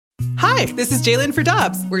Hi, this is Jalen for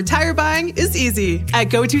Dobbs, where tire buying is easy. At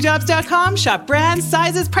GoToDobbs.com, shop brands,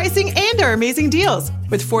 sizes, pricing, and our amazing deals.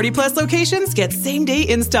 With 40-plus locations, get same-day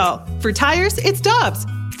install. For tires, it's Dobbs.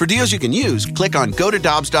 For deals you can use, click on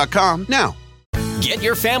GoToDobbs.com now. Get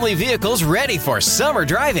your family vehicles ready for summer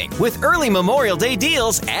driving with early Memorial Day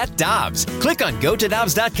deals at Dobbs. Click on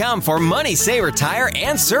GoToDobbs.com for money saver tire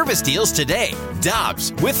and service deals today.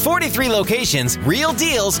 Dobbs, with 43 locations, real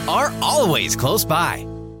deals are always close by.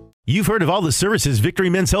 You've heard of all the services Victory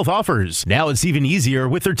Men's Health offers. Now it's even easier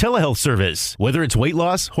with their telehealth service. Whether it's weight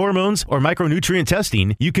loss, hormones, or micronutrient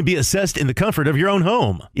testing, you can be assessed in the comfort of your own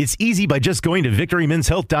home. It's easy by just going to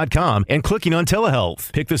victorymenshealth.com and clicking on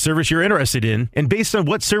telehealth. Pick the service you're interested in, and based on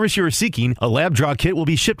what service you are seeking, a lab draw kit will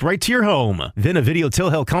be shipped right to your home. Then a video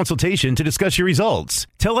telehealth consultation to discuss your results.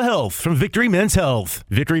 Telehealth from Victory Men's Health.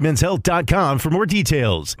 victorymenshealth.com for more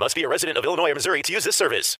details. Must be a resident of Illinois or Missouri to use this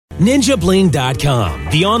service. NinjaBling.com,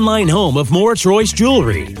 the online home of Moritz Royce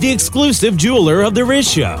Jewelry, the exclusive jeweler of the Riz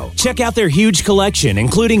Show. Check out their huge collection,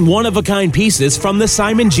 including one-of-a-kind pieces from the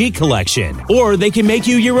Simon G collection. Or they can make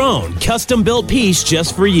you your own custom-built piece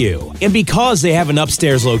just for you. And because they have an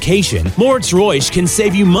upstairs location, Moritz Royce can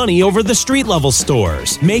save you money over the street-level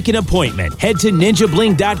stores. Make an appointment. Head to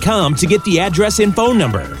NinjaBling.com to get the address and phone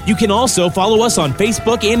number. You can also follow us on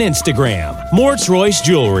Facebook and Instagram. Moritz Royce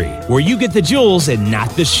Jewelry, where you get the jewels and not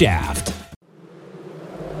the shaft.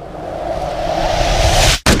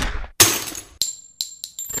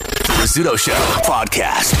 Rizzuto Show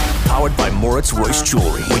podcast, powered by Moritz Royce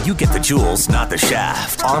Jewelry, where you get the jewels, not the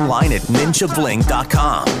shaft. Online at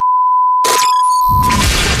ninjabling.com.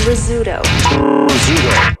 Rizzuto.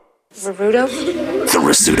 The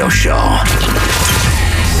Rizzuto Show.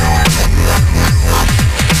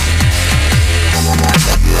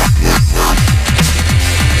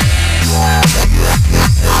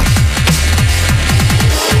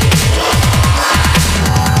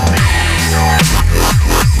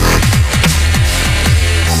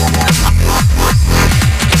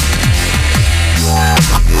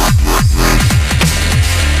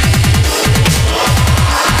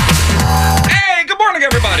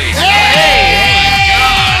 Everybody.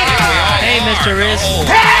 Hey, Mr. Riz.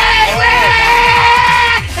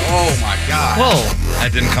 Oh my God. Whoa. That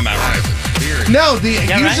didn't come out right. Weird. No,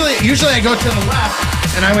 usually I go to the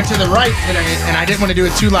left, and I went to the right today, and I didn't want to do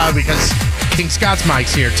it too loud because King Scott's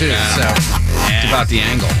mic's here too. Yeah. So it's about the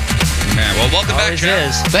angle. Man, well, welcome back,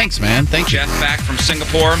 Jeff. Thanks, man. Thank you. Jeff back from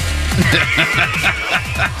Singapore,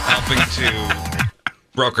 helping to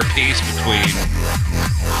broker peace between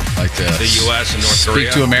the U.S. and North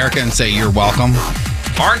Korea. Speak to America and say you're welcome.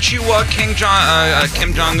 Aren't you Kim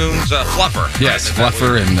Jong-un's fluffer? Yes,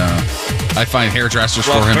 fluffer, and I find hairdressers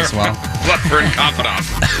for him as well. Fluffer and confidant.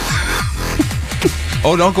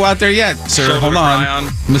 Oh, don't go out there yet, sir. Shoulder Hold on.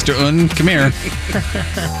 Mr. Un, come here.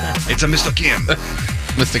 It's a Mr. Kim.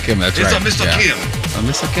 Mr. Kim, that's it's right. It's a Mr. Kim. A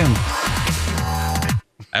Mr. Kim.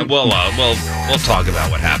 And we'll talk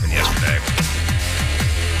about what happened yesterday.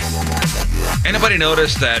 Anybody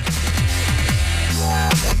notice that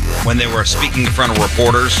when they were speaking in front of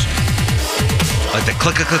reporters, like the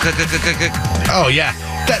click? Oh yeah,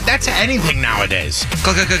 that's anything nowadays.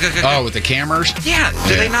 Oh, with the cameras? Yeah.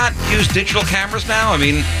 Do they not use digital cameras now? I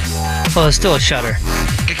mean, well, it's still a shutter.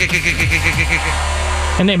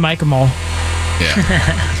 And they mic them all.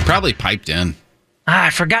 Yeah. It's probably piped in.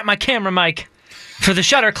 I forgot my camera mic for the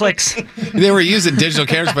shutter clicks. They were using digital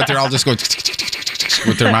cameras, but they're all just going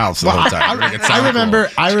with their mouths the whole time.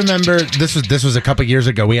 I remember this was a couple years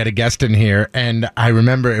ago. We had a guest in here, and I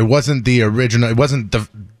remember it wasn't the original. It wasn't the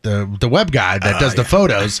web guy that does the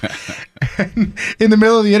photos. And in the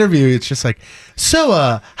middle of the interview, it's just like,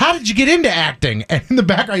 so how did you get into acting? And in the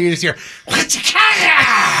background, you just hear, who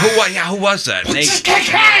was that?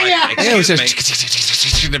 It was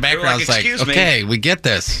just in the background. It's like, okay, we get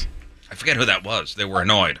this. I forget who that was. They were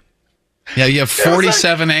annoyed. Yeah, you have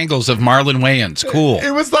 47 angles of Marlon Wayans. Cool.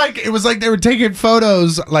 It was like they were taking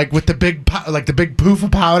photos like with the big poof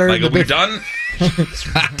of powder. Like, are we done?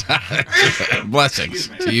 Blessings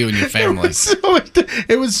to you and your family.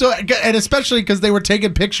 It was so, and especially because they were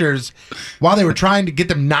taking pictures while they were trying to get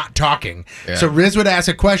them not talking. Yeah. So Riz would ask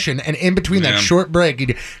a question, and in between that short break,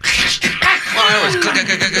 he'd.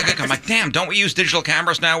 I'm like, damn! Don't we use digital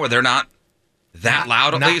cameras now where they're not that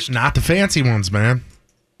loud? At least not the fancy ones, man.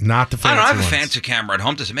 Not the fancy ones. I don't have a fancy camera at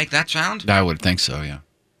home. Does it make that sound? I would think so. Yeah,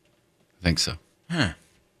 I think so. Huh.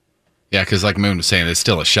 Yeah, because like Moon was saying, it's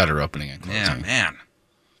still a shutter opening and closing. Yeah, man.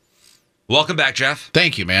 Welcome back, Jeff.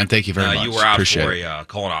 Thank you, man. Thank you very much. You were out Appreciate for a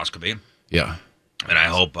colonoscopy. Yeah. And I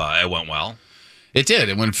hope it went well. It did.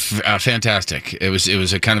 It went fantastic. It was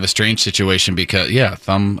a kind of a strange situation because,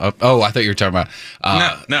 thumb up. Oh, I thought you were talking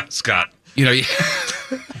about. No, Scott. You know,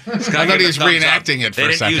 Scott I thought he was reenacting it for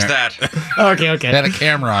a second. They didn't use that. Okay. They had a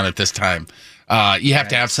camera on it this time. You have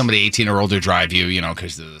to have somebody 18 or older drive you,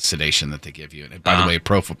 because of the sedation that they give you. And by the way,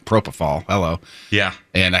 propofol. Hello. Yeah.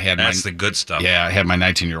 And that's the good stuff. Yeah, I had my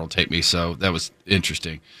 19-year-old take me, so that was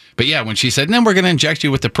interesting. But yeah, when she said, "And then we're going to inject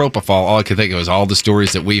you with the propofol," all I could think of was all the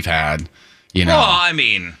stories that we've had. Well, I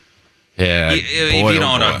mean, if you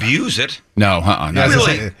don't abuse it. No, no.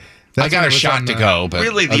 Really. I got a shot to go, but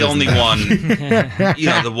really the only one,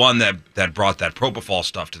 the one that brought that propofol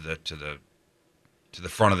stuff to the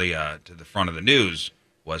front of the news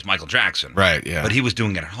was Michael Jackson. Right, yeah. But he was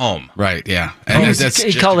doing it at home. Right, yeah. And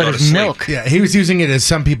he called it his milk. Yeah, he was using it as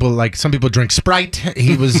some people drink Sprite.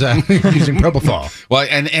 He was using propofol. Well,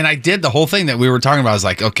 and I did the whole thing that we were talking about. I was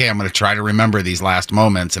like, okay, I'm going to try to remember these last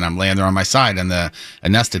moments, and I'm laying there on my side, and the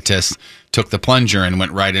anesthetist took the plunger and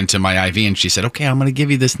went right into my IV, and she said, okay, I'm going to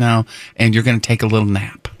give you this now, and you're going to take a little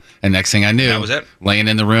nap. And next thing I knew, that was it? Laying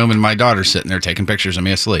in the room, and my daughter's sitting there taking pictures of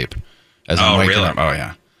me asleep as I'm waking up. Oh,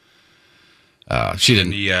 yeah. She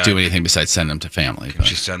didn't do anything besides send them to family. Can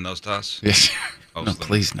she send those to us? Yes. No,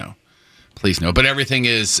 please no. Please no. But everything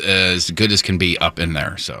is as good as can be up in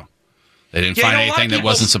there. So they didn't find anything that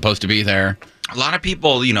wasn't supposed to be there. A lot of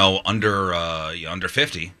people, under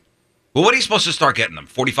 50. Well, what are you supposed to start getting them?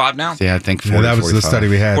 45 now? Yeah, I think 40, that was 45. The study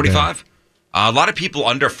we had. 45? A lot of people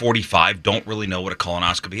under 45 don't really know what a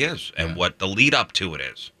colonoscopy is and what the lead up to it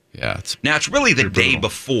is. Yeah. It's really the day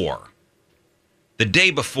before. The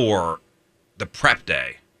day before the prep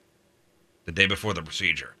day. The day before the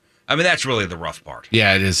procedure. I mean, that's really the rough part.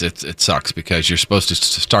 Yeah, it is. It sucks because you're supposed to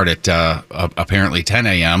start at apparently 10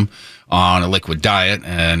 a.m. on a liquid diet,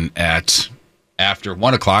 and after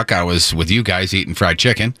 1 o'clock, I was with you guys eating fried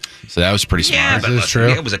chicken, so that was pretty smart. Yeah, but that's true.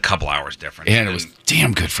 It was a couple hours different. And it was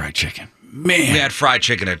damn good fried chicken. Man. We had fried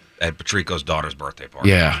chicken at Patrico's daughter's birthday party.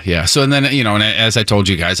 Yeah. So and then and as I told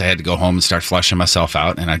you guys, I had to go home and start fleshing myself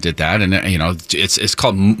out, and I did that. And it's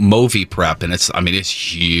called Movi Prep, and it's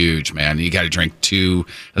huge, man. You got to drink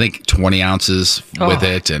 20 ounces with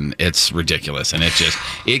it, and it's ridiculous. And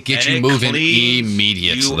it gets you moving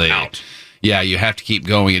immediately. You out. Yeah, you have to keep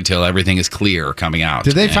going until everything is clear coming out.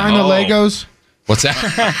 Did they find the Legos? What's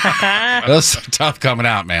that? That's tough coming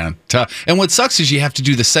out, man. Tough. And what sucks is you have to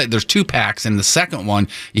do there's 2 packs, and the second one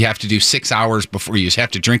you have to do 6 hours before. You have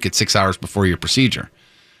to drink it 6 hours before your procedure.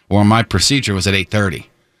 Well, my procedure was at 8:30,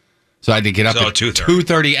 so I had to get up at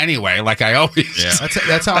 2:30 anyway, like I always. Yeah,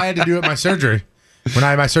 that's how I had to do it. My surgery. When I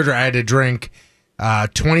had my surgery, I had to drink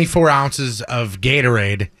 24 ounces of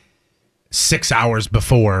Gatorade 6 hours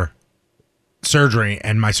before surgery,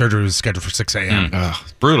 and my surgery was scheduled for 6 a.m.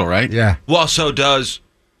 It's brutal, right? Yeah. Well, so does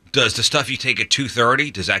the stuff you take at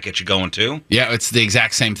 2:30, does that get you going too? Yeah, it's the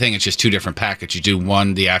exact same thing. It's just 2 different packets. You do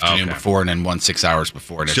one the afternoon before and then one 6 hours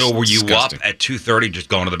before. So were you disgusting. Up at 2:30 just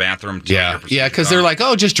going to the bathroom? Yeah, because they're like,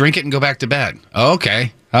 oh, just drink it and go back to bed. Oh,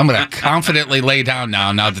 okay. I'm going to confidently lay down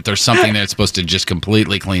now that there's something that's supposed to just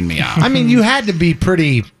completely clean me out. I mean, you had to be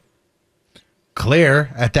pretty clear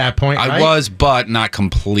at that point, right? I was, but not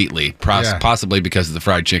completely. Possibly because of the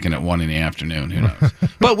fried chicken at 1 in the afternoon. Who knows?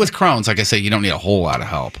 But with Crohn's, like I say, you don't need a whole lot of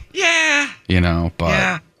help. Yeah.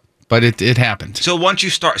 But it happened. So once you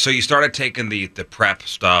started taking the prep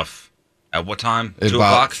stuff at what time? 2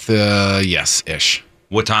 o'clock? Yes, ish.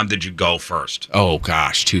 What time did you go first? Oh,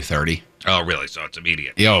 gosh, 2:30. Oh, really? So it's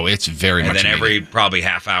immediate. It's very much immediate. And then immediate. probably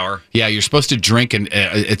half hour? Yeah, you're supposed to drink, and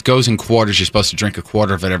it goes in quarters. You're supposed to drink a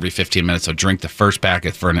quarter of it every 15 minutes. So drink the first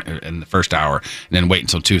packet in the first hour, and then wait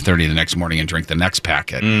until 2:30 the next morning and drink the next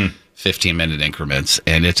packet. 15-minute increments.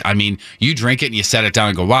 And you drink it and you set it down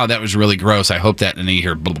and go, wow, that was really gross. I hope that, and then you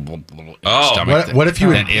hear blah, blah, blah, blah, stomach. What if you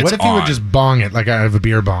would just bong it like I have a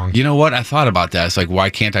beer bong? You know what? I thought about that. It's like, why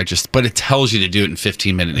can't I just, but it tells you to do it in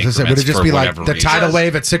 15-minute increments. Would it just be like the tidal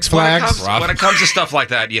wave at Six Flags? When it comes to stuff like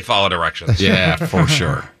that, you follow directions. Yeah, for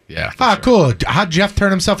sure. Yeah. Cool. How'd Jeff turn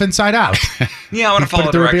himself inside out? Yeah, I want to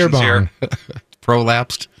follow directions here.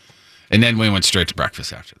 Prolapsed. And then we went straight to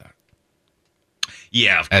breakfast after that.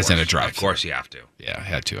 Yeah, of course. As in a drive. Of course you have to. Yeah, I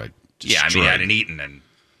had to. I hadn't eaten in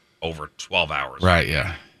over 12 hours. Right,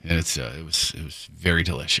 yeah. And it was very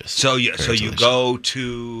delicious. So you go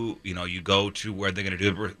to where they're going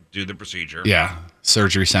to do the procedure. Yeah,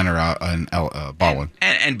 surgery center out in Baldwin.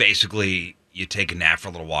 And basically you take a nap for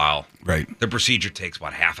a little while. Right. The procedure takes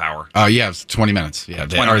about half hour. Yeah, it's 20 minutes. Yeah,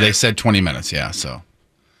 they said 20 minutes. Yeah, so.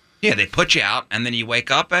 Yeah, they put you out, and then you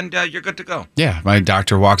wake up, and you're good to go. Yeah, my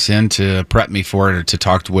doctor walks in to prep me for it, to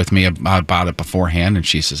talk with me about it beforehand, and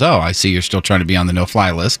she says, oh, I see you're still trying to be on the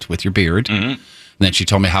no-fly list with your beard. Mm-hmm. then she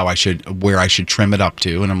told me where I should trim it up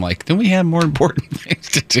to, and I'm like, then we have more important things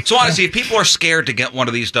to do. So honestly, if people are scared to get one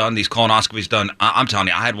of these done, these colonoscopies done, I'm telling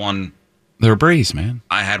you, I had one. They're a breeze, man.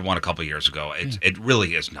 I had one a couple years ago. It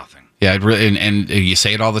really is nothing. Yeah, it really, and you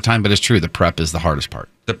say it all the time, but it's true. The prep is the hardest part.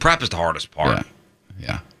 The prep is the hardest part.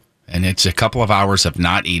 Yeah. And it's a couple of hours of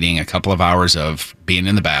not eating, a couple of hours of being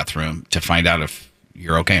in the bathroom to find out if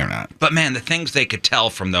you're okay or not. But man, the things they could tell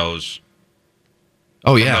from those.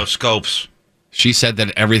 Those scopes. She said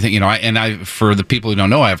that everything, for the people who don't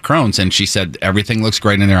know, I have Crohn's, and she said everything looks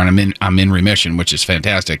great in there, and I'm in remission, which is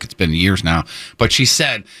fantastic. It's been years now. But she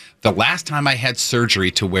said the last time I had surgery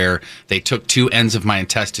to where they took two ends of my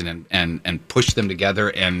intestine and pushed them together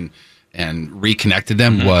and reconnected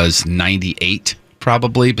them was 98,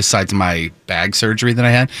 probably, besides my bag surgery that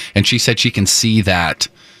I had. And she said she can see that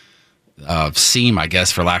seam, I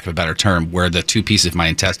guess, for lack of a better term, where the two pieces of my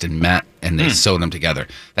intestine met and they sewed them together.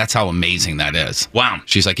 That's how amazing that is. Wow.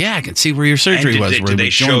 She's like, yeah, I can see where your surgery was. Did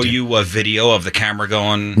they show you a video of the camera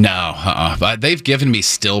going? No, but they've given me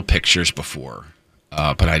still pictures before,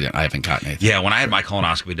 but I haven't gotten anything. Yeah, when I had my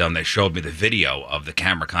colonoscopy done, they showed me the video of the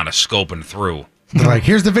camera kind of scoping through. They're like,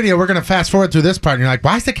 here's the video. We're going to fast forward through this part. And you're like,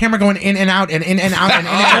 why is the camera going in and out and in and out and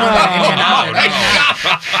in and out and in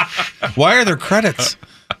and out? Why are there credits?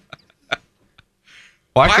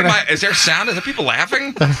 Is there sound? Is there people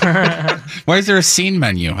laughing? Why is there a scene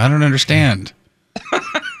menu? I don't understand.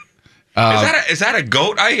 Is that a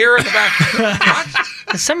goat I hear in the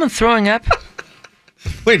back? Is someone throwing up?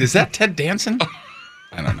 Wait, is that Ted Danson?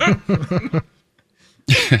 I don't know.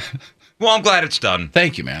 Well, I'm glad it's done.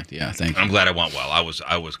 Thank you, man. Yeah, thank you. I'm glad it went well.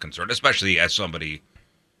 I was concerned, especially as somebody,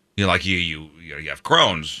 like you have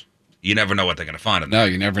Crohn's. You never know what they're going to find in there. No,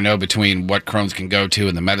 you never know between what Crohn's can go to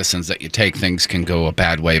and the medicines that you take. Things can go a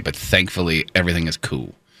bad way, but thankfully everything is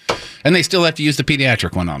cool. And they still have to use the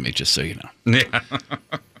pediatric one on me, just so you know. Yeah.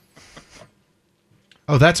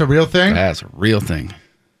 Oh, that's a real thing? That's a real thing.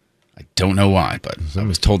 I don't know why, but I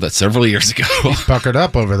was told that several years ago. He's puckered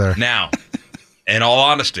up over there. Now, in all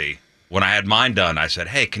honesty, when I had mine done, I said,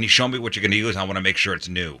 hey, can you show me what you're going to use? I want to make sure it's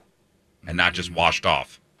new and not just washed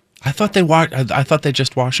off. I thought they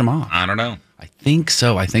just wash them off. I don't know. I think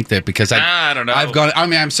so. I think that because I don't know.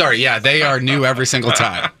 I'm sorry. Yeah, they are new every single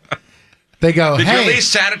time. They go, Did hey. you at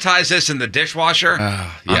least sanitize this in the dishwasher?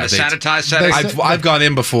 Yeah, on the sanitized setting? I've gone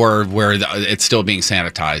in before where it's still being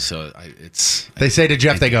sanitized, so it's. They say to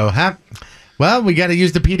Jeff, they go, huh? Well, we got to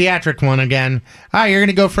use the pediatric one again. All right, you're going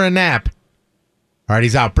to go for a nap. All right,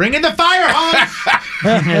 he's out. Bring in the fire hose.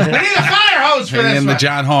 We need a fire hose for this one. The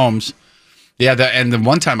John Holmes. Yeah, and the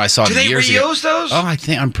one time I saw do they years reuse ago, those? Oh,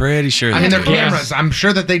 I'm pretty sure. I mean, they're do. cameras. I'm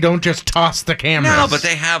sure that they don't just toss the cameras. No, but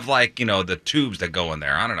they have the tubes that go in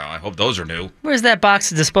there. I don't know. I hope those are new. Where's that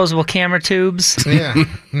box of disposable camera tubes? Yeah,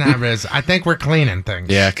 nah, Riz. I think we're cleaning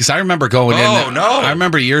things. Yeah, because I remember going in. Oh no! I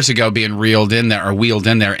remember years ago being wheeled in there,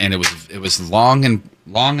 and it was long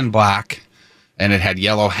and black, and it had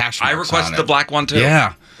yellow hash marks. I requested on the it. black one too.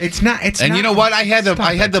 Yeah. It's not. And you know what? I had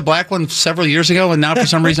the black one several years ago, and now for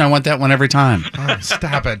some reason I want that one every time. Oh,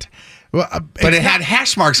 stop it. Well, but it had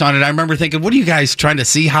hash marks on it. I remember thinking, "What are you guys trying to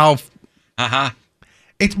see how?"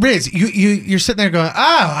 It's Riz. You're sitting there going,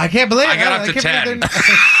 "Oh, I can't believe it." I got up to 10.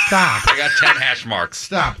 Stop. I got 10 hash marks.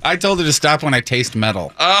 Stop. I told her to stop when I taste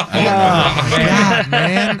metal. Oh, God,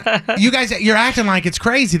 man. You guys, you're acting like it's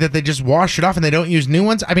crazy that they just wash it off and they don't use new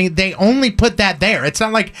ones. I mean, they only put that there. It's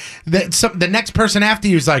not like the next person after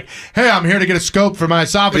you is like, hey, I'm here to get a scope for my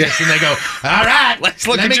esophagus. And they go, all right. Let's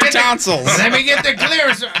look at your tonsils. Let me get the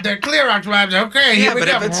Clearax wipes. Okay, here we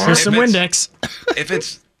go. Here's some Windex. If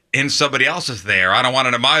it's in somebody else's there, I don't want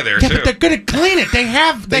it in my there Yeah, too. but they're going to clean it. They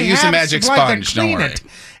use a have magic supplies that sponge, don't clean worry. it.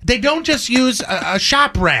 They don't just use a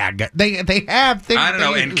shop rag. They have things. I don't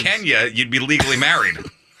know. they In use. Kenya, you'd be legally married.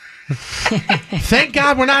 Thank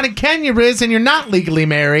God we're not in Kenya, Riz, and you're not legally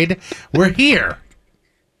married. We're here.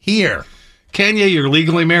 Here. Kenya, you're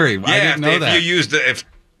legally married. I didn't know that. If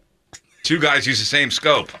two guys use the same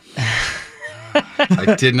scope.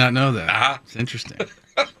 I did not know that. Uh-huh. It's interesting.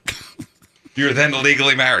 You're then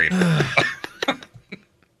legally married.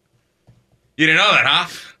 You didn't know that, huh?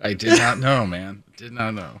 I did not know, man. Did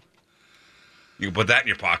not know. You can put that in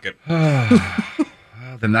your pocket.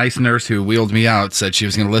 The nice nurse who wheeled me out said she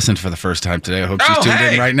was going to listen for the first time today. I hope she's tuned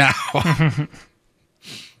in right now.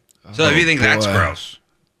 So if you think that's boy. gross,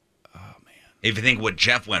 if you think what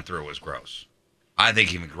Jeff went through was gross, I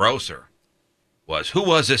think even grosser was, who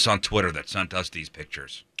was this on Twitter that sent us these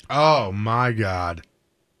pictures? Oh my God.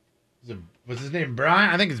 What's his name? Brian?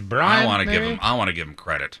 I think it's Brian. I want to give him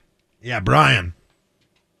credit. Yeah, Brian.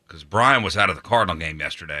 because Brian was out of the Cardinal game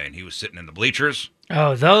yesterday, and he was sitting in the bleachers.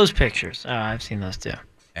 Oh, those pictures. Oh, I've seen those too.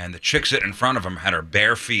 And the chick sitting in front of him had her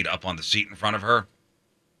bare feet up on the seat in front of her.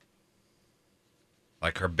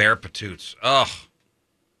 Like her bare patoots. Ugh.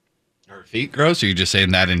 Her feet gross, or are you just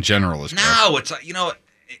saying that in general is gross? No, it's like,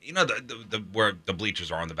 the where the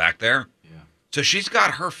bleachers are on the back there. Yeah. So she's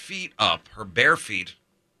got her feet up, her bare feet,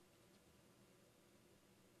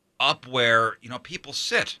 up where, people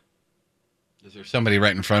sit. Is there somebody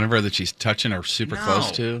right in front of her that she's touching or super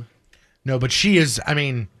close to? No, but she is,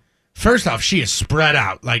 first off, she is spread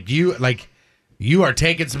out. Like you are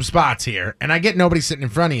taking some spots here. And I get nobody sitting in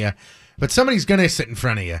front of you, but somebody's going to sit in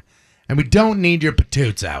front of you. And we don't need your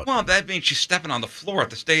patoots out. Well, that means she's stepping on the floor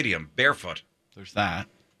at the stadium, barefoot. There's that.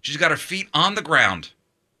 She's got her feet on the ground.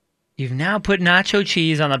 You've now put nacho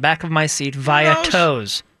cheese on the back of my seat via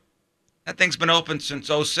toes. That thing's been open since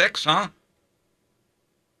 2006, huh?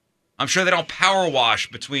 I'm sure they don't power wash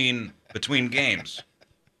between games.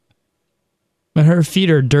 But her feet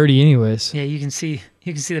are dirty anyways. Yeah, you can see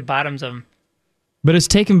the bottoms of them. But it's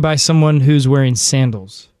taken by someone who's wearing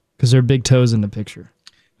sandals because there are big toes in the picture.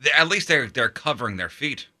 At least they're covering their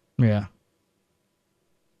feet. Yeah.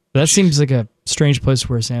 That seems like a strange place to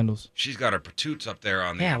wear sandals. She's got her patoots up there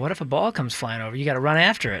on the... Yeah, what if a ball comes flying over? You got to run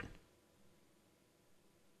after it.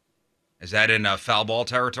 Is that in foul ball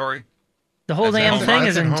territory? The whole damn thing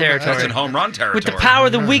is in territory. That's in home run territory. With the power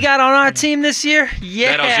that we got on our team this year,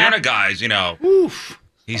 yeah. That Ozuna guy's, oof,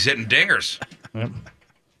 he's hitting dingers. Yep.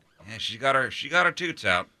 Yeah, she got her toots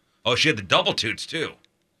out. Oh, she had the double toots too.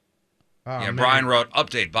 Oh, yeah, man. Brian wrote,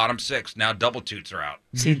 update, bottom 6, now double toots are out.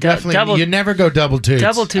 See, definitely, you never go double toots.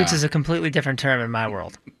 Double toots is a completely different term in my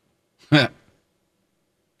world. I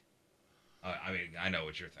know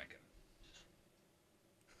what you're thinking.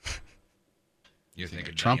 You're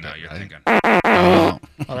thinking trumpet. You're thinking. Oh,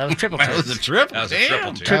 that was triple toot. That was a triple. That was a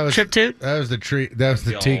triple toot. Trip toot. That was the tree. That was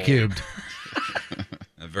the T cubed.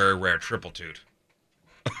 A very rare triple toot.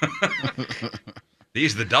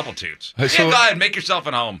 These are the double toots. So, go ahead, make yourself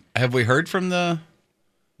at home. Have we heard from the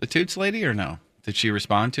toots lady or no? Did she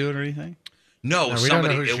respond to it or anything? No,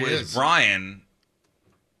 somebody. It was is. Brian,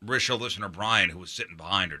 Rishel listener Brian, who was sitting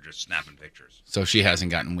behind her just snapping pictures. So she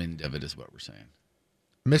hasn't gotten wind of it, is what we're saying.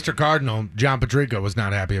 Mr. Cardinal, John Patrico, was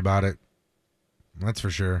not happy about it. That's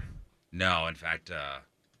for sure. No, in fact,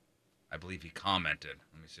 I believe he commented.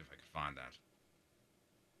 Let me see if I can find that.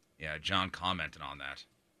 Yeah, John commented on that.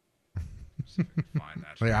 Let's see if I can find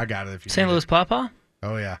that. Yeah, I got it. If you St. Louis Pawpaw?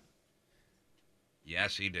 Oh, yeah.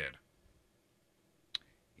 Yes, he did.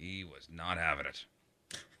 He was not having it.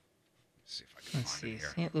 Let's see if I can find it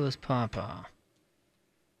here. St. Louis Pawpaw.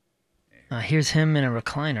 Here's him in a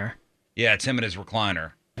recliner. Yeah, it's him in his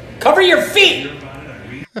recliner. Cover your feet!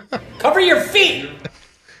 Cover your feet!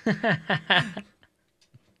 Yeah,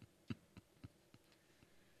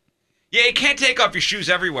 you can't take off your shoes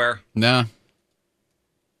everywhere. No.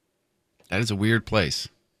 That is a weird place.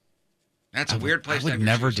 That's a weird place. I would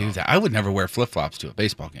never do that. I would never wear flip-flops to a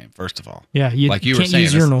baseball game, first of all. Yeah, you like you can't were saying,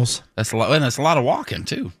 use urinals. That's a lot of walking,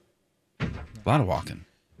 too. A lot of walking.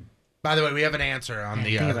 By the way, we have an answer on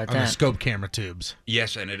the scope camera tubes.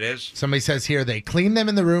 Yes, and it is. Somebody says here they clean them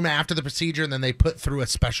in the room after the procedure and then they put through a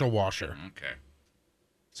special washer. Okay.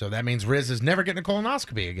 So that means Riz is never getting a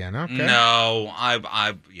colonoscopy again. Okay. No,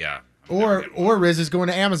 yeah. Or Riz is going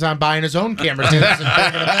to Amazon buying his own camera tubes and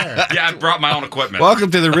putting them there. Yeah, I brought my own equipment. Welcome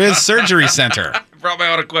to the Riz Surgery Center. I brought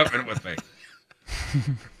my own equipment with me.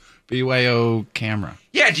 BYO camera.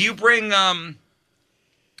 Yeah, do you bring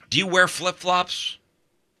do you wear flip-flops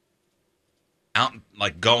out,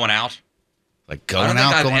 like going out? Like going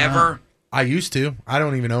out, I've going ever out? I used to. I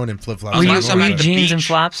don't even own in flip-flops. Were Unless I'm you at the jeans beach. and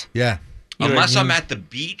flops? Yeah. Unless I'm at the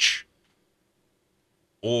beach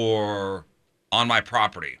or on my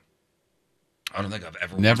property. I don't think I've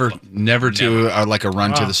ever never to like a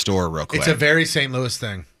run to the store real quick. It's a very St. Louis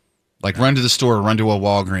thing. Like run to the store, run to a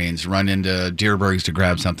Walgreens, run into Deerberg's to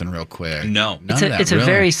grab something real quick. No. It's a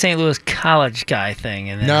very St. Louis college guy thing.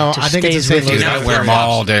 And no, I think it's a St. Louis. You gotta wear them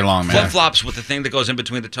all day long, man. Flip-flops with the thing that goes in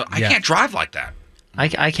between the toes. I can't drive like that. I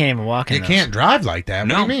can't even walk in You can't drive like that?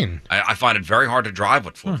 No. What do you mean? I find it very hard to drive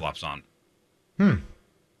with flip-flops on.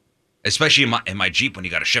 Especially in my Jeep when you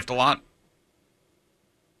got to shift a lot.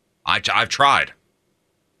 I've tried.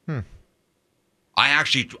 I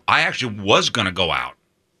actually was going to go out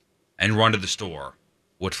and run to the store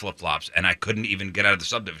with flip-flops, and I couldn't even get out of the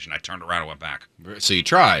subdivision. I turned around and went back. So you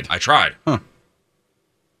tried? I tried. Huh.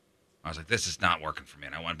 I was like, this is not working for me,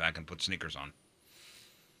 and I went back and put sneakers on.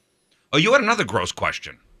 Oh, you had another gross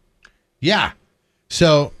question. Yeah.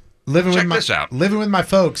 So living Check this out. Living with my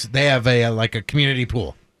folks, they have a community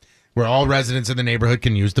pool. where all residents in the neighborhood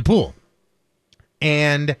can use the pool.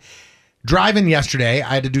 And driving yesterday,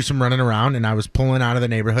 I had to do some running around, and I was pulling out of the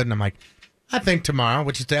neighborhood, and I'm like, I think tomorrow,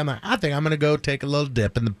 what you say? I'm like, I think I'm going to go take a little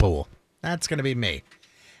dip in the pool. That's going to be me.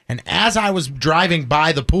 And as I was driving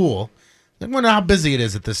by the pool, I wonder how busy it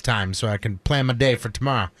is at this time so I can plan my day for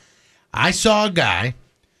tomorrow. I saw a guy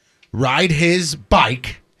ride his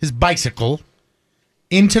bicycle,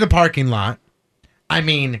 into the parking lot. I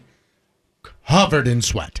mean, covered in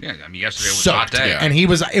sweat. Yeah, I mean, yesterday was a hot day. And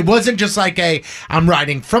it wasn't just like I'm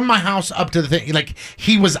riding from my house up to the thing. Like,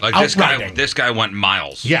 he was Like out riding. This guy went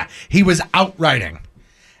miles. Yeah, he was out riding.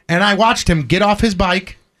 And I watched him get off his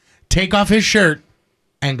bike, take off his shirt,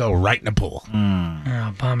 and go right in the pool.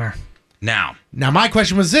 Oh, bummer. Now, my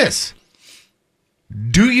question was this.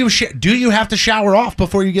 Do you have to shower off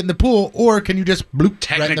before you get in the pool, or can you just bloop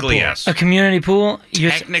technically, right in the pool? yes. A community pool?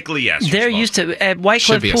 Technically, yes. They're used to, at Whitecliff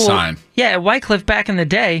Should be a Pool. sign. Yeah, at Whitecliff back in the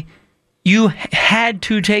day, you had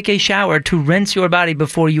to take a shower to rinse your body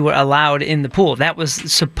before you were allowed in the pool. That was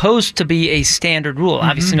supposed to be a standard rule.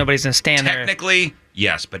 Obviously, nobody's going to stand there. Technically,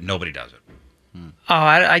 yes, but nobody does it. Oh,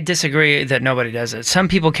 I disagree that nobody does it. Some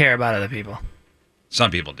people care about other people.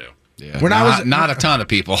 Some people do. Yeah, not a ton of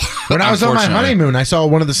people. When I was on my unfortunately. honeymoon, I saw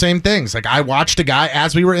one of the same things. Like, I watched a guy,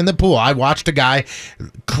 as we were in the pool, I watched a guy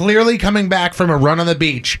clearly coming back from a run on the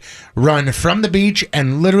beach, run from the beach,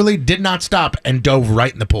 and literally did not stop and dove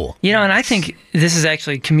right in the pool. You know, and I think this is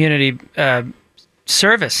actually community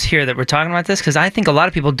service here that we're talking about this, because I think a lot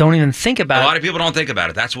of people don't even think about it. A lot of people don't think about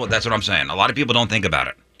it. That's what I'm saying. A lot of people don't think about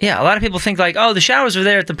it. Yeah, a lot of people think like, oh, the showers are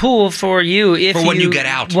there at the pool for you if For when you get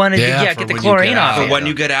out. wanted to Yeah, get for the when you chlorine get off. out. you. For when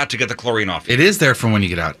you get out to get the chlorine off. It is there for when you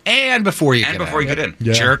get out and before you get in.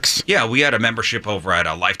 Yeah. Jerks. Yeah, we had a membership over at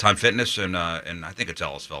Lifetime Fitness in I think it's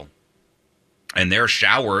Ellisville. And there are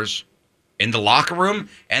showers in the locker room,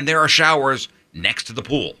 and there are showers next to the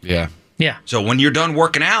pool. Yeah. Yeah. So when you're done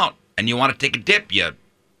working out and you want to take a dip, you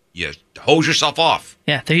hose yourself off.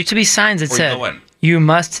 Yeah, there used to be signs that Before you said go in.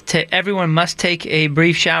 everyone must take a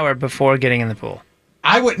brief shower before getting in the pool.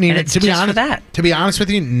 I wouldn't And even, it's to be just for honest. that. To be honest with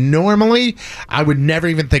you, normally I would never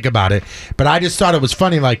even think about it. But I just thought it was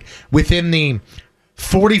funny. Like, within the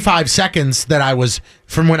 45 seconds that I was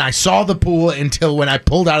from when I saw the pool until when I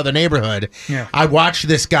pulled out of the neighborhood, Yeah. I watched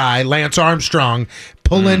this guy, Lance Armstrong,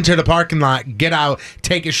 pull into the parking lot, get out,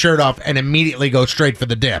 take his shirt off, and immediately go straight for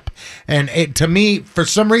the dip. And it, to me, for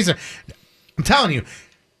some reason, I'm telling you,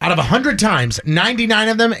 out of 100 times, 99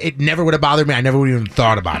 of them, it never would have bothered me. I never would have even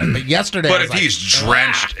thought about it. But yesterday, I But was if like, he's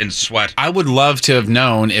drenched in sweat. I would love to have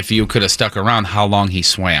known if you could have stuck around how long he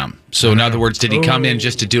swam. So in other words, did he come in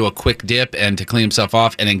just to do a quick dip and to clean himself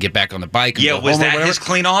off and then get back on the bike? And Yeah, go was home or that whatever? his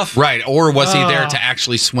clean off? Right, or was he there to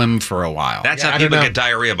actually swim for a while? That's Yeah, I how don't people know. get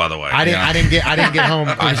diarrhea, by the way. I didn't get home.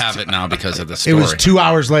 I have it now because of the It story. was 2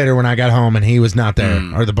 hours later when I got home, and he was not there,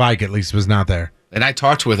 or the bike at least was not there. And I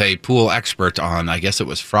talked with a pool expert on, I guess it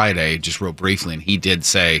was Friday, just real briefly, and he did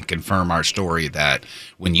confirm our story that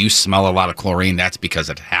when you smell a lot of chlorine, that's because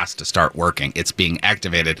it has to start working. It's being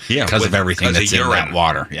activated because of everything because that's of in urine. that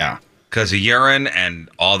water. Yeah. Because of urine and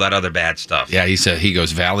all that other bad stuff. Yeah, he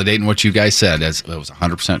goes, validating what you guys said. It was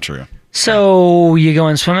 100% true. So you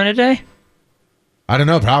going swimming today? I don't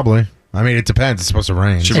know, probably. I mean, it depends. It's supposed to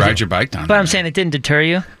rain. You should ride your bike down But there. I'm saying it didn't deter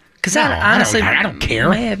you? Because No, honestly, I don't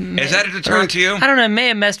care. Is that a deterrent to you? I don't know. It may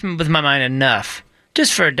have messed with my mind enough,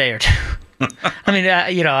 just for a day or two. I mean,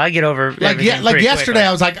 I get over Like, everything like pretty yesterday, quickly.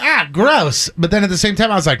 I was like, gross. But then at the same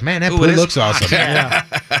time, I was like, man, that Ooh, pool it is looks hot. awesome. Yeah.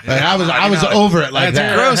 Like, I was over it like That's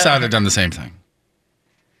that. gross. I would have done the same thing.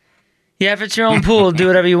 Yeah, if it's your own pool, do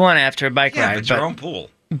whatever you want after a bike Yeah, ride. if it's your own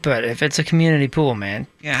pool. But if it's a community pool, man,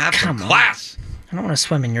 Yeah, have some Come on. class. I don't want to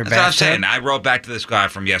swim in your That's what I'm bathtub. saying. I wrote back to this guy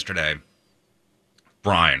from yesterday,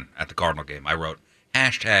 Brian, at the Cardinal game. I wrote,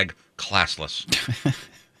 #classless.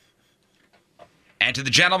 And to the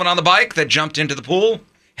gentleman on the bike that jumped into the pool,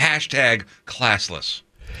 #classless.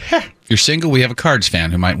 If you're single, we have a Cards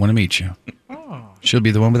fan who might want to meet you. She'll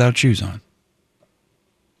be the one without shoes on.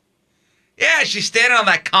 Yeah, she's standing on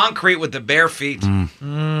that concrete with the bare feet.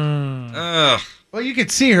 Ugh. Well, you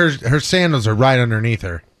could see her sandals are right underneath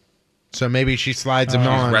her. So maybe she slides them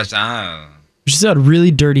on. She's got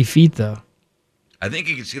really dirty feet, though. I think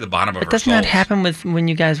you can see the bottom of But her doesn't that soles. happen with when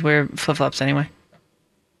you guys wear flip-flops anyway?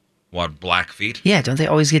 What, black feet? Yeah, don't they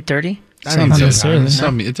always get dirty? Not necessarily.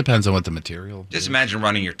 It depends on what the material. Just imagine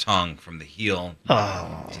running your tongue from the heel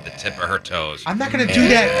to the tip of her toes. I'm not going to do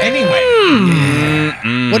that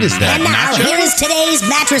anyway. What is that? And now, Nacho? here is today's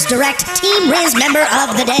Mattress Direct Team Riz member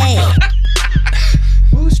of the day.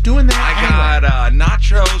 Who's doing that? I got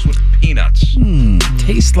nachos with peanuts.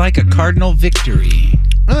 Tastes like a Cardinal victory.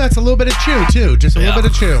 Oh, that's a little bit of chew, too. Just a little bit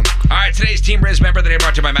of chew. All right, today's Team Riz member of the day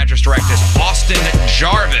brought to you by Mattress Direct is Austin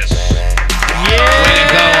Jarvis. Yeah. Way to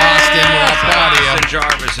go, Austin. We're all proud of you. Austin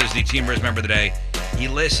Jarvis is the Team Riz member of the day. He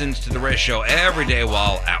listens to the Riz Show every day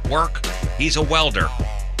while at work. He's a welder.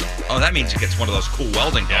 Oh, that means he gets one of those cool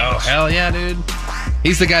welding Oh, helmets. hell yeah, dude.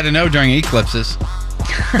 He's the guy to know during eclipses.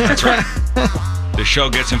 That's right. The show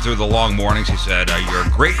gets him through the long mornings. He said, you're a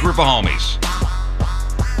great group of homies.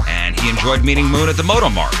 And he enjoyed meeting Moon at the Moto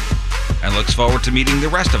Mart and looks forward to meeting the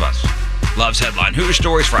rest of us. Loves headline Hoosier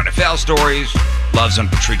stories, Friday Fail stories. Loves when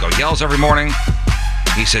Patrico yells every morning.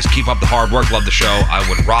 He says, keep up the hard work. Love the show. I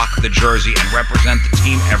would rock the jersey and represent the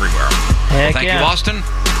team everywhere. Well, thank you, Austin.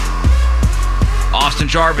 Austin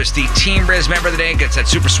Jarvis, the Team Riz member of the day, gets that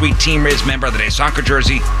super sweet Team Riz member of the day soccer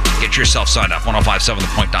jersey. Get yourself signed up.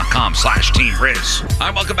 1057thepoint.com/Team Riz. All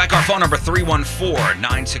right, welcome back. Our phone number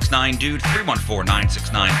 314-969-DUDE,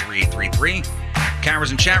 314-969-3833.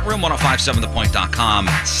 Cameras in chat room,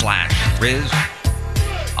 1057thepoint.com/Riz.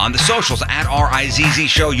 On the socials, at RIZZ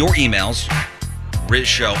Show, your emails,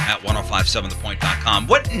 RizShow@1057thepoint.com.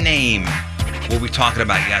 What name were we talking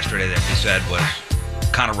about yesterday that we said was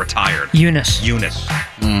kind of retired? Eunice.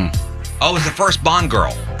 Oh, it was the first Bond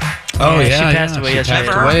girl. Oh, yeah. She passed away yesterday.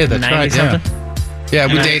 Passed away, that's right, yeah. Something. Yeah,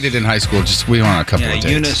 we dated in high school. We went on a couple of dates.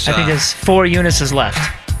 Eunice. I think there's 4 Eunices left.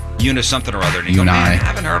 Eunice something or other. And you go, man, I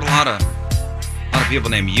haven't heard a lot of people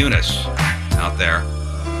named Eunice out there.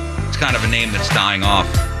 It's kind of a name that's dying off.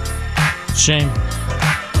 Shame.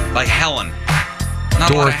 Like Helen. Not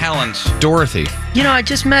a lot of Helens. Dorothy. You know, I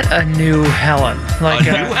just met a new Helen. Like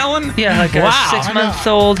a new Helen? Yeah, like Wow. a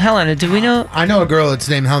 6-month-old Helen. Do we know? I know a girl that's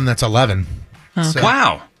named Helen that's 11. Okay.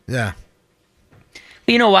 Wow. Yeah.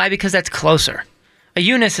 You know why? Because that's closer. A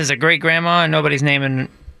Eunice is a great-grandma, and nobody's naming,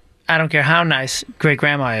 I don't care how nice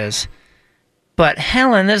great-grandma is. But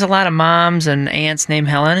Helen, there's a lot of moms and aunts named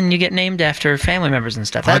Helen, and you get named after family members and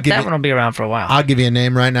stuff. That one will be around for a while. I'll give you a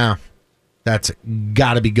name right now. That's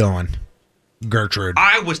got to be going. Gertrude.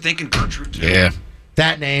 I was thinking Gertrude, too. Yeah.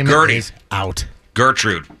 That name is out.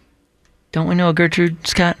 Gertrude. Don't we know a Gertrude,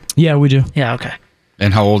 Scott? Yeah, we do. Yeah, okay.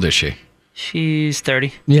 And how old is she? She's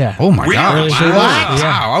 30. Yeah. Oh, my God. Really?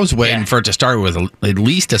 Wow. I was waiting for it to start with at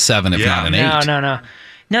least a 7, if not an 8. No.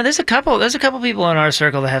 No, there's a couple people in our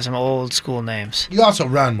circle that have some old school names. You also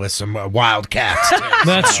run with some wild cats.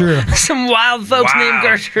 That's true. Some wild folks named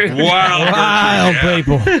Gertrude. Wild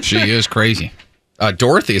people. She is crazy.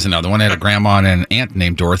 Dorothy is another one. I had a grandma and an aunt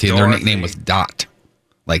named Dorothy, and their nickname was Dot.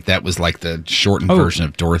 Like, that was like the shortened version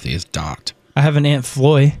of Dorothy is Dot. I have an Aunt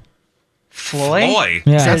Floy. Floy?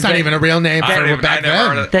 Yeah. That's not even a real name for back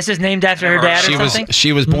then. That's just named after her dad or something?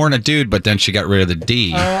 She was born a dude, but then she got rid of the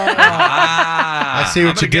D. I see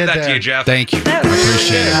what you did that there. to you, Jeff. Thank you. I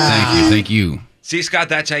appreciate it. Thank you. See, Scott,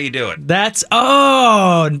 that's how you do it. You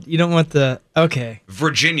don't want the, okay.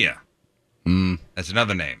 Virginia. That's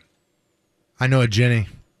another name. I know a Jenny.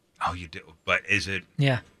 Oh, you do? But is it?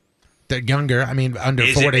 Yeah. They're younger. I mean, under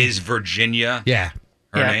 40. Is Virginia Yeah.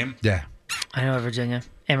 her name? Yeah. I know Virginia.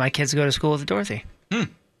 And my kids go to school with Dorothy.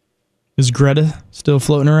 Is Greta still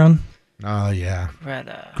floating around? Oh, yeah.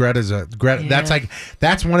 Greta. Yeah.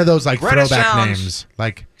 That's one of those like Greta throwback sounds- names.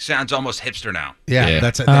 Like, Sounds almost hipster now. yeah.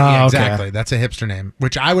 That's it. Oh, exactly. okay. That's a hipster name,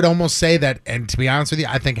 which I would almost say that. And to be honest with you,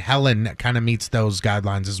 I think Helen kind of meets those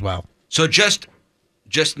guidelines as well. So just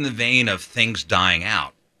in the vein of things dying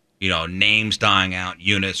out, names dying out,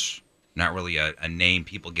 Eunice, not really a name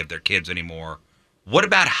people give their kids anymore. What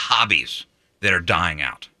about hobbies that are dying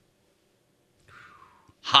out?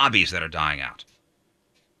 Hobbies that are dying out.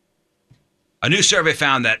 A new survey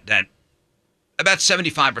found that about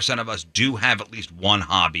 75% of us do have at least one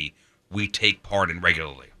hobby we take part in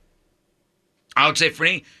regularly. I would say for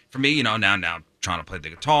me, now trying to play the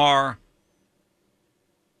guitar,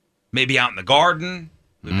 maybe out in the garden.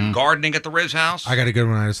 We've been gardening at the Riz house. I got a good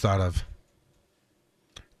one I just thought of.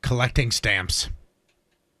 Collecting stamps.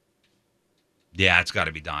 Yeah, it's got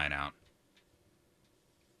to be dying out.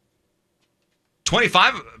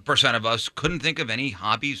 25% of us couldn't think of any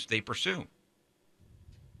hobbies they pursue.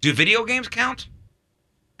 Do video games count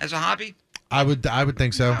as a hobby? I would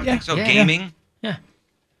think so. I would think so. Yeah, Gaming. Yeah.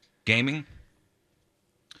 Gaming.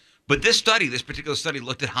 But this particular study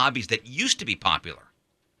looked at hobbies that used to be popular.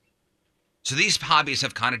 So these hobbies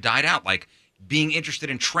have kind of died out, like being interested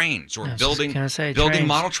in trains or building trains.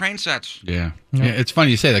 model train sets. Yeah. It's funny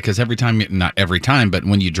you say that because not every time, but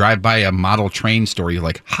when you drive by a model train store, you're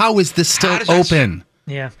like, how is this still open?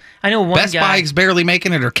 Yeah. I know one Best guy. Buy's barely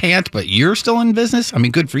making it or can't, but you're still in business? I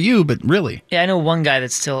mean, good for you, but really. Yeah, I know one guy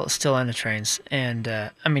that's still on the trains, and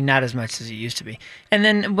I mean, not as much as he used to be. And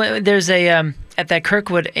then there's a at that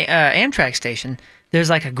Kirkwood Amtrak station, there's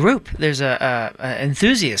like a group. There's a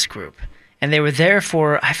enthusiast group, and they were there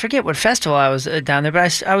for, I forget what festival I was down there,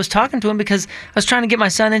 but I was talking to him because I was trying to get my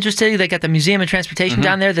son interested. They got the Museum of Transportation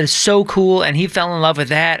down there that is so cool, and he fell in love with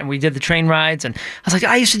that, and we did the train rides, and I was like,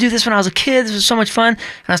 I used to do this when I was a kid. This was so much fun.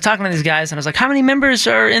 And I was talking to these guys, and I was like, how many members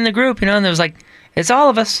are in the group? And there was like, it's all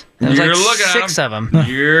of us. There was You're like looking at 6 of them.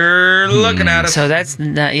 You're looking at us. So that's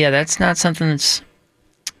not something that's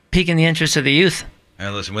piquing the interest of the youth. Hey,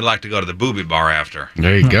 listen, we'd like to go to the booby bar after.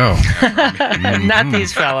 There you go. Not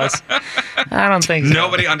these fellas. I don't think so.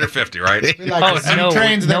 Nobody under 50, right?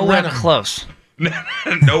 Nowhere close.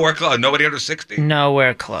 Nowhere close. Nobody under 60?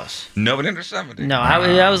 Nowhere close. Nobody under 70? No,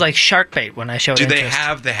 I was like shark bait when I showed Do interest. they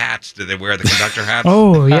have the hats? Do they wear the conductor hats?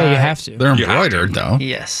 Oh, yeah, you have to. They're embroidered, though.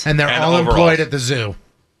 Yes. And they're all overalls. employed at the zoo.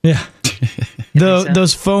 Yeah.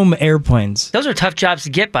 Those foam airplanes. Those are tough jobs to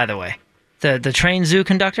get, by the way. The train zoo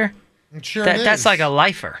conductor. Sure That's like a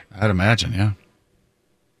lifer. I'd imagine, yeah.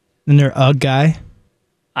 And they're a guy.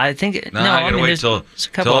 I think. No, I gotta wait till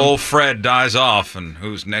couple old Fred dies off, and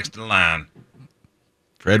who's next in line?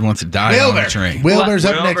 Fred wants to die on the train. Wilbur's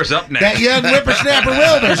up Wilbur's next. up next. That young whippersnapper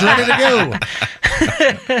Wilbur's ready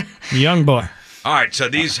to go. Young boy. All right, so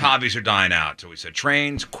these hobbies are dying out. So we said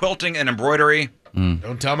trains, quilting, and embroidery.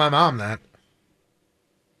 Don't tell my mom that.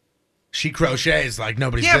 She crochets like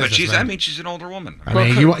nobody's Yeah, business. but man. she's an older woman. I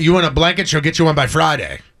mean, you want a blanket? She'll get you one by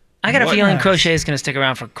Friday. I got a What? feeling crochet is going to stick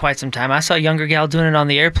around for quite some time. I saw a younger gal doing it on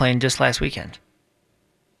the airplane just last weekend.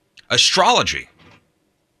 Astrology.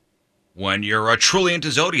 When you're truly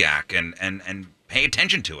into zodiac and pay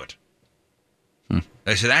attention to it.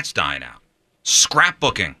 They say that's dying out.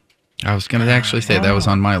 Scrapbooking. I was going to actually say that was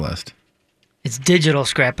on my list. It's digital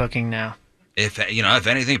scrapbooking now. If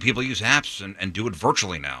anything, people use apps and do it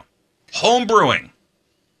virtually now. Home brewing.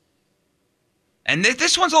 And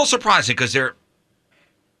this one's a little surprising because there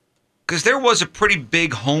was a pretty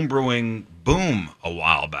big home brewing boom a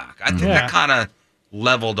while back. I think that kind of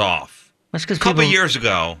leveled off. That's because a couple years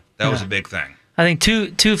ago, that was a big thing. I think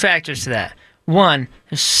two factors to that. One,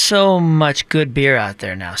 there's so much good beer out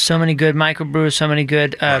there now. So many good microbrewers, so many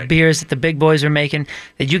good beers that the big boys are making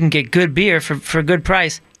that you can get good beer for a good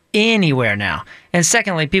price anywhere now. And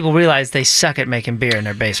secondly, people realize they suck at making beer in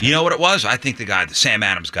their basement. You know what it was? I think the Sam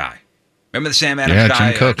Adams guy. Remember the Sam Adams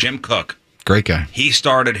guy? Jim Cook. Jim Cook. Great guy. He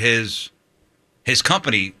started his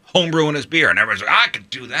company homebrewing his beer, and everyone's like, I could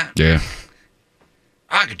do that. Yeah.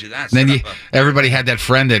 I could do that. And then everybody had that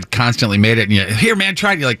friend that constantly made it. And here, man,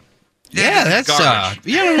 try it. You're like, that's garbage.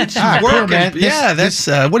 it's cool, working. man. That's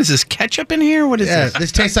what is this, ketchup in here? What is this?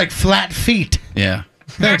 This tastes like flat feet. Yeah.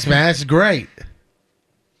 Thanks, man. It's great.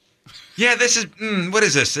 Yeah, this is, what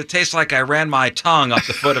is this? It tastes like I ran my tongue up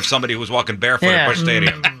the foot of somebody who was walking barefoot at Busch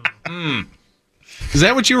Stadium. Is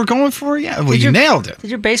that what you were going for? Yeah, well, you nailed it. Did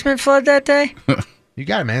your basement flood that day? You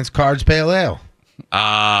got it, man. It's Cards Pale Ale.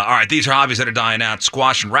 All right, these are hobbies that are dying out.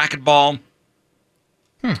 Squash and racquetball.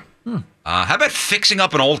 How about fixing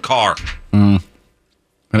up an old car?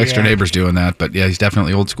 My next door neighbor's doing that, but yeah, he's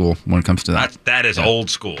definitely old school when it comes to that. That is old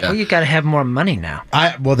school. Well, you got to have more money now.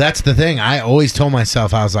 Well, that's the thing. I always told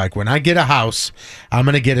myself, I was like, when I get a house, I'm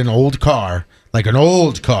gonna get an old car, like an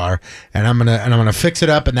old car, and I'm gonna fix it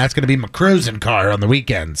up, and that's gonna be my cruising car on the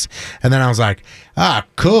weekends. And then I was like,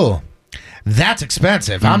 cool. That's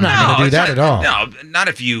expensive. I'm not gonna do that at all. No, not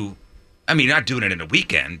if you. I mean, you're not doing it in a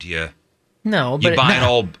weekend. You but buy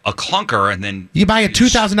a clunker and then you buy a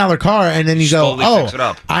 $2,000 car and then you go, slowly fix it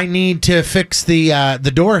up. I need to fix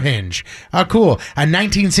the door hinge. Oh, cool. A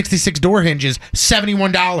 1966 door hinge is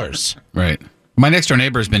 $71. Right. My next door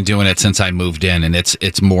neighbor has been doing it since I moved in, and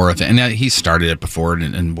it's more of it. And he started it before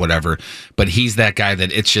and whatever, but he's that guy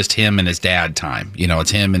that it's just him and his dad time. You know, it's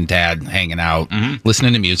him and dad hanging out,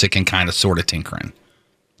 listening to music and kind of sort of tinkering.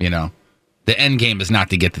 You know, the end game is not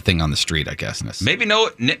to get the thing on the street, I guess. Maybe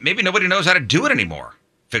nobody knows how to do it anymore.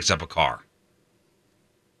 Fix up a car.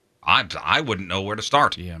 I wouldn't know where to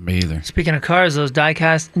start. Yeah, me either. Speaking of cars, those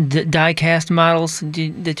die-cast models that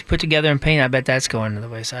you put together and paint, I bet that's going to the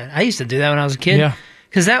wayside. I used to do that when I was a kid. Yeah.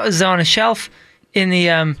 Because that was on a shelf in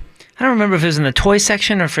the, I don't remember if it was in the toy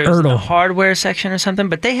section or if it was in the hardware section or something,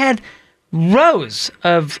 but they had rows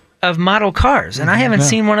of model cars, and I haven't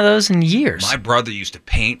seen one of those in years. My brother used to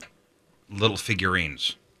paint little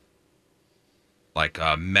figurines. Like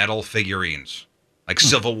metal figurines. Like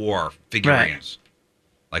Civil War figurines.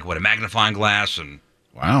 Like a magnifying glass and...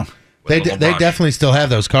 Wow. They definitely still have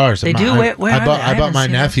those cars. They do? Where are they? I bought my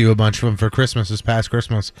nephew a bunch of them for Christmas this past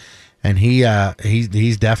Christmas, and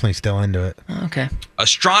he's definitely still into it. Okay.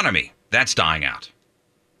 Astronomy, that's dying out.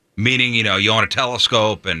 Meaning, you own a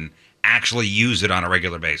telescope and actually use it on a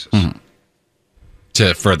regular basis. Mm-hmm.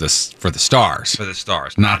 For the stars. For the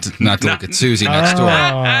stars. Not to look at Susie next door.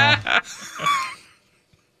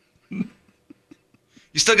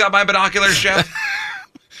 You still got my binoculars, Jeff?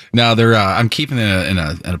 No, they're. I'm keeping it in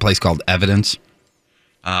a place called Evidence.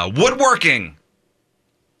 Woodworking.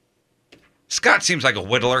 Scott seems like a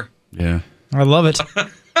whittler. Yeah, I love it.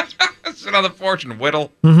 It's another fortune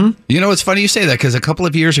whittle. Mm-hmm. You know, it's funny you say that because a couple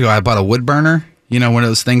of years ago I bought a wood burner. You know, one of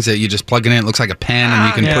those things that you just plug it in. It looks like a pen, and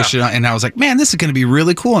you can push it on. And I was like, man, this is going to be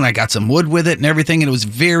really cool. And I got some wood with it and everything, and it was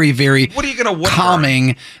very, very what are you gonna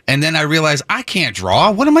calming. And then I realized I can't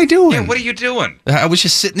draw. What am I doing? Yeah, what are you doing? I was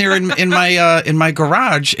just sitting there in my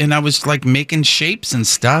garage, and I was like making shapes and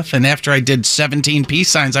stuff. And after I did 17 peace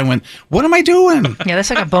signs, I went, what am I doing? Yeah, that's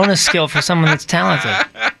like a bonus skill for someone that's talented.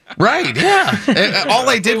 Right, yeah. All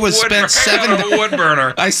I did was spend wood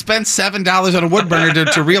burner. I spent $7 on a wood burner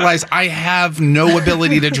to realize I have no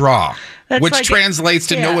ability to draw, which like translates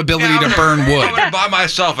to no ability to burn wood. I'm going to buy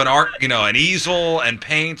myself an easel and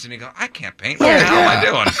paint, and you go, I can't paint. What the hell am I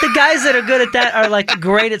doing? The guys that are good at that are like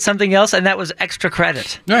great at something else, and that was extra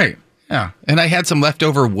credit. Right. Yeah, and I had some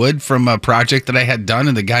leftover wood from a project that I had done,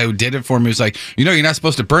 and the guy who did it for me was like, you're not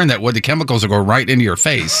supposed to burn that wood. The chemicals will go right into your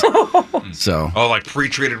face. So. Oh, like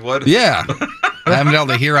pre-treated wood? Yeah. I haven't been able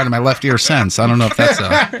to hear out of my left ear since. I don't know if that's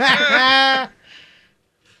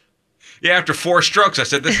Yeah, after 4 strokes, I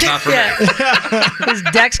said, this is not for me. His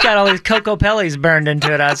deck's got all these Cocoa Pellies burned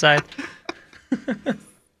into it outside.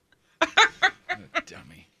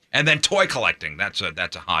 Dummy. And then toy collecting. That's a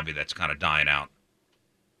hobby that's kind of dying out.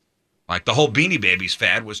 Like the whole Beanie Babies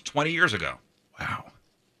fad was 20 years ago. Wow.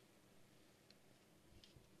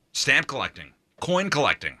 Stamp collecting. Coin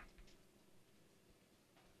collecting.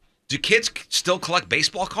 Do kids still collect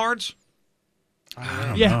baseball cards?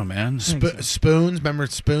 I don't know, man. Spoons. Remember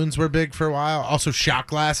spoons were big for a while? Also shot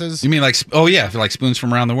glasses. You mean like spoons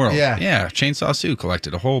from around the world? Yeah. Yeah. Chainsaw Sue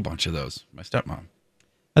collected a whole bunch of those. My stepmom.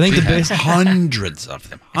 I think She had hundreds of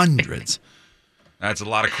them. Hundreds. That's a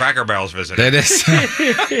lot of Cracker Barrels visiting. That is.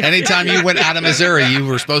 Anytime you went out of Missouri, you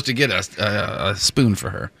were supposed to get a spoon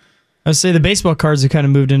for her. I would say the baseball cards have kind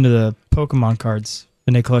of moved into the Pokemon cards,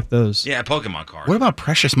 and they collect those. Yeah, Pokemon cards. What about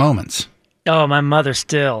Precious Moments? Oh, my mother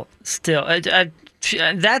still.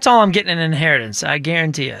 That's all I'm getting in inheritance. I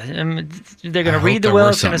guarantee you. They're going to read the will.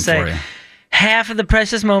 It's going to say half of the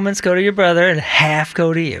precious moments go to your brother and half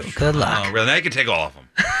go to you. Good luck. Oh, really? Now you can take all of them.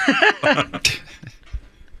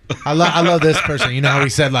 I love this person. You know how he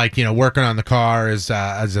said, like, working on the car is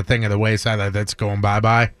a thing of the wayside, like that's going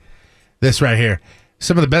bye-bye? This right here.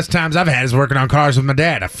 Some of the best times I've had is working on cars with my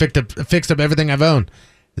dad. I fixed up everything I've owned.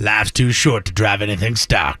 Life's too short to drive anything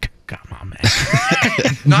stock. Come on, man.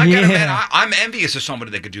 No, I get it, man. I'm envious of somebody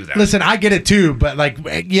that could do that. Listen, I get it too, but like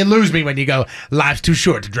you lose me when you go, life's too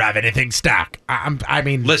short to drive anything stock. I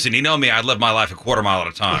mean, listen, you know me. I live my life a quarter mile at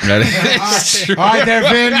a time. That is true. All right, there,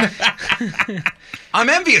 Vin. I'm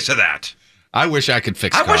envious of that. I wish I could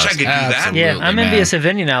fix I cars. wish I could do that. Yeah, I'm envious of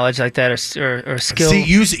any knowledge like that or skill. See,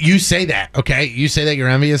 you say that, okay? You say that you're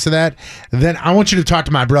envious of that. Then I want you to talk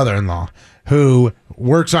to my brother-in-law who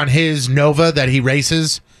works on his Nova that he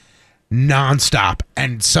races nonstop.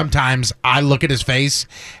 And sometimes I look at his face,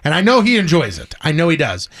 and I know he enjoys it. I know he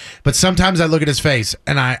does. But sometimes I look at his face,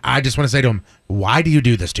 and I just want to say to him, why do you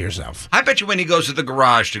do this to yourself? I bet you when he goes to the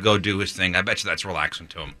garage to go do his thing, I bet you that's relaxing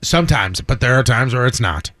to him. Sometimes, but there are times where it's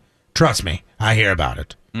not. Trust me, I hear about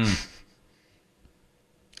it.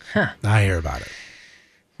 I hear about it.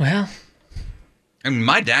 Well, I mean,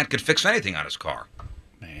 my dad could fix anything on his car.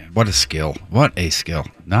 Man, what a skill. What a skill.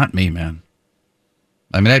 Not me, man.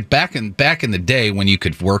 I mean, back in the day when you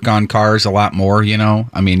could work on cars a lot more,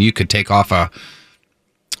 I mean, you could take off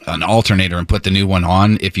an alternator and put the new one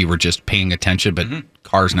on if you were just paying attention, but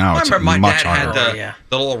cars now, it's my much dad harder. had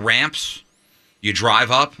the little ramps you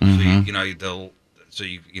drive up, so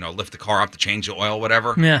you lift the car up to change the oil,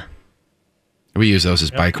 whatever. Yeah. We use those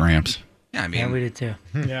as bike ramps. Yeah, I mean, Yeah, we did too.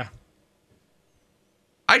 Yeah.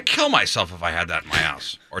 I'd kill myself if I had that in my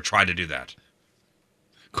house or tried to do that.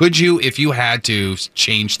 Could you, if you had to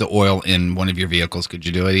change the oil in one of your vehicles, could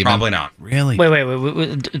you do it even? Probably not. Really?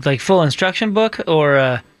 Wait, like full instruction book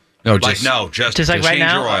or? No, just like right change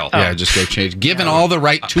now? your oil. Oh. Yeah, just go change. Given all the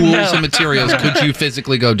right tools and materials, could you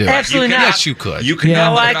physically go do it? Absolutely not. Yes, you could. You could.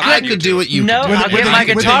 No, I could do it. You No, could do it. I'll get my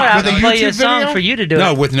guitar out and play you a song for you to do it.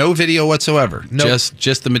 No, with no video whatsoever. Nope.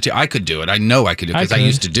 Just the material. I could do it. I know I could do it because I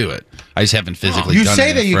used to do it. I just haven't physically You done it.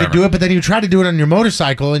 say that you could do it, but then you try to do it on your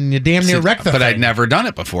motorcycle and you damn near wreck the But thing. I'd never done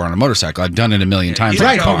it before on a motorcycle. I've done it a million times.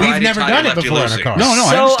 Right, on a but car. we've never done it before on a car. No, I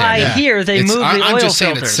So understand I that. hear they move the I'm oil just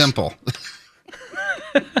saying filters. it's simple.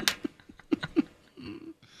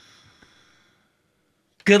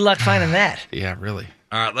 Good luck finding that. Yeah, really.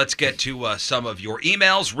 All right, let's get to some of your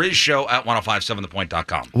emails.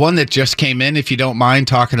 RizShow@1057thepoint.com. One that just came in, if you don't mind,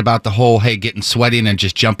 talking about the whole, hey, getting sweaty and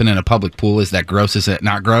just jumping in a public pool. Is that gross? Is it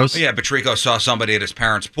not gross? Yeah, Patrico saw somebody at his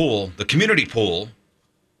parents' pool, the community pool,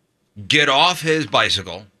 get off his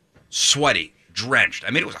bicycle, sweaty, drenched.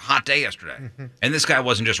 I mean, it was a hot day yesterday. And this guy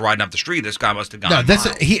wasn't just riding up the street. This guy must have gone No, this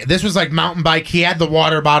miles. this was like mountain bike. He had the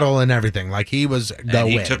water bottle and everything. Like he was And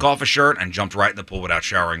he took off a shirt and jumped right in the pool without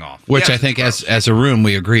showering off. Which Yes, I think, it's as a room,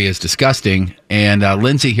 we agree is disgusting. And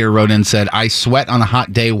Lindsay here wrote in and said, I sweat on a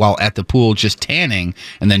hot day while at the pool just tanning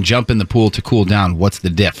and then jump in the pool to cool down. What's the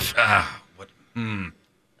diff? What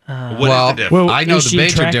is well, the difference? Well, I know is the she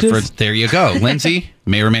major attractive? difference. There you go. Lindsay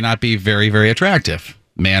may or may not be very, very attractive.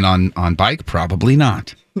 Man on bike, probably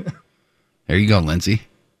not. There you go, Lindsay.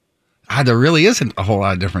 There really isn't a whole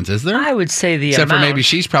lot of difference, is there? I would say the Except amount. for maybe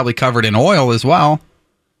she's probably covered in oil as well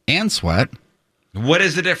and sweat. What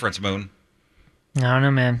is the difference, Moon? I don't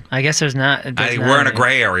know, man. I guess there's not. We're in a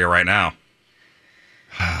gray area right now.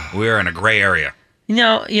 We're in a gray area. You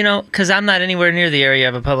know, because I'm not anywhere near the area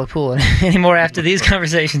of a public pool anymore after these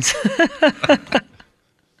conversations.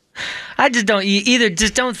 I just don't. You either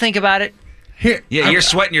just don't think about it. Here, Yeah, you're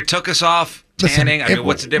sweating your tuchus off, tanning. I mean,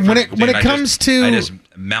 what's the difference? when it comes to I just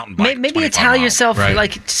mountain bike. Maybe 25 towel miles. yourself, Right.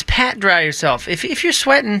 like just pat dry yourself. If you're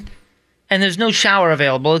sweating and there's no shower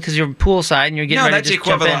available because you're poolside and you're getting No, ready that's to the just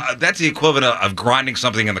jump in. equivalent. That's the equivalent of grinding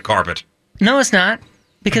something in the carpet. No, it's not.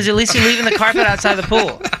 Because at least you're leaving the carpet outside the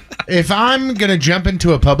pool. if I'm gonna jump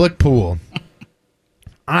into a public pool,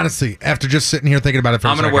 honestly, after just sitting here thinking about it for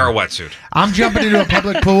I'm a going second, to wear a wetsuit. I'm jumping into a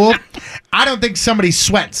public pool. I don't think somebody's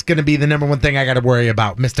sweat's going to be the number one thing I got to worry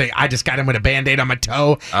about. Mr. I just got him with a Band-Aid on my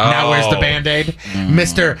toe. Now where's the Band-Aid?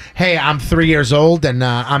 Mr. Hey, I'm 3 years old and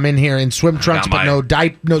I'm in here in swim trunks but no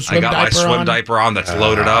swim I got diaper my swim on. diaper on that's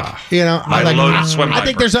loaded up. You know, My loaded swim I diaper.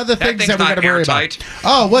 think there's other That things thing's that we not got to worry airtight. about.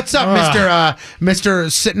 Oh, what's up, Mr.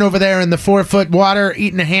 Sitting over there in the 4-foot water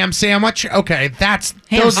eating a ham sandwich? Okay, that's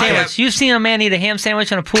Ham those sandwich. You've seen a man eat a ham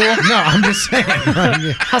sandwich in a pool? No, I'm just saying.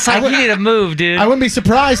 I was like, you need to move, dude. I wouldn't be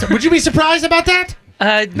surprised. Would you be surprised about that?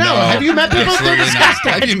 No. Have you met people? They're Absolutely not.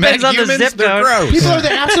 disgusting. Have you met Depends on the humans? zip They're code. gross. People are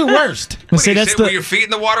the absolute worst. Well, see, You that's sit with the your feet in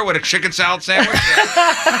the water with a chicken salad sandwich?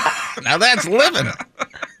 Now that's living.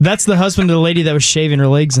 that's the husband of the lady that was shaving her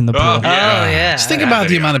legs in the pool. Oh, yeah. Just think about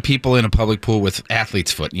the amount of people in a public pool with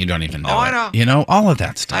athlete's foot and you don't even know. Oh, I it. know. You know, all of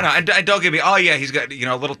that stuff. I know. And don't give me, oh, yeah, he's got,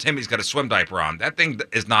 little Timmy's got a swim diaper on. That thing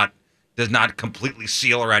does not completely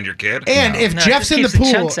seal around your kid. And if No, Jeff's it in the just keeps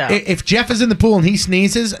the pool, chunks out. if Jeff is in the pool and he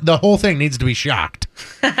sneezes, the whole thing needs to be shocked.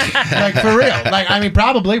 Like for real. Like I mean,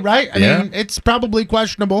 probably right. I mean, it's probably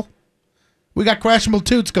questionable. We got questionable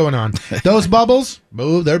toots going on. Those bubbles,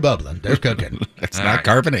 they're bubbling. They're cooking. It's not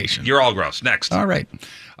carbonation. You're all gross. Next. All right.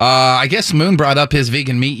 I guess Moon brought up his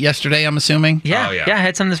vegan meat yesterday, I'm assuming. Yeah, Oh, yeah. I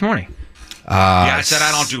had some this morning. Yeah, I said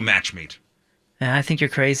I don't do match meat. Yeah, I think you're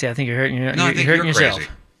crazy. I think you're hurting, No, I think hurting you're yourself.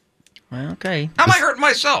 crazy. Well, okay. How am I hurting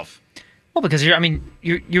myself? Well, because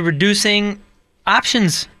you're reducing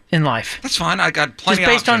options in life. That's fine. I got plenty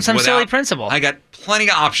Just based of on options some silly without- principle. I got plenty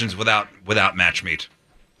of options without match meat.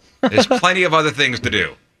 There's plenty of other things to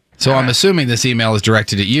do. So I'm assuming this email is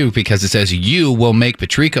directed at you because it says you will make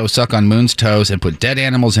Patrico suck on Moon's toes and put dead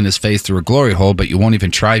animals in his face through a glory hole, but you won't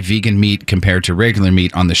even try vegan meat compared to regular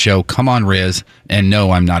meat on the show. Come on, Riz. And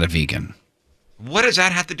no, I'm not a vegan. What does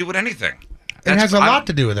that have to do with anything? It has a lot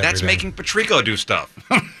to do with That's everything. making Patrico do stuff.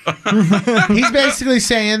 He's basically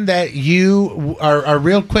saying that you are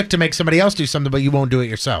real quick to make somebody else do something, but you won't do it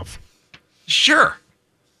yourself. Sure.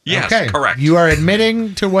 Yes, okay. correct. You are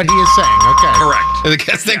admitting to what he is saying. Okay. Correct. I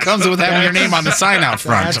guess that comes with having your name on the sign out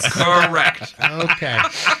front. Correct. Okay.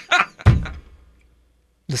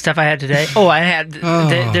 The stuff I had today. Oh, I had.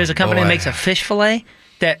 There's a company boy. that makes a fish fillet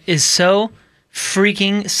that is so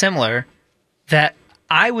freaking similar that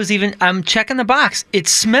I'm checking the box. It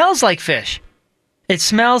smells like fish. It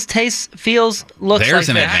smells, tastes, feels, looks There's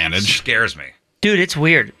like an fish. advantage. Scares me. Dude, it's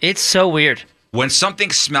weird. It's so weird. When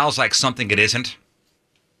something smells like something it isn't,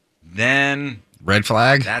 then Red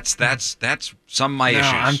flag. That's some of my issues.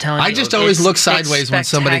 I'm telling you. I just always look sideways when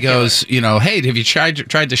somebody goes, hey, have you tried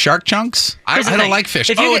the shark chunks? I don't like fish.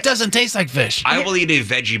 It doesn't taste like fish. I will eat a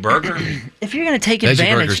veggie burger. If you're going to take advantage.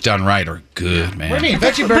 Veggie burgers done right are good, man. What do you mean?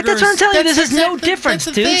 Veggie burgers. But that's what I'm telling you. This is no difference,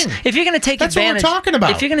 dude. If you're going to take advantage. That's what we're talking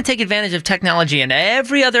about. If you're going to take advantage of technology in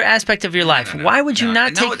every other aspect of your life, why would you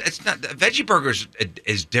not take. No, it's not. Veggie burgers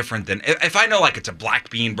is different than. If I know, like, it's a black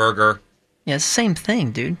bean burger. Yeah, it's the same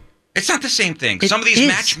thing, dude. It's not the same thing. Some of these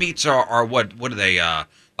match meats are what are they?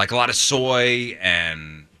 Like a lot of soy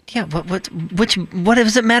and. Yeah, what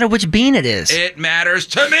does it matter which bean it is? It matters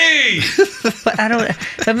to me. But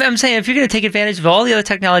I'm saying if you're going to take advantage of all the other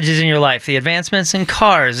technologies in your life, the advancements in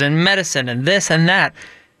cars and medicine and this and that,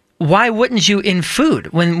 why wouldn't you in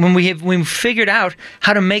food? When we figured out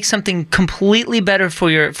how to make something completely better for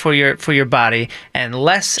your body and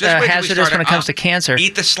less hazardous when it comes to cancer.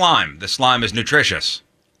 Eat the slime. The slime is nutritious.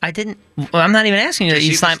 I'm not even asking you to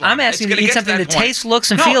eat slime. I'm asking you to eat something that tastes, looks,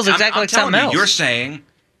 and feels exactly like something else. You're saying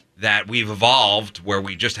that we've evolved where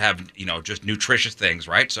we just have, just nutritious things,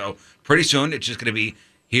 right? So pretty soon it's just going to be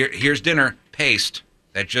here's dinner paste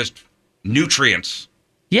that just nutrients.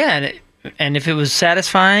 Yeah, and if it was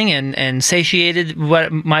satisfying and satiated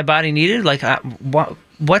what my body needed, like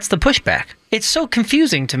what's the pushback? It's so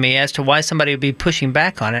confusing to me as to why somebody would be pushing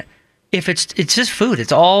back on it. If it's just food,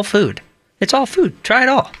 it's all food. It's all food. Try it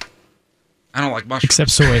all. I don't like mushrooms. Except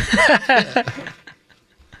soy.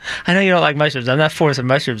 I know you don't like mushrooms. I'm not forcing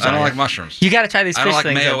mushrooms. I don't like mushrooms. You got to try these fish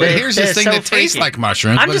things. Here's this thing that tastes like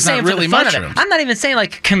mushrooms, but it's not really mushrooms. I'm not even saying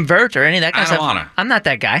like convert or any of that kind of stuff. I'm not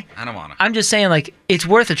that guy. I don't want to. I'm just saying like it's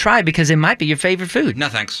worth a try because it might be your favorite food. No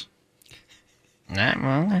thanks.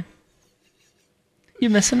 Well, you're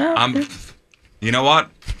missing out. You know what?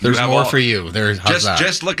 There's more for you. There's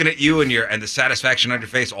just looking at you and the satisfaction on your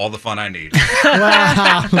face, all the fun I need.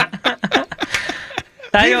 Wow.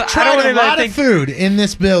 We've tried a lot of food in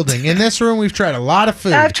this building. In this room, we've tried a lot of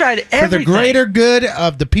food. I've tried everything. For the greater good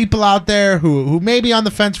of the people out there who may be on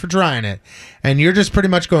the fence for trying it. And you're just pretty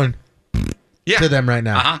much going to them right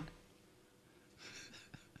now.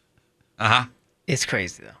 It's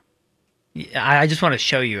crazy, though. I just want to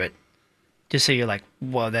show you it. Just so you're like,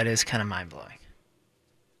 whoa, that is kind of mind-blowing.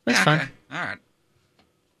 That's fun. Okay.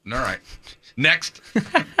 All right. Next.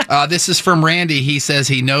 This is from Randy. He says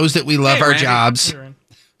he knows that we love our jobs.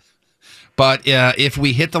 But if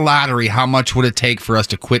we hit the lottery, how much would it take for us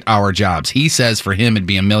to quit our jobs? He says for him it'd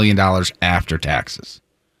be $1 million after taxes.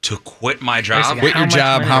 To quit my job? Quit your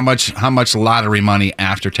job, how much lottery money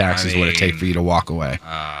after taxes would it take for you to walk away?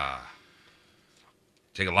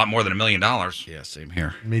 Take a lot more than $1 million. Yeah, same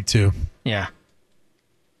here. Me too. Yeah.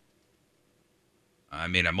 I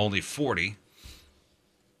mean, I'm only 40,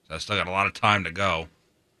 so I still got a lot of time to go.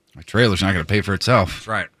 My trailer's not going to pay for itself. That's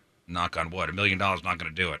right. Knock on wood. $1 million not going to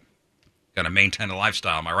do it. Got to maintain a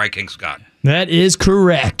lifestyle. Am I right, King Scott? That is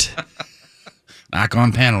correct. Knock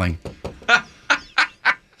on paneling.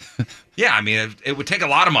 Yeah, I mean, it would take a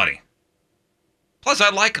lot of money. Plus, I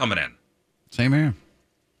like coming in. Same here.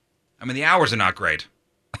 I mean, the hours are not great.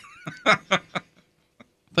 I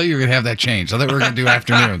thought you were going to have that changed. I thought we were going to do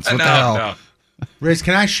afternoons. What the hell? No. Riz,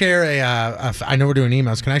 can I share I know we're doing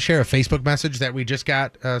emails. Can I share a Facebook message that we just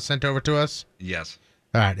got sent over to us? Yes.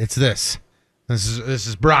 All right, it's this. This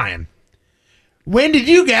is Brian. When did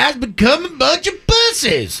you guys become a bunch of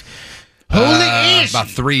pussies? Holy ish. About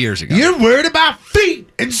 3 years ago. You're worried about feet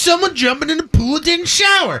and someone jumping in the pool that didn't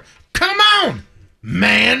shower. Come on.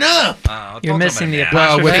 Man up. You're missing the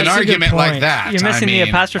apostrophe. Well, with an argument like that. You're missing the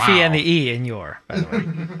apostrophe and the E in your, by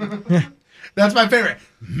the way. That's my favorite.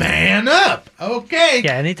 Man up. Okay.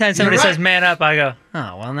 Yeah, anytime somebody says man up, I go,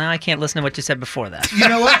 oh, well, now I can't listen to what you said before that. You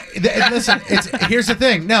know what? Listen, here's the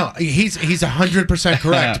thing. No, he's 100%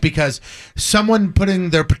 correct because someone putting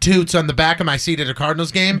their patoots on the back of my seat at a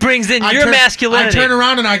Cardinals game brings in your masculinity. I turn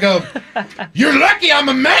around and I go, you're lucky I'm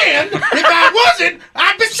a man. If I wasn't,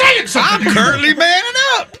 I'd be saying something. I'm currently manning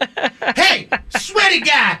up. Hey, sweaty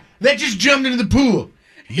guy that just jumped into the pool.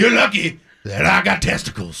 You're lucky that I got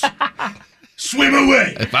testicles. Swim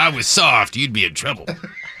away. If I was soft, you'd be in trouble.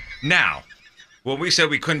 Now, when we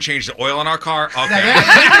said we couldn't change the oil in our car, okay.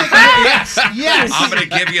 Yes. I'm going to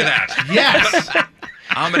give you that. Yes.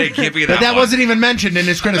 I'm going to give you that. But that wasn't even mentioned in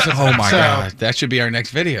his criticism. Oh, my God. That should be our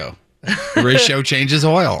next video. Riz Show changes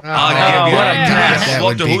oil. I'll give you that. That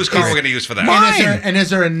would be whose car we're going to use for that? And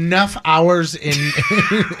is there enough hours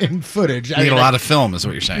in footage? You need a lot of film, is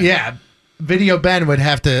what you're saying. Yeah. Video Ben would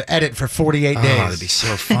have to edit for 48 days. Oh, that'd be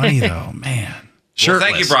so funny, though, man. Well,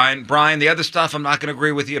 thank you, Brian. Brian, the other stuff I'm not going to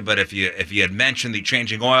agree with you, but if you had mentioned the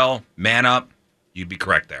changing oil, man up, you'd be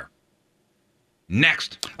correct there.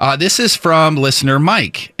 Next. This is from listener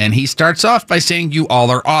Mike, and he starts off by saying, "You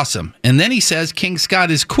all are awesome." And then he says, "King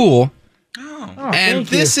Scott is cool." And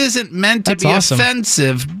this isn't meant to be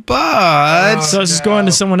offensive, but... So it's just going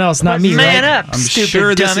to someone else, not me, Man right? up, I'm stupid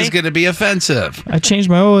sure this dummy. is going to be offensive. I changed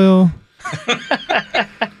my oil.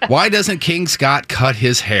 Why doesn't King Scott cut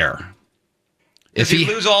his hair? If he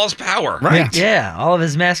lose all his power. Right. Yeah, all of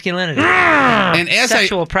his masculinity. And as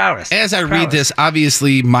Sexual prowess. As I read this,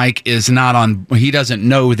 obviously Mike is not on... He doesn't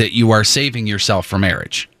know that you are saving yourself for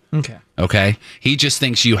marriage. Okay? He just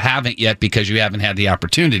thinks you haven't yet because you haven't had the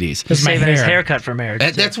opportunities. He's saving his haircut for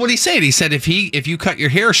marriage. That's what he said. He said if you cut your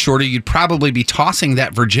hair shorter, you'd probably be tossing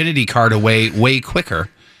that virginity card away way quicker.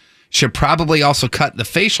 Should probably also cut the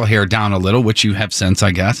facial hair down a little, which you have since,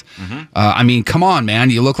 I guess. I mean, come on, man.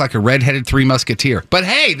 You look like a redheaded Three Musketeer. But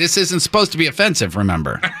hey, this isn't supposed to be offensive,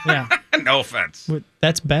 remember? Yeah. No offense.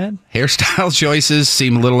 That's bad? Hairstyle choices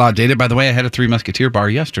seem a little outdated. By the way, I had a Three Musketeer bar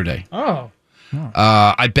yesterday. Oh.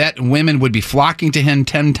 I bet women would be flocking to him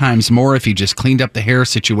 10 times more if he just cleaned up the hair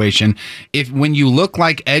situation. When you look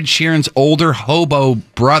like Ed Sheeran's older hobo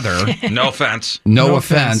brother, no offense. No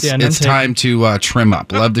offense. Yeah, it's time to trim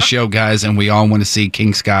up. Love the show, guys, and we all want to see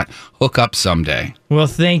King Scott hook up someday. Well,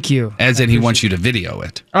 thank you. As in, he wants you to video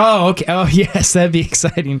it. Oh, okay. Oh, yes, that'd be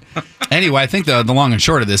exciting. Anyway, I think the long and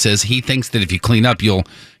short of this is he thinks that if you clean up, you'll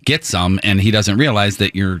get some, and he doesn't realize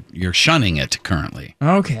that you're shunning it currently.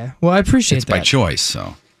 Okay. Well, I appreciate it's that. By choice,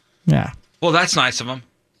 so. Yeah. Well, that's nice of him.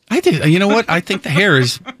 I do. You know what? I think the hair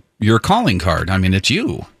is your calling card. I mean, it's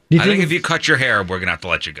you. I think if you cut your hair, we're going to have to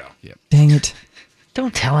let you go. Yep. Dang it.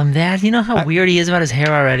 Don't tell him that. You know how weird he is about his hair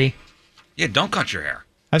already? Yeah, don't cut your hair.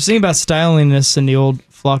 I was thinking about styling this in the old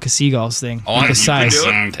flock of seagulls thing. Oh, like you a size.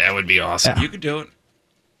 could do it. That would be awesome. You could do it.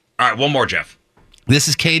 All right, one more, Jeff. This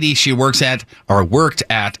is Katie. She worked at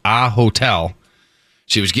a hotel.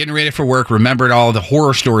 She was getting ready for work, remembered all the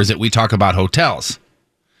horror stories that we talk about hotels.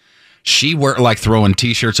 She worked like throwing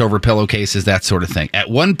T-shirts over pillowcases, that sort of thing. At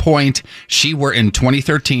one point, in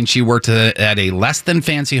 2013, she worked at a less than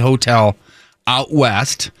fancy hotel out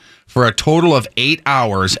west for a total of 8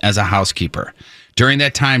 hours as a housekeeper. During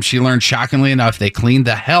that time, she learned, shockingly enough, they cleaned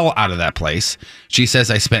the hell out of that place. She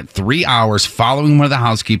says, I spent 3 hours following one of the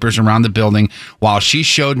housekeepers around the building while she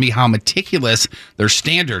showed me how meticulous their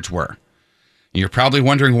standards were. You're probably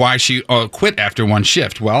wondering why she quit after one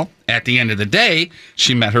shift. Well, at the end of the day,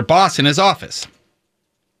 she met her boss in his office.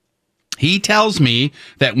 He tells me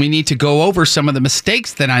that we need to go over some of the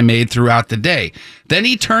mistakes that I made throughout the day. Then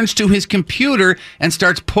he turns to his computer and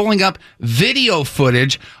starts pulling up video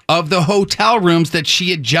footage of the hotel rooms that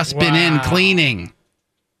she had just been in cleaning.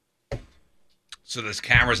 So there's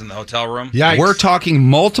cameras in the hotel room? Yikes. We're talking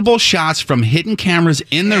multiple shots from hidden cameras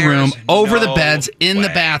in the room, over the beds, in the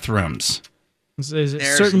bathrooms. Is it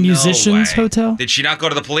certain musicians' hotel? Did she not go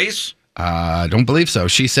to the police? I don't believe so.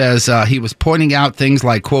 She says he was pointing out things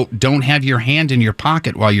like, quote, don't have your hand in your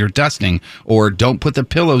pocket while you're dusting, or don't put the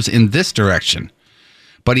pillows in this direction.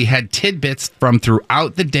 But he had tidbits from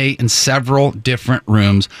throughout the day in several different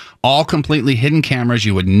rooms, all completely hidden cameras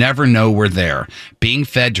you would never know were there, being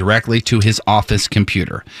fed directly to his office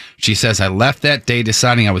computer. She says, I left that day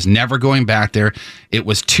deciding I was never going back there. It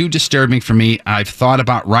was too disturbing for me. I've thought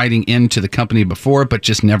about writing into the company before, but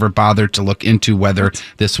just never bothered to look into whether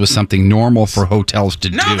this was something normal for hotels to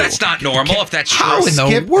do. No, that's not normal if that's true. How in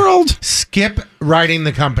the world? Skip writing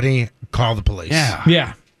the company, call the police. Yeah.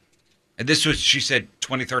 Yeah. And this was, she said,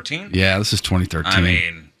 2013? Yeah, this is 2013. I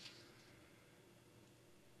mean,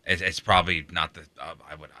 it's probably not the.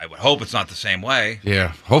 I would hope it's not the same way. Yeah,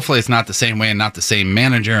 hopefully it's not the same way and not the same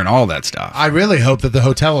manager and all that stuff. I really hope that the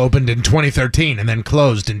hotel opened in 2013 and then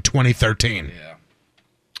closed in 2013. Yeah.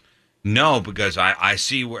 No, because I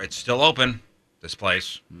see where it's still open. This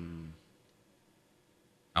place. I'm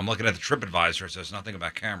looking at the TripAdvisor. It says nothing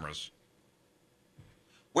about cameras.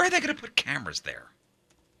 Where are they going to put cameras there?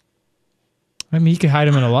 I mean, you could hide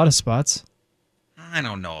them in a lot of spots. I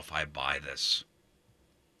don't know if I buy this.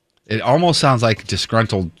 It almost sounds like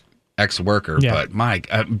disgruntled ex-worker, but Mike,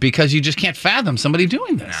 because you just can't fathom somebody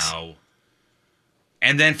doing this. No.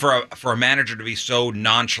 And then for a manager to be so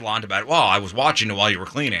nonchalant about it, well, I was watching it while you were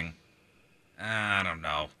cleaning. I don't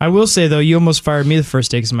know. I will say, though, you almost fired me the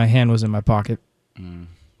first day because my hand was in my pocket.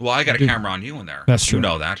 Well, I got a camera on you in there. That's true. You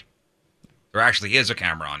know that. There actually is a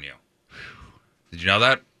camera on you. Did you know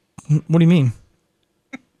that? What do you mean?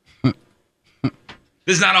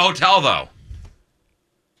 This is not a hotel, though.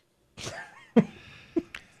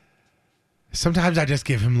 Sometimes I just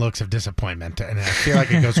give him looks of disappointment, and I feel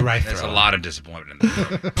like it goes right through. There's a lot of disappointment in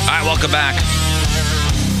there. All right, welcome back.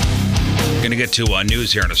 Going to get to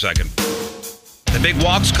news here in a second. The big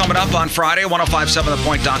walk's coming up on Friday,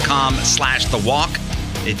 1057thepoint.com/the walk.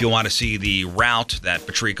 If you want to see the route that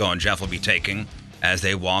Patrico and Jeff will be taking as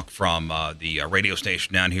they walk from the radio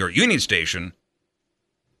station down here at Union Station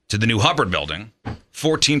to the new Hubbard building,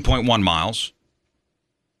 14.1 miles.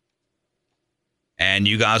 And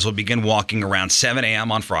you guys will begin walking around 7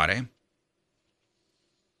 a.m. on Friday.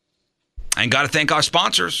 And got to thank our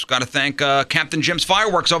sponsors. Got to thank Captain Jim's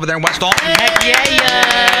Fireworks over there in West Alton. Heck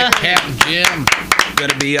yeah. Captain Jim.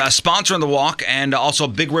 Going to be sponsoring the walk, and also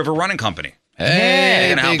Big River Running Company.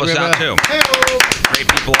 Hey, they're going to help us out too. Great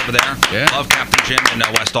people over there. Yeah. Love Captain Jim in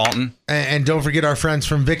West Alton. And don't forget our friends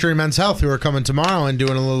from Victory Men's Health who are coming tomorrow and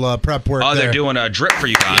doing a little prep work. Oh, they're doing a drip for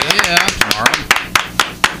you guys tomorrow.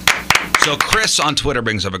 So Chris on Twitter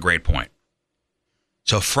brings up a great point.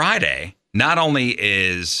 So Friday, not only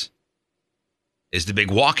is the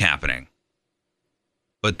big walk happening,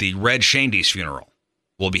 but the Red Shandy's funeral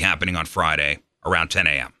will be happening on Friday around 10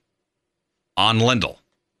 a.m. on Lindell.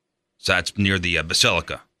 So that's near the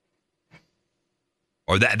Basilica.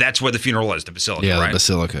 Or that's where the funeral is, the Basilica, right? Yeah, the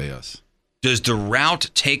Basilica, yes. Does the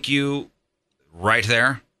route take you right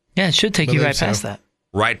there? Yeah, it should take you right past that.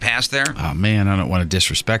 Right past there? Oh, man, I don't want to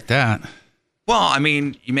disrespect that. Well, I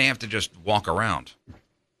mean, you may have to just walk around.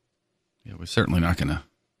 Yeah, we're certainly not going to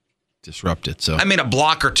disrupt it. So I mean, a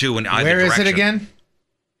block or two in either Where direction. is it again?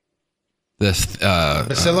 This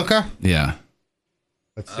Basilica? Yeah.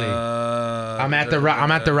 Let's see. I'm at the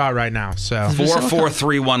route right now. So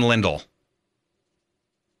 4431 Lindell.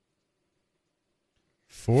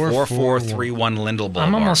 4431 Lindell Boulevard.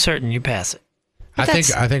 I'm almost certain you pass it. I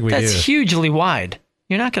think we do. That's hugely wide.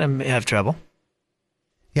 You're not going to have trouble.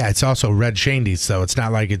 Yeah, it's also Red Shandy's, so it's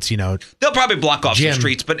not like it's, They'll probably block off some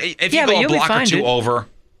streets, but if you go a block or two over,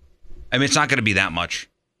 I mean, it's not going to be that much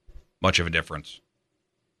of a difference.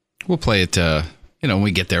 We'll play it, when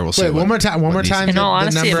we get there, we'll see. Wait, one more time. In all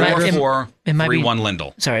honesty, it might be 4431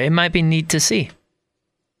 Lindell. Sorry, it might be neat to see.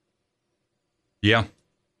 Yeah.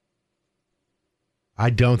 I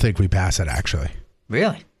don't think we pass it, actually.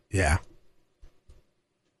 Really? Yeah.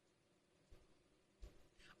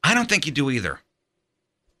 I don't think you do either.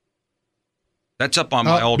 That's up on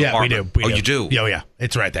my old apartment. We do. You do? Oh, yeah.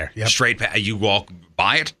 It's right there. Yep. Straight you walk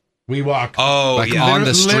by it? We walk. Oh, yeah. On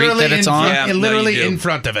the street that it's on? Yeah, literally in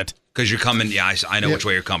front of it. Because you're coming, I know which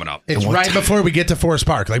way you're coming up. It's right before we get to Forest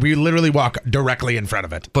Park. Like, we literally walk directly in front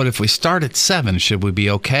of it. But if we start at 7, should we be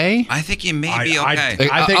okay? I think you may be okay.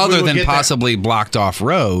 I think other than possibly blocked off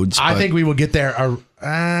roads. I think we will get there.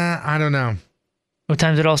 I don't know. What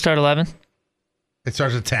time did it all start? 11? It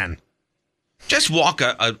starts at 10. Just walk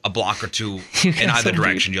a block or two in either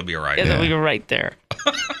direction. You'll be all right. Yeah, we go right there.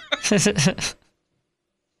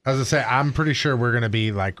 As I say, I'm pretty sure we're going to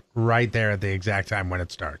be like right there at the exact time when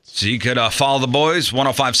it starts. So you could follow the boys,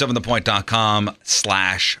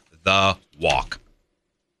 1057thepoint.com/the walk.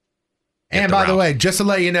 And by the way, just to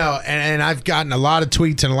let you know, and I've gotten a lot of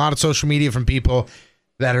tweets and a lot of social media from people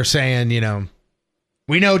that are saying,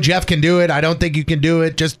 we know Jeff can do it. I don't think you can do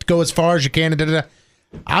it. Just go as far as you can. And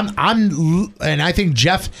I think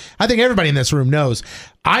I think everybody in this room knows,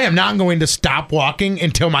 I am not going to stop walking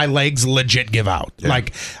until my legs legit give out. Yeah.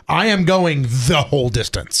 Like, I am going the whole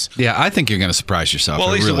distance. Yeah, I think you're going to surprise yourself. Well,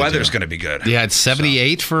 at least the weather's going to be good. Yeah, it's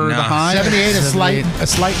 78 for the high. 78, a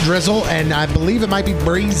slight drizzle, and I believe it might be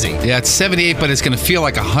breezy. Yeah, it's 78, but it's going to feel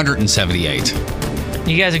like 178.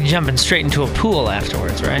 You guys are jumping straight into a pool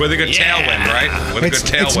afterwards, right? With a good tailwind, right? With a good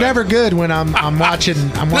tailwind. It's never good when I'm watching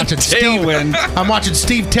Steve. I'm watching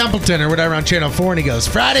Steve Templeton or whatever on Channel 4, and he goes,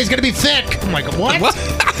 "Friday's gonna be thick." I'm like, what?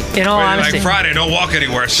 In all honesty, like Friday, don't walk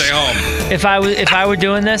anywhere. Stay home. If I were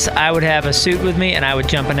doing this, I would have a suit with me, and I would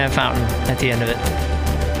jump in that fountain at the end of it.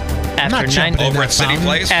 Over at City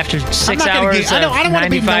Place? After 6 hours, I don't want to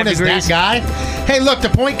be known as degrees. that guy. Hey, look, the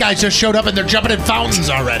point guys just showed up and they're jumping in fountains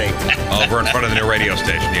already. Over in front of the new radio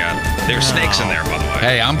station, yeah. There's snakes in there, by the way.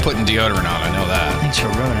 Hey, I'm putting deodorant on. I know that. Thanks for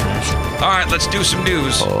ruining it. All right, let's do some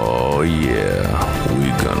news. Oh, yeah.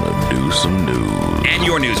 We're going to do some news. And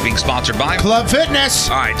your news being sponsored by Club Fitness.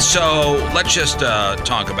 All right, so let's just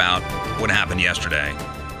talk about what happened yesterday.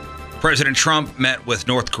 President Trump met with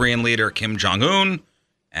North Korean leader Kim Jong-un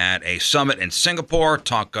at a summit in Singapore.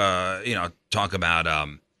 Talk about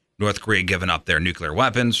North Korea giving up their nuclear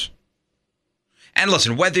weapons. And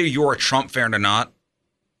listen, whether you're a Trump fan or not,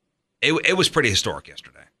 it was pretty historic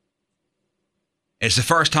yesterday. It's the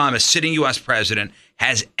first time a sitting U.S. president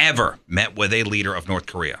has ever met with a leader of North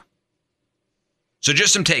Korea. So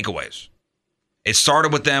just some takeaways. It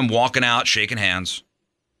started with them walking out, shaking hands.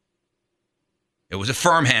 It was a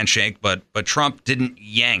firm handshake, but Trump didn't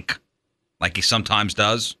yank like he sometimes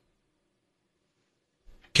does.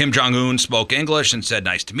 Kim Jong-un spoke English and said,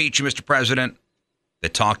 "Nice to meet you, Mr. President." They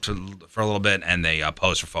talked for a little bit, and they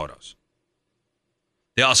posed for photos.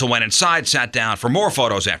 They also went inside, sat down for more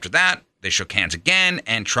photos after that. They shook hands again,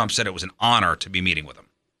 and Trump said it was an honor to be meeting with him.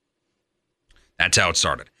 That's how it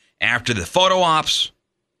started. After the photo ops,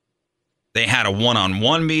 they had a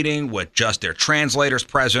one-on-one meeting with just their translators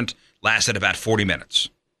present, lasted about 40 minutes.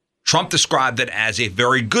 Trump described it as a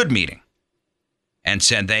very good meeting and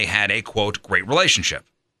said they had a, quote, great relationship.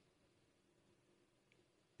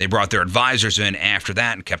 They brought their advisors in after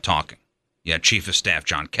that and kept talking. You had Chief of Staff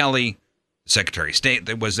John Kelly, the Secretary of State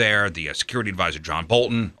that was there, the Security Advisor John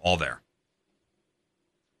Bolton, all there.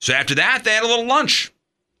 So after that, they had a little lunch.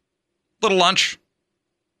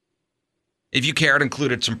 If you cared,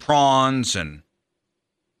 included some prawns and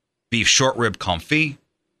beef short rib confit,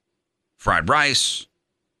 fried rice,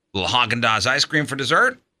 a little Haagen-Dazs ice cream for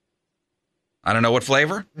dessert. I don't know what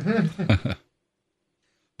flavor.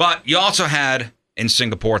 But you also had, in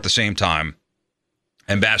Singapore at the same time,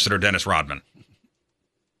 Ambassador Dennis Rodman.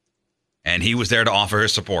 And he was there to offer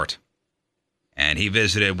his support. And he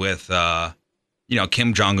visited with,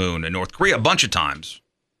 Kim Jong-un in North Korea a bunch of times.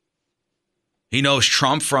 He knows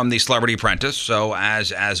Trump from The Celebrity Apprentice, so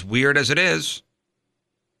as weird as it is,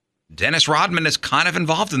 Dennis Rodman is kind of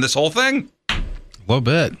involved in this whole thing. A little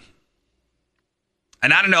bit.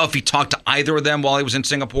 And I don't know if he talked to either of them while he was in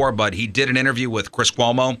Singapore, but he did an interview with Chris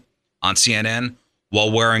Cuomo on CNN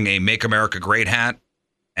while wearing a Make America Great hat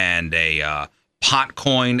and a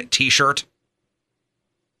Potcoin t-shirt.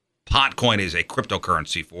 Potcoin is a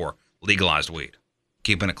cryptocurrency for legalized weed.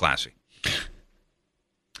 Keeping it classy.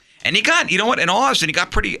 And he got, in all honesty, he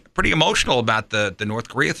got pretty emotional about the North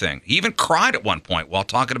Korea thing. He even cried at one point while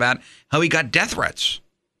talking about how he got death threats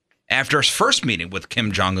after his first meeting with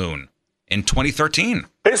Kim Jong-un in 2013.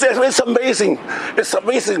 It's amazing. It's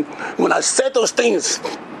amazing when I said those things.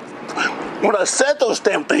 When I said those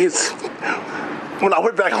damn things, when I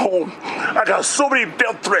went back home, I got so many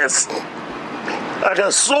death threats. When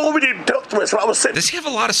I was sitting. Does he have a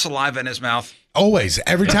lot of saliva in his mouth? Always.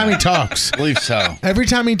 Every time he talks. I believe so. Every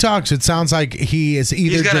time he talks, it sounds like he is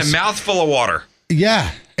either He's got a mouthful of water.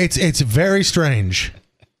 Yeah. It's very strange.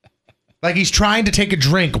 Like he's trying to take a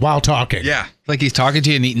drink while talking. Yeah. Like he's talking to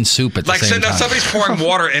you and eating soup at the same time. Like somebody's pouring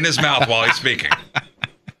water in his mouth while he's speaking.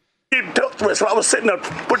 So I was sitting there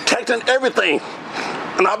protecting everything.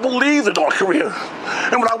 And I believed in North Korea.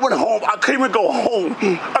 And when I went home, I couldn't even go home.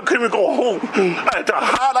 I had to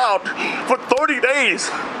hide out for 30 days.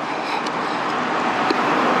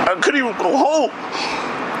 I couldn't even go home.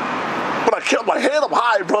 But I kept my head up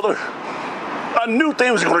high, brother. I knew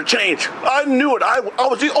things were going to change. I knew it. I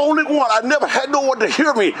was the only one. I never had no one to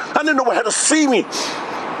hear me. I didn't know one had to see me.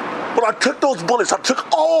 But I took those bullets. I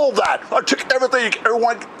took all that. I took everything.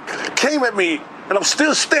 Everyone came at me. And I'm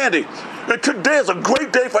still standing. And today is a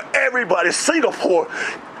great day for everybody. Singapore,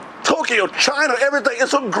 Tokyo, China, everything.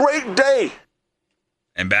 It's a great day.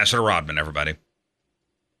 Ambassador Rodman, everybody.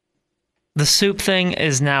 The soup thing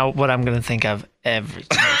is now what I'm going to think of every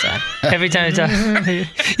time. Every time I talk.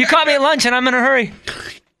 You caught me at lunch and I'm in a hurry.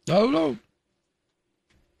 Oh, no.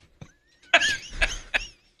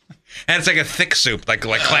 And it's like a thick soup, like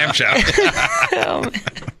clam chowder.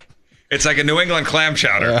 It's like a New England clam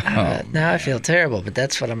chowder. Now I feel terrible, but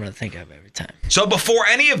that's what I'm going to think of every time. So before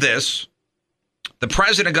any of this, the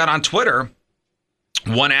president got on Twitter,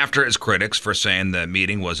 one after his critics for saying the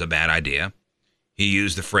meeting was a bad idea. He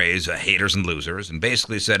used the phrase haters and losers and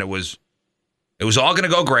basically said it was all going to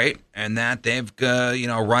go great and that they've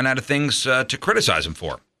run out of things to criticize him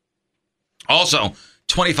for. Also,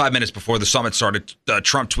 25 minutes before the summit started,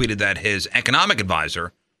 Trump tweeted that his economic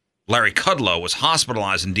advisor, Larry Kudlow, was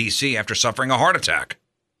hospitalized in D.C. after suffering a heart attack.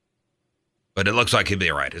 But it looks like he'll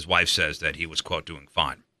be all right. His wife says that he was, quote, doing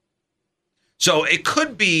fine. So it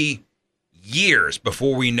could be years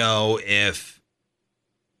before we know if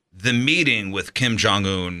the meeting with Kim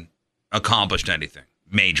Jong-un accomplished anything,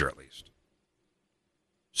 major at least.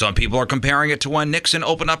 Some people are comparing it to when Nixon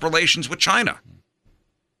opened up relations with China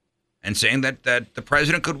and saying that the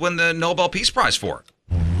president could win the Nobel Peace Prize for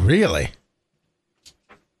it. Really?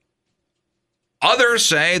 Others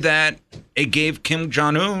say that it gave Kim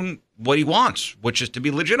Jong-un what he wants, which is to be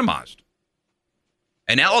legitimized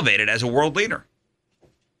and elevated as a world leader.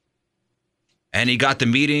 And he got the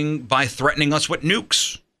meeting by threatening us with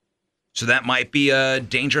nukes. So that might be a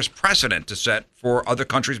dangerous precedent to set for other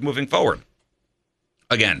countries moving forward.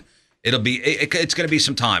 Again, it's going to be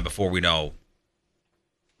some time before we know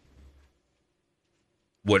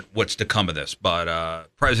what's to come of this. But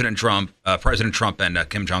President Trump and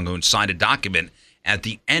Kim Jong-un signed a document at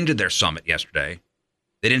the end of their summit yesterday.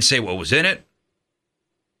 They didn't say what was in it.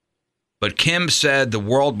 But Kim said the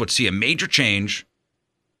world would see a major change,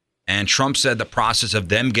 and Trump said the process of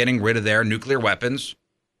them getting rid of their nuclear weapons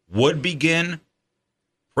would begin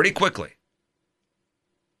pretty quickly.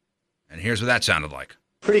 And here's what that sounded like.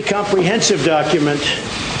 Pretty comprehensive document,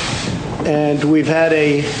 and we've had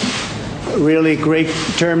a really great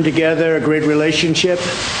term together, a great relationship.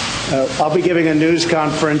 I'll be giving a news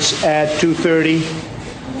conference at 2:30,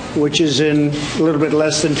 which is in a little bit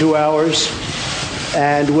less than 2 hours,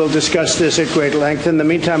 and we'll discuss this at great length. In the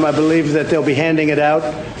meantime, I believe that they'll be handing it out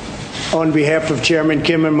on behalf of Chairman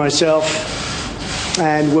Kim and myself,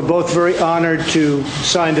 and we're both very honored to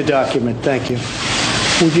sign the document. Thank you.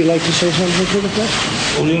 Would you like to say something to the press?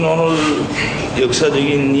 우리는 오늘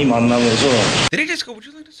역사적인 이 만남에서 Did he just go, would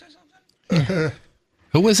you like to say something?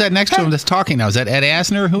 Who was that next to him that's talking now? Is that Ed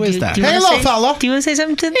Asner? Who is that? Hello, fella. Do you want to say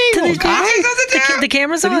something to the guy? The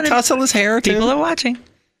camera's on. Did he tussle his hair, too? People are watching.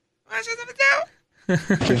 Would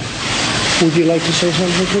you like to say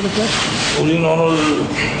something to the press? 우리는 오늘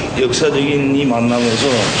역사적인 이 만남에서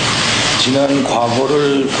지난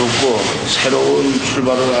과거를 덮고 새로운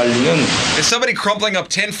출발을 알리는 Is somebody crumpling up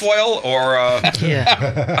tinfoil or Yeah.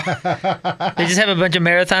 They just have a bunch of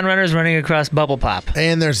marathon runners running across bubble pop.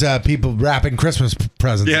 And there's people wrapping Christmas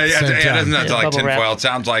presents. Yeah, at the same it time. doesn't sound like bubble tinfoil. wrap. It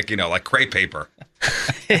sounds like, like crepe paper.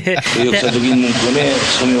 그 역사적인 문건에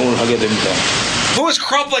서명을 하게 됩니다. Who is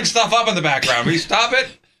crumpling stuff up in the background? Will you stop it?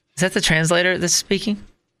 Is that the translator that's speaking?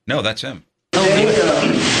 No, that's him.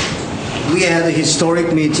 We had a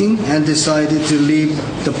historic meeting and decided to leave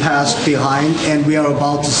the past behind, and we are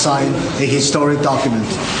about to sign a historic document.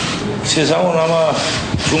 세상은 아마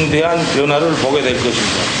중대한 변화를 보게 될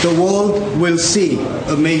것입니다. The world will see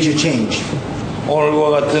a major change.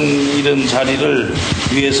 오늘과 같은 이런 자리를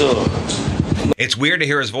위해서 It's weird to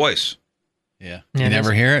hear his voice. Yeah. You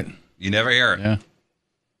never hear it? You never hear it. Yeah.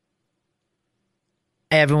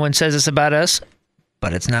 Everyone says this about us,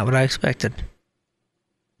 but it's not what I expected.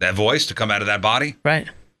 That voice to come out of that body? Right.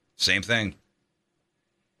 Same thing.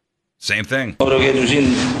 Same thing. 노력해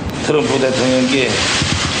주신 트럼프 대통령께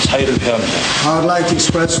사의를 표합니다. I would like to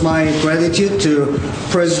express my gratitude to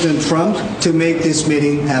President Trump to make this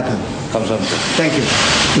meeting happen. 감사합니다. Thank you.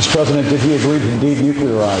 Mr. President, did he agree to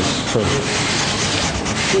denuclearize Turkey?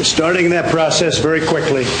 We're starting that process very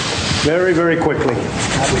quickly. Very, very quickly.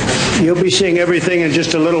 You'll be seeing everything in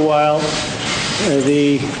just a little while.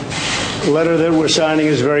 The letter that we're signing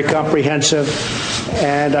is very comprehensive,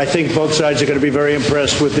 and I think both sides are going to be very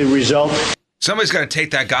impressed with the result. Somebody's got to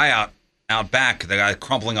take that guy out back, the guy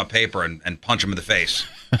crumpling up paper, and punch him in the face.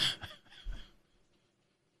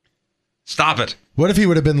 Stop it. What if he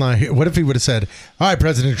would have been like, what if he would have said, all right,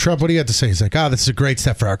 President Trump, what do you have to say? He's like, this is a great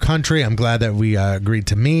step for our country. I'm glad that we agreed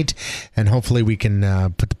to meet, and hopefully we can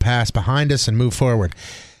put the past behind us and move forward.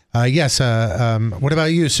 Yes, what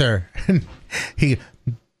about you, sir? He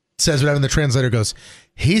says whatever, and the translator goes,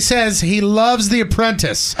 he says he loves The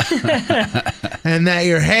Apprentice and that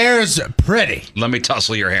your hair's pretty. Let me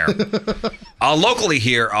tussle your hair. Locally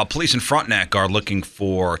here, police in Frontenac are looking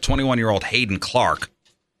for 21-year-old Hayden Clark,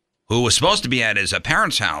 who was supposed to be at his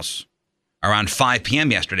parents' house around 5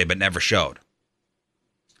 p.m. yesterday, but never showed.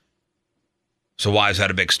 So why is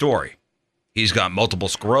that a big story? He's got multiple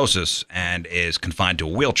sclerosis and is confined to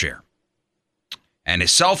a wheelchair. And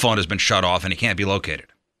his cell phone has been shut off and he can't be located.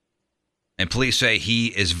 And police say he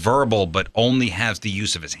is verbal but only has the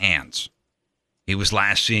use of his hands. He was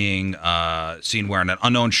last seen wearing an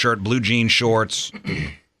unknown shirt, blue jean shorts,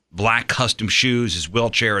 black custom shoes. His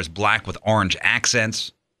wheelchair is black with orange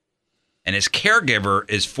accents. And his caregiver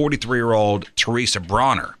is 43-year-old Teresa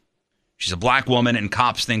Bronner. She's a black woman, and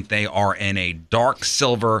cops think they are in a dark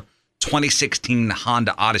silver 2016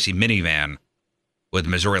 Honda Odyssey minivan with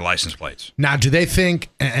Missouri license plates. Now, do they think,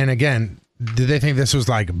 and again, do they think this was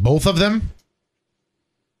like both of them?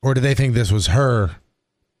 Or do they think this was her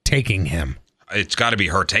taking him? It's got to be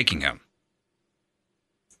her taking him.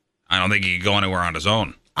 I don't think he could go anywhere on his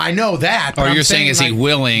own. I know that. Or you're saying, is he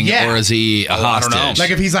willing or is he a hostage? I don't know.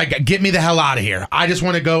 Like if he's like, get me the hell out of here. I just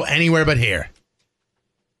want to go anywhere but here.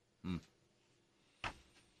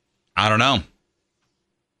 I don't know.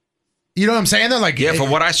 You know what I'm saying? Though, like, yeah, from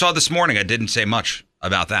what I saw this morning, I didn't say much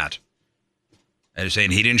about that. I was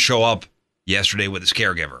saying he didn't show up yesterday with his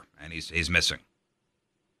caregiver, and he's missing.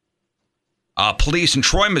 Police in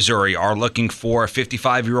Troy, Missouri are looking for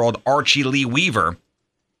 55-year-old Archie Lee Weaver.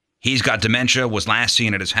 He's got dementia, was last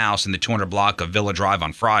seen at his house in the 200 block of Villa Drive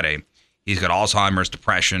on Friday. He's got Alzheimer's,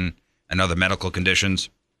 depression, and other medical conditions.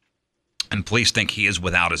 And police think he is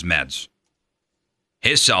without his meds.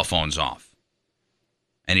 His cell phone's off.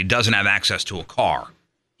 And he doesn't have access to a car.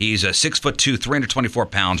 He's a 6'2", 324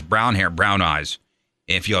 pounds, brown hair, brown eyes.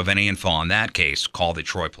 If you have any info on that case, call the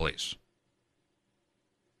Troy police.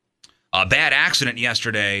 A bad accident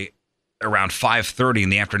yesterday around 5:30 in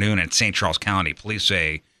the afternoon in St. Charles County. Police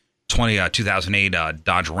say 2008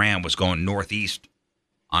 Dodge Ram was going northeast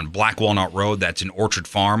on Black Walnut Road. That's in Orchard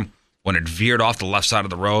Farm when it veered off the left side of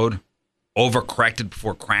the road, overcorrected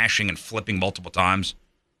before crashing and flipping multiple times.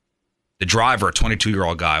 The driver, a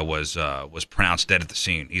 22-year-old guy, was pronounced dead at the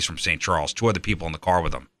scene. He's from St. Charles. 2 other people in the car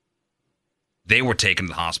with him. They were taken to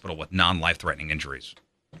the hospital with non-life-threatening injuries.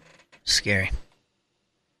 Scary.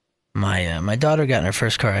 My daughter got in her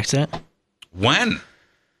first car accident. When?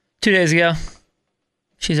 2 days ago.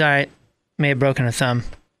 She's all right. May have broken her thumb.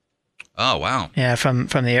 Oh, wow. Yeah, from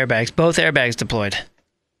the airbags. Both airbags deployed.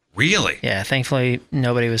 Really? Yeah, thankfully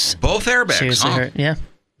nobody was both airbags, seriously hurt. Yeah.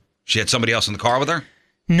 She had somebody else in the car with her?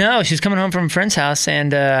 No, she was coming home from a friend's house,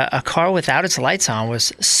 and a car without its lights on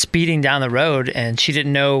was speeding down the road, and she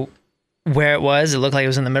didn't know where it was. It looked like it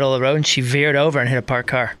was in the middle of the road, and she veered over and hit a parked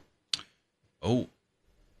car. Oh.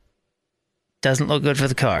 Doesn't look good for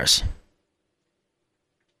the cars.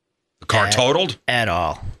 The car totaled? At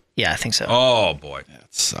all. Yeah, I think so. Oh, boy.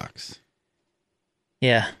 That sucks.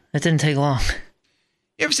 Yeah, it didn't take long.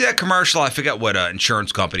 You ever see that commercial? I forget what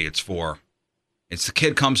insurance company it's for. It's the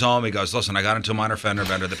kid comes home. He goes, listen, I got into a minor fender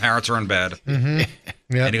bender. The parents are in bed. Mm-hmm.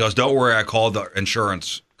 Yep. And he goes, don't worry, I called the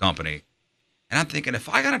insurance company. And I'm thinking, if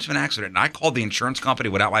I got into an accident and I called the insurance company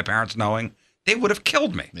without my parents knowing, they would have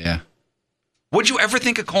killed me. Yeah. Would you ever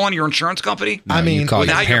think of calling your insurance company? No, you call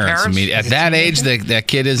without your parents? At that age, that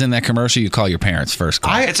kid is in that commercial, you call your parents first.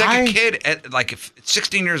 Call. It's like a kid at like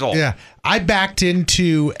 16 years old. Yeah, I backed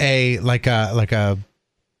into a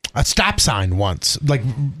stop sign once, like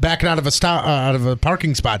backing out of a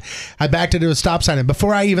parking spot. I backed into a stop sign, and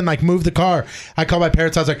before I even moved the car, I called my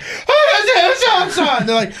parents. I was like, stop sign.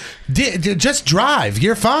 They're like, just drive.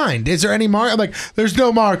 You're fine. Is there any mark? I'm like, there's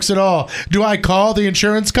no marks at all. Do I call the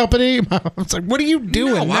insurance company? I was like, what are you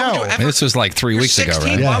doing? No. This was like 3 weeks ago,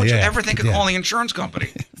 right? Why would you ever think of calling the insurance company?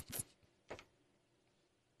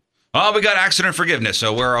 Oh, we got accident forgiveness,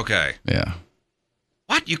 so we're okay. Yeah.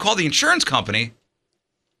 What? You call the insurance company?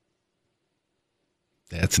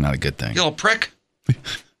 That's not a good thing. You little prick.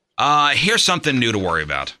 Here's something new to worry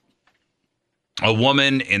about. A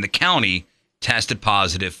woman in the county tested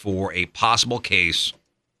positive for a possible case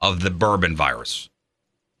of the bourbon virus.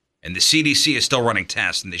 And the CDC is still running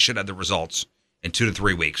tests, and they should have the results in 2 to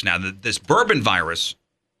 3 weeks. Now, this bourbon virus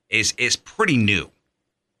is pretty new.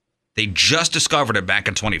 They just discovered it back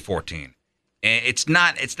in 2014. And it's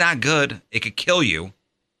not good. It could kill you.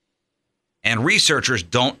 And researchers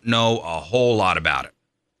don't know a whole lot about it.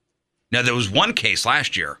 Now, there was one case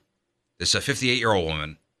last year. This 58-year-old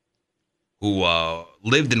woman who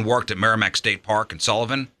lived and worked at Merrimack State Park in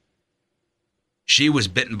Sullivan. She was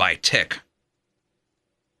bitten by a tick.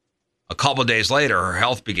 A couple of days later, her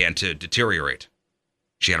health began to deteriorate.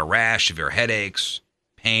 She had a rash, severe headaches,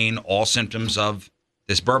 pain, all symptoms of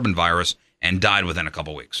this bourbon virus, and died within a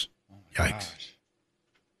couple of weeks. Yikes.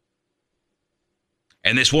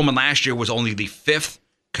 And this woman last year was only the 5th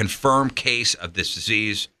confirmed case of this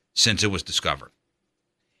disease since it was discovered.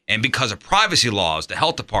 And because of privacy laws, the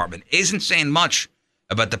health department isn't saying much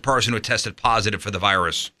about the person who tested positive for the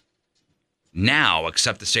virus now,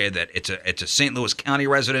 except to say that it's a St. Louis County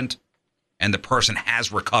resident and the person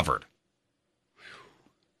has recovered.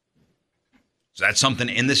 So that's something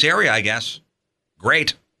in this area, I guess.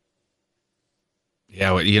 Great.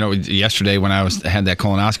 Yeah, yesterday when I had that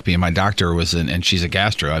colonoscopy, and my doctor was and she's a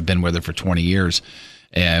gastro. I've been with her for 20 years.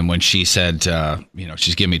 And when she said,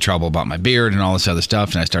 she's giving me trouble about my beard and all this other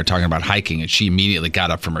stuff, and I started talking about hiking, and she immediately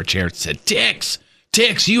got up from her chair and said, ticks,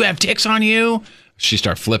 you have ticks on you? She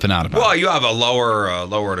started flipping out about it. Well, you have a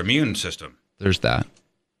lowered immune system. There's that.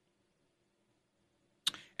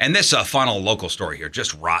 And this final local story here,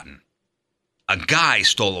 just rotten. A guy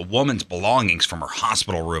stole a woman's belongings from her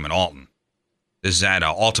hospital room in Alton. This is at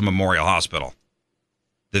Alton Memorial Hospital.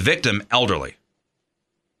 The victim, elderly.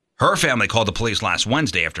 Her family called the police last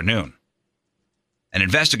Wednesday afternoon. And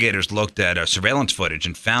investigators looked at surveillance footage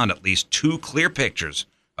and found at least 2 clear pictures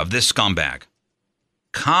of this scumbag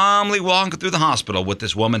calmly walking through the hospital with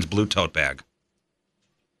this woman's blue tote bag.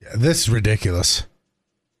 Yeah, this is ridiculous.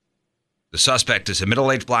 The suspect is a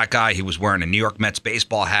middle-aged black guy. He was wearing a New York Mets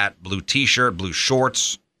baseball hat, blue T-shirt, blue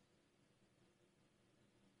shorts.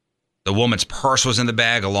 The woman's purse was in the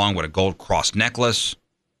bag along with a gold cross necklace.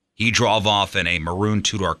 He drove off in a maroon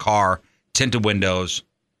 2-door car, tinted windows,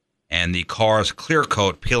 and the car's clear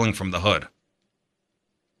coat peeling from the hood.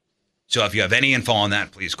 So if you have any info on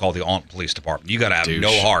that, please call the Alton Police Department. You got to have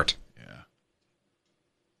no heart. Yeah.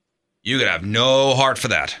 You got to have no heart for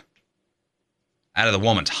that. out of the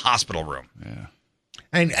woman's hospital room. Yeah.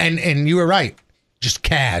 And you were right. Just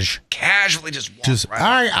casually just walked all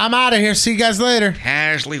right, I'm out of here. See you guys later.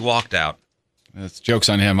 Casually walked out. That's jokes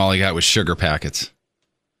on him. All he got was sugar packets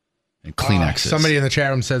and Kleenexes. Somebody in the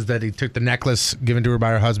chat room says that he took the necklace given to her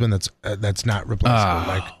by her husband. That's not replaceable.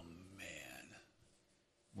 Man,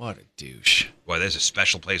 what a douche! Boy, there's a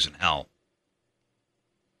special place in hell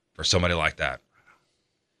for somebody like that.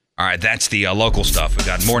 All right, that's the local stuff. We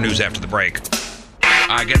got more news after the break.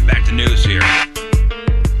 All right, getting back to news here.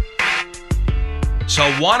 So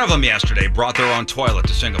one of them yesterday brought their own toilet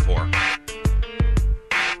to Singapore.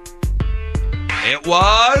 It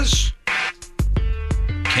was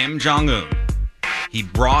Kim Jong-un. He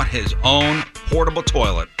brought his own portable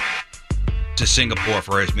toilet to Singapore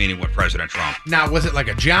for his meeting with President Trump. Now, was it like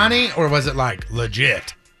a Johnny or was it like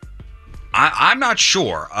legit? I'm not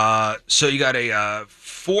sure. So you got a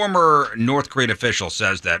former North Korean official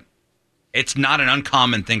says that it's not an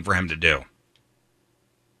uncommon thing for him to do.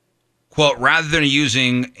 Quote, rather than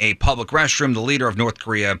using a public restroom, the leader of North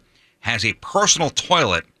Korea has a personal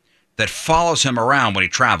toilet that follows him around when he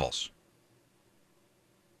travels.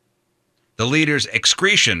 The leader's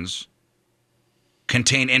excretions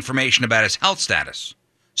contain information about his health status,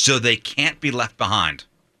 so they can't be left behind.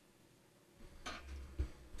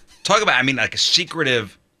 Talk about, like a secret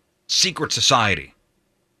society.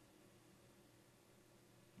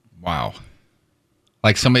 Wow.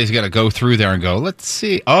 Like somebody's got to go through there and go, let's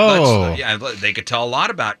see. Oh. Yeah, they could tell a lot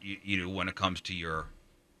about you when it comes to your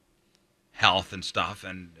health and stuff,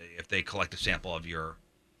 and if they collect a sample of your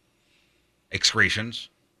excretions.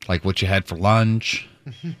 Like what you had for lunch.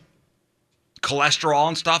 Cholesterol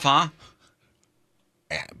and stuff, huh?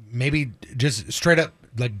 Maybe just straight up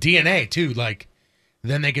like DNA too. Like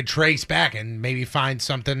then they could trace back and maybe find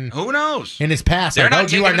something. Who knows? In his past. They're like, not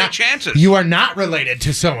taking any chances. You are not related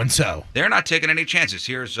to so-and-so. They're not taking any chances.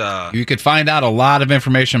 Here's You could find out a lot of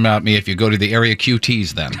information about me if you go to the area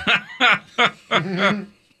QTs then.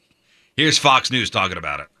 Here's Fox News talking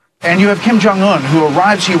about it. And you have Kim Jong-un, who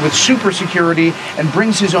arrives here with super security and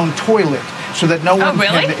brings his own toilet so that no one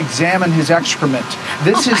can examine his excrement.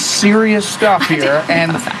 This is serious stuff here,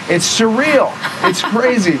 and it's surreal. It's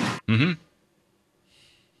crazy. Mm-hmm.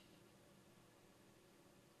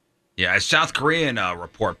 Yeah, a South Korean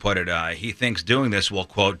report put it, he thinks doing this will,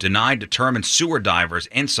 quote, deny determined sewer divers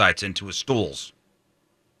insights into his stools.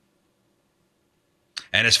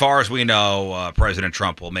 And as far as we know, President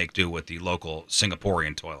Trump will make do with the local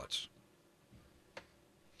Singaporean toilets.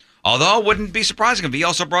 Although it wouldn't be surprising if he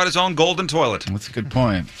also brought his own golden toilet. That's a good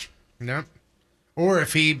point. No. Or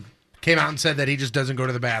if he came out and said that he just doesn't go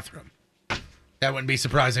to the bathroom. That wouldn't be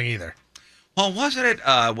surprising either. Well, was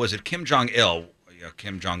it Kim Jong-il,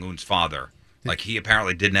 Kim Jong-un's father? Like he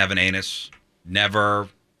apparently didn't have an anus, never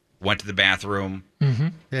went to the bathroom. Mm-hmm.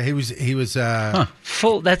 Yeah, he was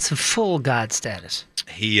full. That's a full God status.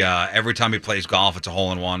 He every time he plays golf, it's a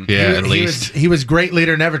hole in one. Yeah, at least he was great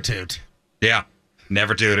leader, never toot. Yeah,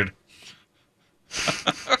 never tooted.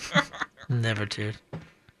 Never toot.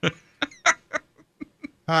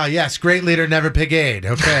 Yes, great leader, never pig-aid.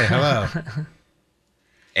 Okay, hello.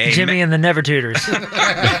 Jimmy and the Never Tutors.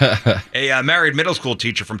 A married middle school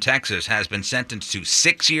teacher from Texas has been sentenced to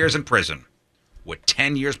 6 years in prison with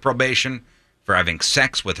 10 years probation for having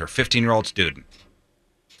sex with her 15-year-old student,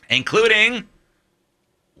 including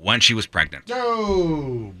when she was pregnant.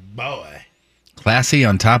 Oh, boy. Classy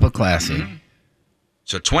on top of classy. Mm-hmm.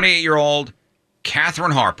 So 28-year-old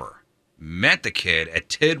Catherine Harper met the kid at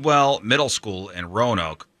Tidwell Middle School in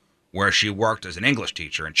Roanoke, where she worked as an English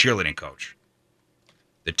teacher and cheerleading coach.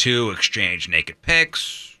 The two exchanged naked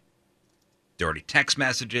pics, dirty text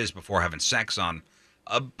messages before having sex on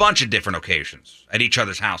a bunch of different occasions at each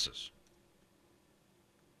other's houses.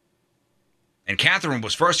 And Catherine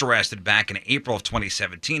was first arrested back in April of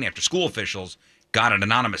 2017 after school officials got an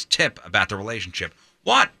anonymous tip about the relationship.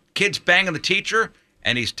 What? Kid's banging the teacher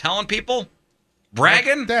and he's telling people?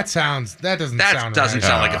 Bragging? That doesn't sound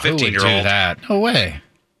like a 15-year-old. Who would do that? No way.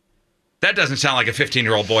 That doesn't sound like a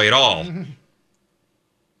 15-year-old boy at all.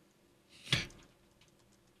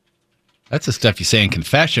 That's the stuff you say in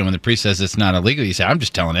confession when the priest says it's not illegal. You say, I'm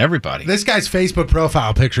just telling everybody. This guy's Facebook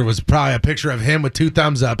profile picture was probably a picture of him with 2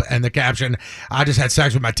 thumbs up and the caption, I just had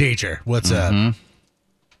sex with my teacher. What's up?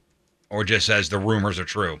 Or just says the rumors are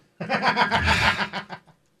true.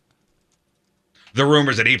 The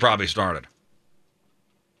rumors that he probably started.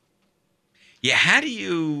 Yeah, how do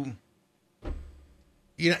you...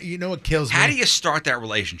 You know what kills me? How do you start that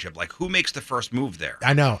relationship? Like, who makes the first move there?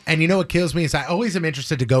 I know, and you know what kills me is I always am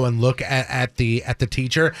interested to go and look at the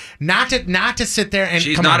teacher, not to sit there and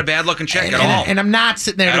she's not a bad looking chick at all. And I'm not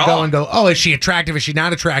sitting there At to all. go, oh, is she attractive? Is she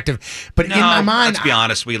not attractive? But No, in my mind, let's be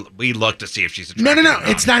honest, we look to see if she's attractive. no,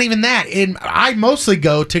 it's not even that. I mostly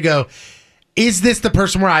go, is this the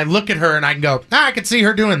person where I look at her and I can go, I can see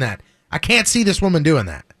her doing that. I can't see this woman doing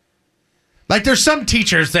that. Like, there's some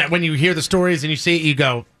teachers that when you hear the stories and you see it, you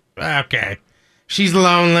go, okay, she's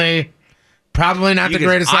lonely, probably not the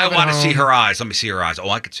greatest. I want to see her eyes. Let me see her eyes. Oh,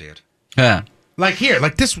 I could see it. Yeah. Like here,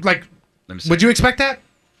 like this, like, would you expect that?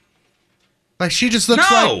 Like, she just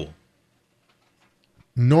looks like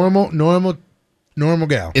normal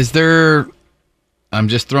gal. Is there, I'm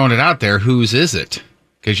just throwing it out there, whose is it?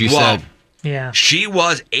 Because you said... Yeah. She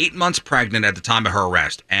was 8 months pregnant at the time of her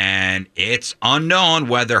arrest, and it's unknown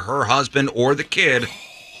whether her husband or the kid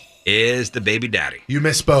is the baby daddy. You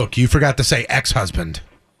misspoke. You forgot to say ex-husband.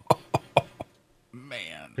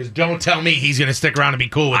 Man. Because don't tell me he's going to stick around and be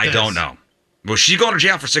cool with this. I don't know. Well, she's going to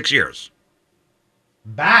jail for 6 years.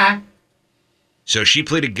 Bye. So she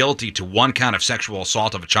pleaded guilty to 1 count of sexual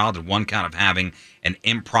assault of a child and 1 count of having an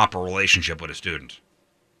improper relationship with a student.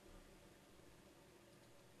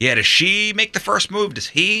 Yeah, does she make the first move? Does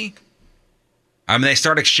he? I mean, they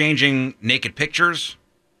start exchanging naked pictures.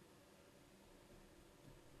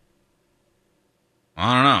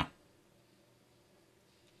 I don't know.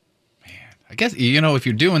 I guess, if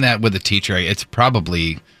you're doing that with a teacher, it's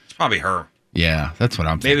probably her. Yeah, that's what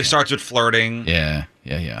I'm thinking. Maybe it starts with flirting. Yeah.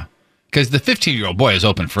 Because the 15-year-old boy is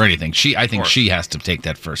open for anything. I think she has to take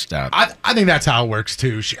that first step. I think that's how it works,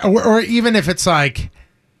 too. Or even if it's like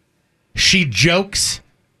she jokes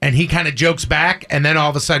and he kind of jokes back, and then all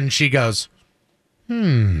of a sudden she goes,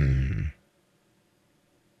 Man,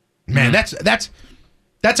 that's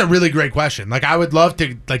a really great question. Like, I would love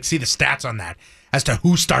to see the stats on that as to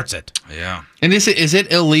who starts it. Yeah. And is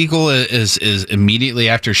it illegal? Is immediately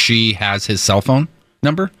after she has his cell phone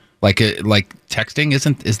number, like texting?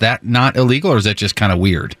 Is that not illegal, or is that just kind of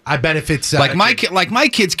weird? I bet if it's my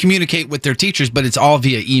kids communicate with their teachers, but it's all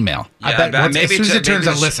via email. Yeah, I bet maybe as soon as it turns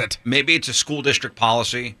illicit. Maybe it's a school district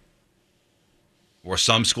policy, or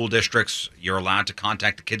some school districts you're allowed to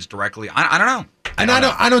contact the kids directly. I don't know.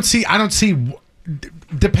 I don't see.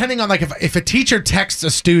 Depending on if a teacher texts a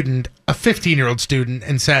student, a 15-year-old student,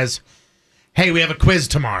 and says, "Hey, we have a quiz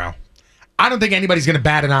tomorrow," I don't think anybody's going to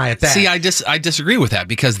bat an eye at that. See, I disagree with that,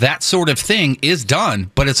 because that sort of thing is done,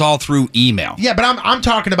 but it's all through email. Yeah, but I'm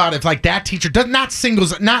talking about if that teacher does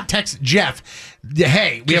not text Jeff,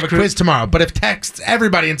 "Hey, we have a quiz tomorrow," but if texts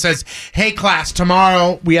everybody and says, "Hey class,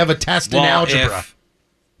 tomorrow we have a test in algebra."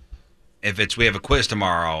 If it's we have a quiz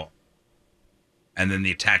tomorrow, and then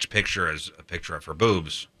the attached picture is a picture of her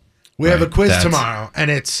boobs. We have a quiz tomorrow,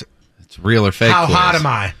 and it's real or fake. How quiz. hot am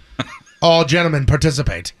I? All gentlemen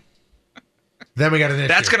participate. Then we got an issue.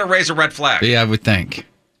 That's going to raise a red flag. Yeah, I would think.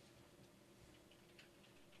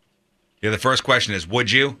 Yeah, the first question is,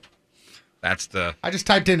 would you? I just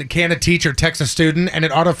typed in, "Can a teacher text a student?" and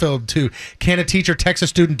it autofilled to, "Can a teacher text a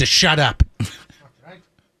student to shut up?"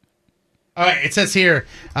 All right, it says here,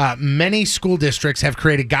 many school districts have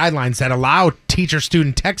created guidelines that allow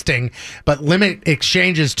teacher-student texting, but limit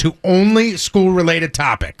exchanges to only school-related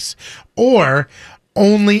topics or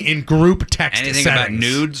only in group text Anything settings. about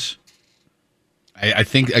nudes? I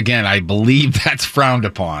think, again, I believe that's frowned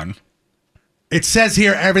upon. It says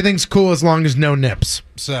here everything's cool as long as no nips.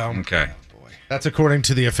 So okay, that's according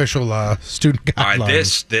to the official student guidelines. All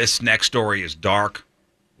right, this next story is dark.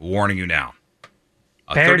 Warning you now.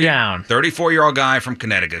 Bear down. 34-year-old guy from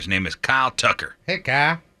Connecticut. His name is Kyle Tucker. Hey,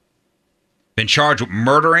 Kyle. Been charged with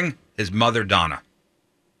murdering his mother, Donna.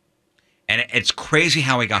 And it's crazy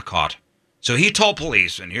how he got caught. So he told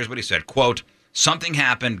police, and here's what he said, quote, "Something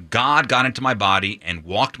happened. God got into my body and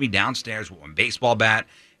walked me downstairs with a baseball bat,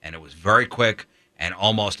 and it was very quick and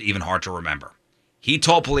almost even hard to remember." He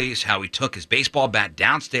told police how he took his baseball bat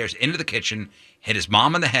downstairs into the kitchen, hit his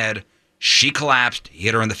mom in the head. She collapsed. He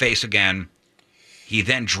hit her in the face again. He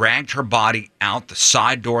then dragged her body out the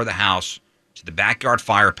side door of the house to the backyard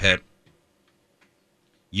fire pit,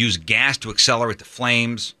 used gas to accelerate the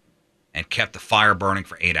flames, and kept the fire burning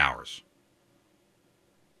for 8 hours.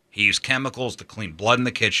 He used chemicals to clean blood in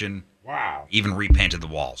the kitchen. Wow. Even repainted the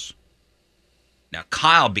walls. Now,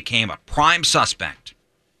 Kyle became a prime suspect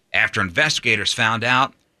after investigators found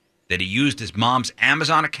out that he used his mom's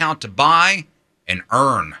Amazon account to buy an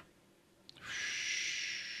urn.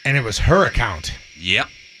 And it was her account. Yep.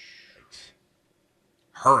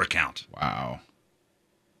 Her account. Wow.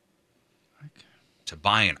 To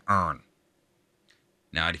buy an urn.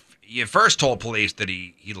 Now, he first told police that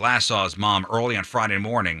he last saw his mom early on Friday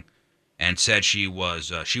morning and said she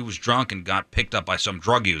was drunk and got picked up by some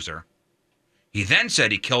drug user. He then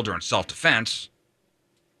said he killed her in self-defense.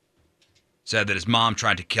 Said that his mom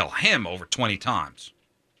tried to kill him over 20 times.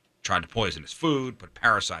 Tried to poison his food, put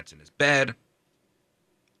parasites in his bed.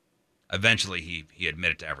 Eventually, he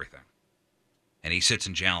admitted to everything. And he sits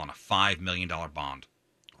in jail on a $5 million bond.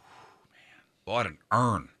 Oh, man. What an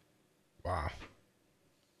earn. Wow.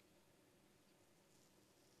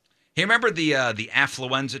 Hey, remember the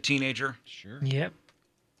affluenza teenager? Sure. Yep.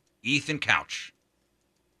 Ethan Couch.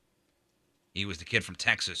 He was the kid from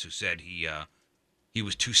Texas who said he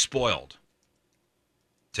was too spoiled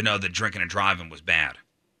to know that drinking and driving was bad.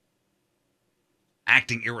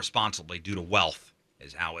 Acting irresponsibly due to wealth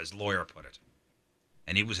is how his lawyer put it.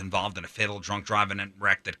 And he was involved in a fatal drunk driving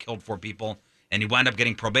wreck that killed 4 people. And he wound up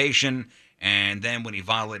getting probation. And then when he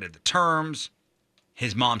violated the terms,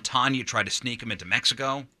 his mom, Tanya, tried to sneak him into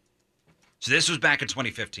Mexico. So this was back in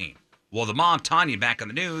 2015. Well, the mom, Tanya, back in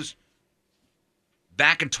the news,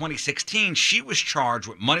 back in 2016, she was charged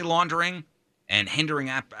with money laundering and hindering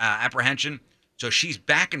apprehension. So she's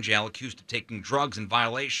back in jail, accused of taking drugs in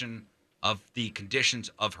violation of the conditions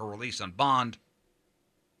of her release on bond.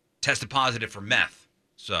 Tested positive for meth.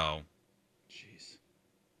 So, jeez.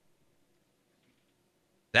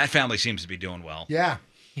 That family seems to be doing well. Yeah.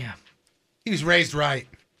 Yeah. He was raised right.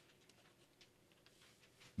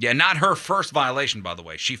 Yeah, not her first violation, by the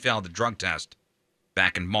way. She failed the drug test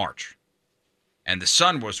back in March. And the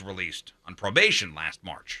son was released on probation last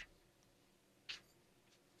March.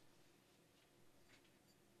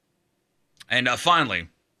 And finally,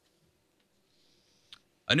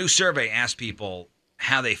 a new survey asked people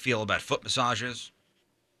how they feel about foot massages.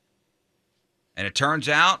 And it turns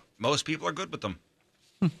out most people are good with them.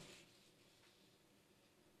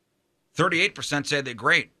 38% say they're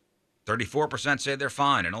great. 34% say they're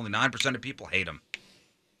fine. And only 9% of people hate them.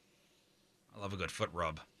 I love a good foot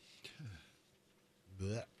rub.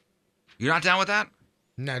 You're not down with that?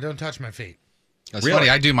 No, don't touch my feet. That's funny.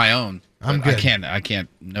 I do my own. I'm good. I can't.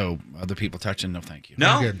 No other people touching. No, thank you. No.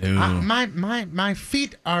 I'm good. No. My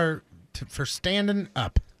feet are for standing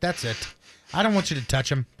up. That's it. I don't want you to touch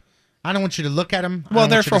them. I don't want you to look at them. Well,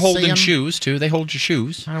 they're for holding shoes too. They hold your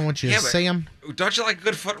shoes. I don't want you to see them. Don't you like a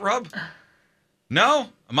good foot rub? No?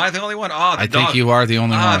 Am I the only one? Oh, I think you are the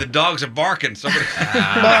only one. The dogs are barking. Somebody.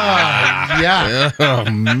 Yeah. Oh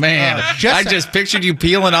man! I just pictured you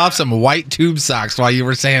peeling off some white tube socks while you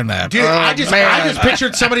were saying that. Dude, I just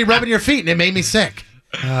pictured somebody rubbing your feet and it made me sick.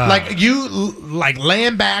 Like you, like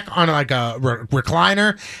laying back on like a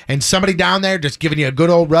recliner and somebody down there just giving you a good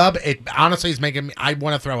old rub. It honestly is making me. I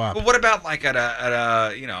want to throw up. Well, what about like at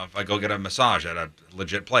a if I go get a massage at a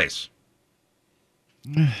legit place?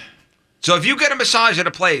 So if you get a massage at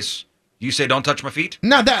a place, you say don't touch my feet?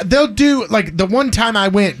 No, they'll do like the one time I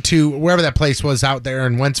went to wherever that place was out there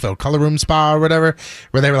in Wentzville, Color Room Spa or whatever,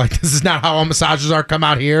 where they were like, "This is not how all massages are. Come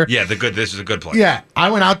out here." Yeah, this is a good place. Yeah,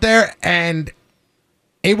 I went out there and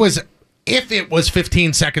it was, if it was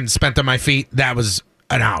 15 seconds spent on my feet, that was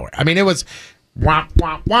an hour. I mean, it was womp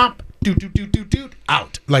womp womp, doot doot doot doot doot,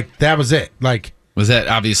 out. Like that was it. Like was that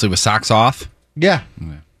obviously with socks off? Yeah.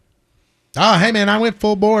 Oh, hey man, I went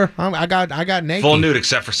full bore. I got naked. Full nude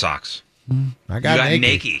except for socks. I got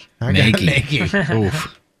naked. I got naked.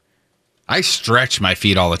 Oof. I stretch my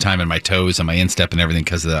feet all the time and my toes and my instep and everything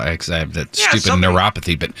because I have that stupid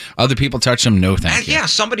neuropathy. But other people touch them, no thank you. Yeah,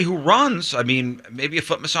 somebody who runs, I mean, maybe a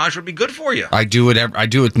foot massage would be good for you. I do it. I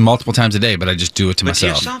do it multiple times a day, but I just do it to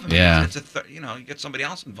myself. To yourself. I mean, yeah. You get somebody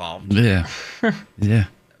else involved. Yeah. Yeah.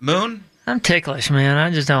 Moon? I'm ticklish, man.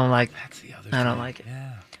 I just don't like. I don't like it. Yeah.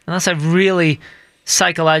 Unless I've really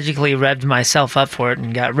psychologically revved myself up for it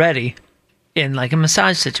and got ready in like a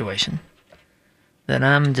massage situation. Then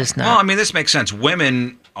I'm just not. Well, I mean, this makes sense.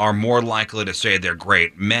 Women are more likely to say they're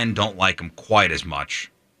great. Men don't like them quite as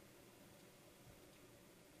much.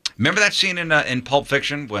 Remember that scene in Pulp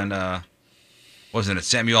Fiction when, wasn't it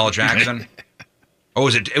Samuel L. Jackson? Or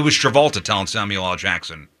was it? It was Travolta telling Samuel L.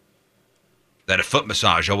 Jackson that a foot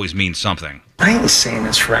massage always means something. I ain't saying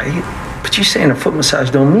it's right, but you saying a foot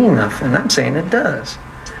massage don't mean nothing. I'm saying it does.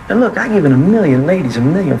 And look, I given 1 million ladies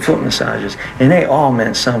 1 million foot massages, and they all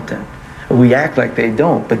meant something. We act like they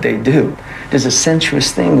don't, but they do. There's a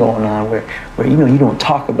sensuous thing going on where you don't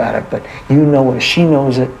talk about it, but you know it, she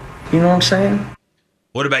knows it. You know what I'm saying?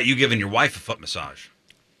 What about you giving your wife a foot massage?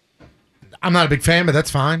 I'm not a big fan, but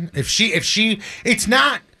that's fine. If she, it's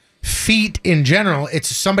not feet in general.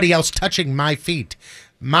 It's somebody else touching my feet.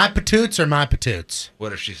 My patoots are my patoots.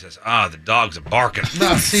 What if she says, the dogs are barking?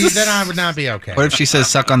 No, see, then I would not be okay. What if she says,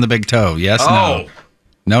 suck on the big toe? Yes, no.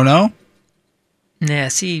 No? Yeah,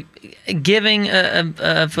 see, giving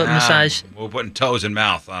a foot massage. We're putting toes in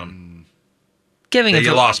mouth on them. Giving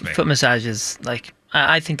You lost me. foot massage is like,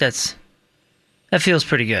 I think that feels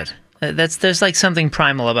pretty good. There's like something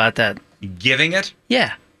primal about that. Giving it?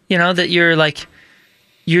 Yeah, that you're like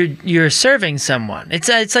you're serving someone.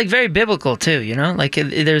 It's like very biblical too. Like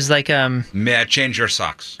there's like May I change your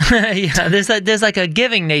socks? yeah, there's like a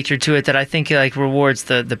giving nature to it that I think like rewards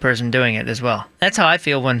the person doing it as well. That's how I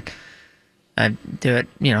feel when I do it.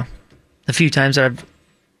 The few times that I've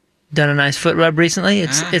done a nice foot rub recently,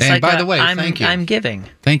 it's And like by the way, thank you. I'm giving.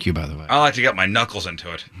 Thank you, by the way. I like to get my knuckles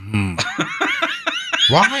into it.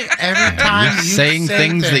 Why every time You're you saying say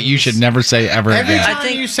things that you should never say ever Every again.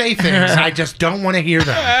 time you say things, I just don't want to hear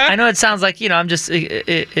them. I know it sounds like I'm just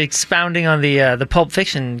expounding on the Pulp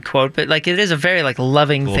Fiction quote, but like it is a very like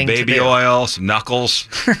loving Little thing to do. baby oil, some knuckles.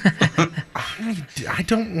 I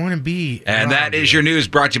don't want to be. And that is your news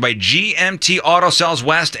brought to you by GMT Auto Sales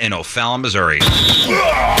West in O'Fallon, Missouri.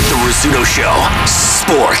 The Rizzuto Show.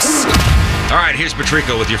 Sports. All right, here's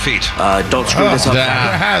Patrico with your feet. Don't screw this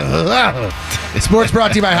up. Sports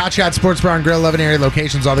brought to you by Hot Shot Sports Bar and Grill, 11 area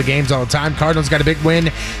locations, all the games, all the time. Cardinals got a big win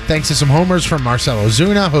thanks to some homers from Marcelo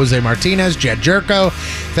Zuna, Jose Martinez, Jed Jerko.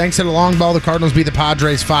 Thanks to the long ball, the Cardinals beat the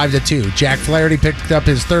Padres 5-2. Jack Flaherty picked up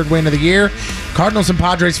his third win of the year. Cardinals and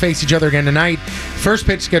Padres face each other again tonight. First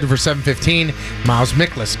pitch scheduled for 7:15. Miles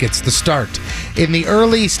Mikolas gets the start. In the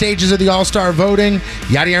early stages of the All-Star voting,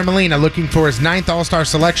 Yadier Molina looking for his 9th All-Star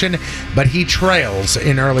selection, but he trails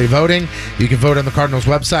in early voting. You can vote on the Cardinals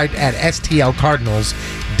website at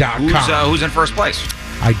stlcardinals.com. Who's in first place?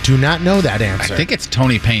 I do not know that answer. I think it's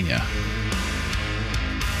Tony Pena.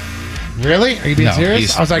 Really? Are you being No, serious?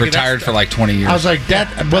 he's I was like, retired for like 20 years. I was like, that.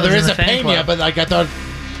 Well, there is a fan Pena, club. but like I thought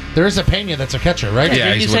there is a Pena that's a catcher, right? Yeah,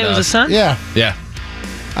 Did you he's say with it was a us. son? Yeah. Yeah.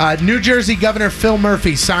 New Jersey Governor Phil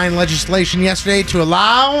Murphy signed legislation yesterday to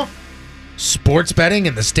allow sports betting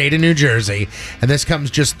in the state of New Jersey. And this comes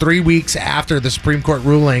just 3 weeks after the Supreme Court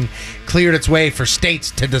ruling cleared its way for states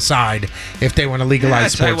to decide if they want to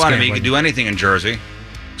legalize I tell you sports what, I mean, gambling. you can do anything in Jersey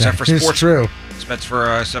except for It's sports. true.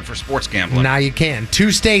 Except for sports gambling. Now you can.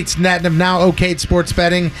 2 states that have now okayed sports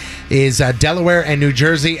betting is Delaware and New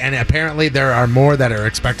Jersey, and apparently there are more that are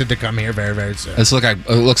expected to come here very, very soon. It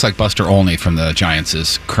looks like Buster Olney from the Giants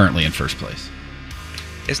is currently in first place.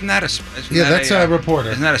 Isn't that a reporter.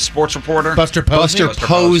 Isn't that a sports reporter? Buster Posey. Buster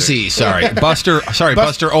Posey, sorry.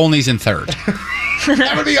 Buster Olney's in third.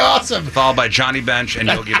 That would be awesome. Followed by Johnny Bench and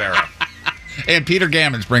Yogi Berra. And Peter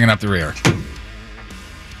Gammon's bringing up the rear.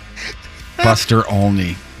 Buster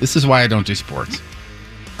Olney. This is why I don't do sports.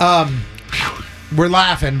 We're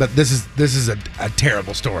laughing, but this is a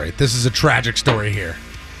terrible story. This is a tragic story here.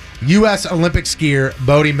 U.S. Olympic skier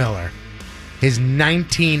Bodie Miller, his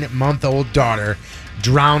 19-month-old daughter,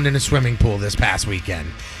 drowned in a swimming pool this past weekend.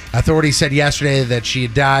 Authorities said yesterday that she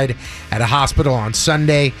had died at a hospital on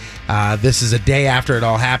Sunday. This is a day after it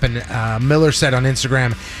all happened. Miller said on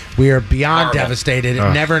Instagram, "We are beyond devastated.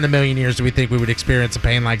 Never in a million years do we think we would experience a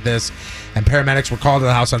pain like this." And paramedics were called to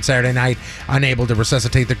the house on Saturday night, unable to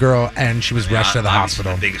resuscitate the girl, and she was rushed to the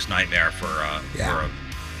hospital. The biggest nightmare for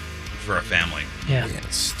a family. Yeah.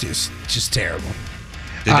 It's just terrible.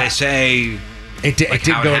 Did they say It didn't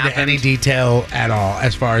how it go into happened? any detail at all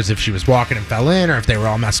as far as if she was walking and fell in or if they were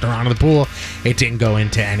all messing around in the pool. It didn't go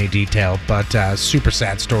into any detail, but super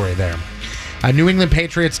sad story there. New England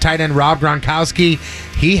Patriots tight end Rob Gronkowski,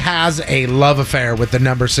 he has a love affair with the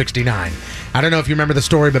number 69. I don't know if you remember the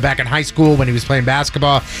story, but back in high school when he was playing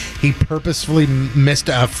basketball, he purposefully missed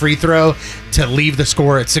a free throw to leave the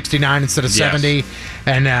score at 69 instead of 70.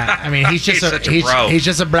 And I mean, he's just he's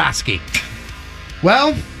just a brasky.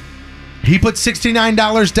 Well, he put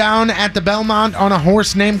 $69 down at the Belmont on a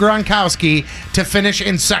horse named Gronkowski to finish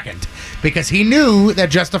in second because he knew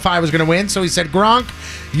that Justify was going to win. So he said, "Gronk,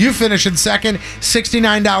 you finish in second,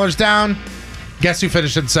 $69 down." Guess who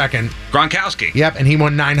finished in second? Gronkowski. Yep, and he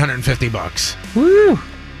won $950. Woo!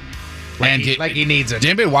 Like he needs it. Did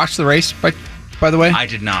anybody watch the race, by the way? I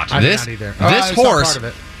did not. I did not either. This I saw horse, part of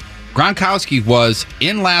it. Gronkowski, was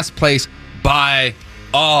in last place by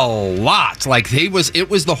a lot. Like it was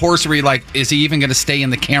the horse where like, is he even going to stay in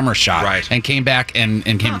the camera shot? Right. And came back and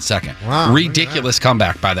came in second. Wow, Ridiculous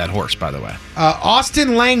comeback by that horse, by the way.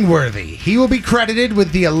 Austin Langworthy. He will be credited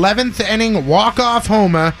with the 11th inning walk-off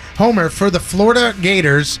homer for the Florida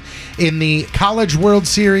Gators in the College World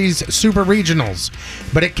Series Super Regionals.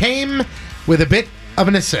 But it came with a bit of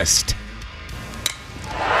an assist.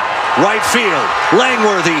 Right field.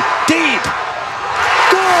 Langworthy. Deep.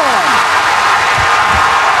 Gone.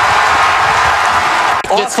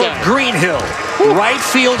 off of Greenhill. Right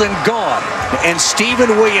field and gone. And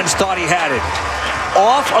Steven Williams thought he had it.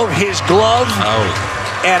 Off of his glove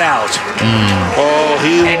and out. Oh,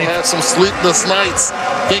 he will have some sleepless nights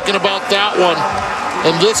thinking about that one.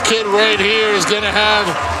 And this kid right here is going to have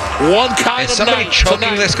one kind Is of somebody night choking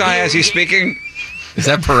tonight. this guy as he's speaking? Is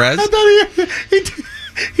that Perez? I thought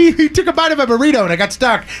he took a bite of a burrito and it got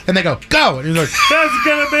stuck. And they go, and he's like, that's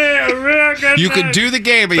going to be a real good You could do the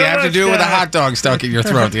game, but you have to do it with a hot dog stuck in your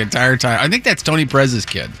throat the entire time. I think that's Tony Perez's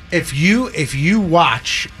kid. If you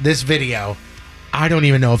watch this video, I don't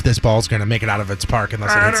even know if this ball's going to make it out of its park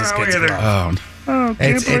unless it hits this kid's glove.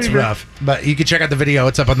 It's rough, but you can check out the video.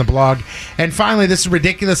 It's up on the blog. And finally, this is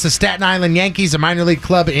ridiculous. The Staten Island Yankees, a minor league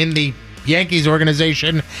club in the Yankees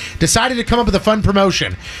organization, decided to come up with a fun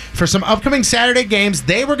promotion. For some upcoming Saturday games,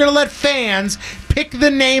 they were going to let fans pick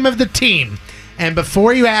the name of the team. And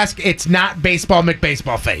before you ask, it's not Baseball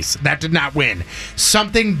McBaseball Face. That did not win.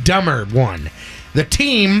 Something dumber won. The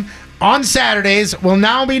team on Saturdays will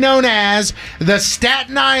now be known as the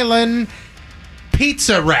Staten Island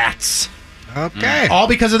Pizza Rats. Okay. All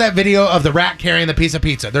because of that video of the rat carrying the piece of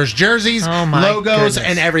pizza. There's jerseys, logos,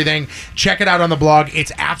 and everything. Check it out on the blog.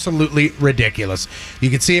 It's absolutely ridiculous. You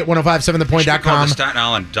can see it at 1057thepoint.com. Call the Staten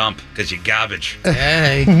Island dump because you garbage.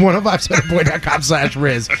 Hey.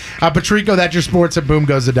 1057thepoint.com/Riz. Patrico, that's your sports, and boom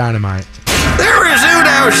goes the dynamite. The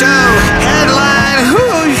Rizzuto Show headline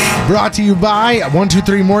whoosh. Brought to you by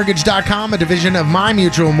 123mortgage.com, a division of My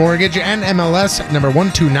Mutual Mortgage, and MLS number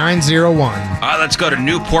 12901. All right, let's go to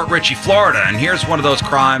Newport Richey, Florida. And here's one of those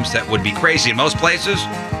crimes that would be crazy in most places,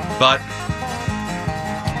 but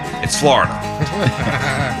it's Florida.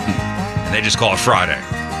 And they just call it Friday.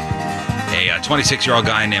 A 26-year-old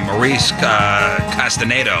guy named Maurice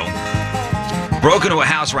Castanedo broke into a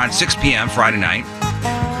house around 6 p.m. Friday night.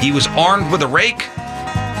 He was armed with a rake.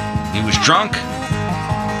 He was drunk.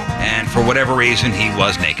 And for whatever reason, he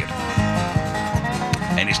was naked.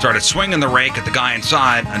 And he started swinging the rake at the guy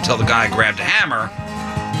inside until the guy grabbed a hammer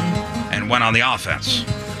and went on the offense.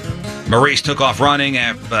 Maurice took off running.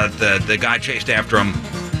 The guy chased after him.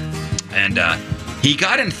 And he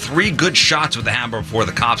got in 3 good shots with the hammer before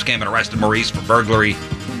the cops came and arrested Maurice for burglary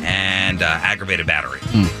and aggravated battery.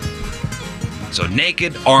 So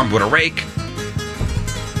naked, armed with a rake.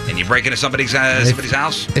 And you break into somebody's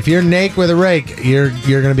house? If you're naked with a rake, you're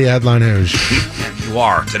going to be a headline whoosh. You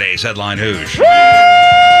are today's headline whoosh. The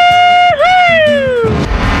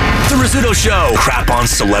Rizzuto Show. Crap on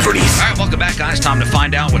celebrities. All right, welcome back, guys. Time to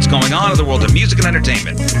find out what's going on in the world of music and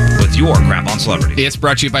entertainment with your Crap on Celebrities. It's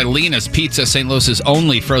brought to you by Lena's Pizza, St. Louis's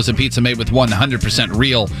only frozen pizza made with 100%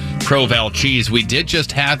 real Provel cheese. We did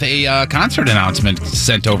just have a concert announcement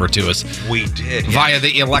sent over to us. We did. Via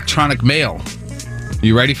the electronic mail.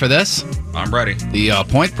 You ready for this? I'm ready. The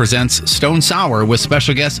Point presents Stone Sour with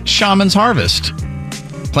special guest Shaman's Harvest.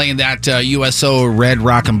 Playing that USO Red,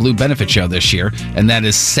 Rock, and Blue benefit show this year. And that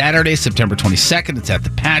is Saturday, September 22nd. It's at the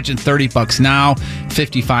Pageant, $30 now,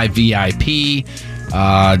 $55 VIP.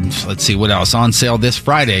 Let's see what else. On sale this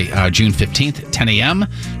Friday, June 15th, 10 a.m.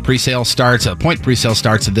 Pre-sale starts, Point pre-sale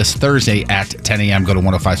starts this Thursday at 10 a.m. Go to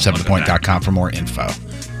 1057thepoint.com for more info.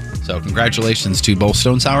 So congratulations to both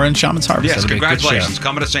Stone Sour and Shaman's Harvest. Yes, congratulations.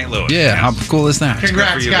 Coming to St. Louis. Yeah, how cool is that?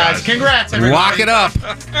 Congrats, guys. Congrats, everybody. Lock it up.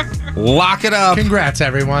 Lock it up. Congrats,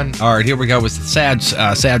 everyone. All right, here we go with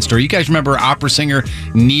the sad story. You guys remember opera singer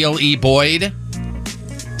Neil E. Boyd?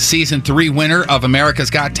 Season 3 winner of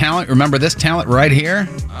America's Got Talent. Remember this talent right here?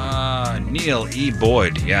 Neil E.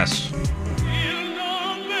 Boyd, yes.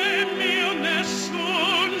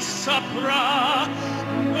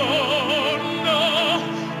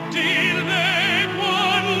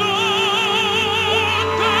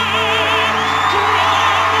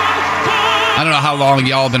 I don't know how long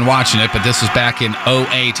y'all have been watching it, but this was back in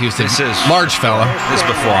 2008. This is large fella. This is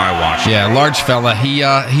before I watched it. Yeah, large fella.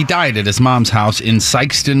 He died at his mom's house in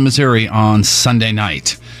Sikeston, Missouri on Sunday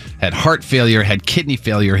night. Had heart failure, had kidney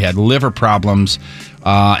failure, had liver problems.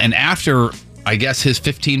 And after, I guess, his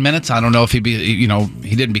 15 minutes, I don't know if he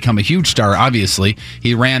didn't become a huge star, obviously.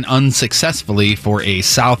 He ran unsuccessfully for a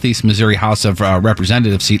Southeast Missouri House of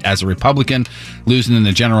Representatives seat as a Republican, losing in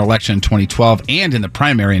the general election in 2012 and in the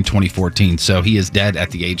primary in 2014. So he is dead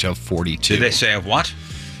at the age of 42. Did they say of what?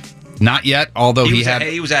 Not yet, although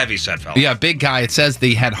he was a heavy-set fellow. Yeah, big guy. It says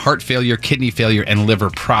they had heart failure, kidney failure, and liver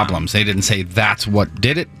problems. They didn't say that's what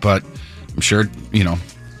did it, but I'm sure,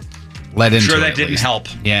 led into it. Sure that didn't help.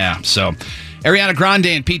 Yeah, so Ariana Grande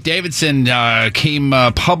and Pete Davidson came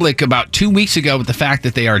public about 2 weeks ago with the fact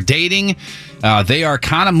that they are dating. They are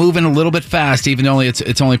kind of moving a little bit fast, even though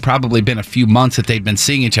it's only probably been a few months that they've been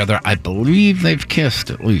seeing each other. I believe they've kissed,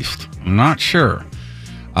 at least. I'm not sure.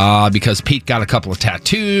 because Pete got a couple of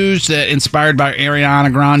tattoos inspired by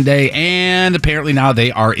Ariana Grande, and apparently now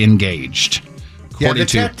they are engaged, according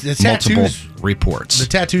to multiple reports. The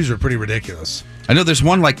tattoos are pretty ridiculous. I know there's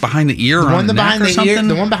one like behind the ear, The or one on the neck behind or the something. ear.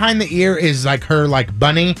 The one behind the ear is like her like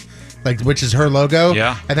bunny, like which is her logo.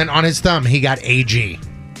 Yeah. And then on his thumb, he got AG.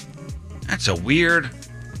 That's a weird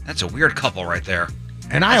couple right there.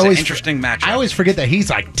 And That's I always an interesting matchup. I always forget that he's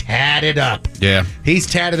like tatted up. Yeah. He's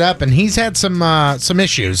tatted up, and he's had some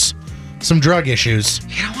issues, some drug issues.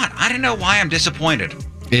 You know what? I don't know why I'm disappointed.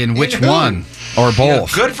 In which who? one? Or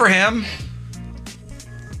both? Good for him.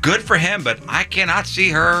 Good for him, but I cannot see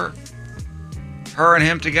her and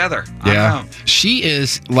him together. I don't know. She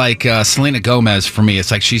is like Selena Gomez for me.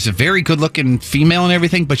 It's like she's a very good-looking female and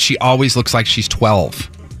everything, but she always looks like she's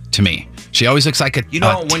 12 to me. She always looks like a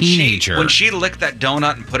teenager. When she licked that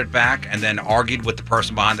donut and put it back and then argued with the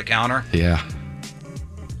person behind the counter. Yeah.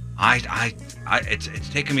 It's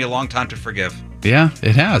taken me a long time to forgive. Yeah,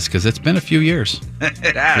 it has, because it's been a few years.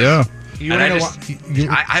 It has. Yeah.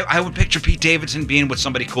 I would picture Pete Davidson being with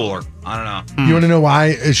somebody cooler. I don't know. You want to know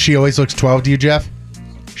why she always looks 12 to you, Jeff?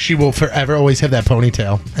 She will forever always have that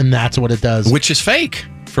ponytail, and that's what it does. Which is fake,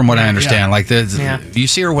 from what I understand. Like you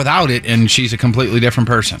see her without it, and she's a completely different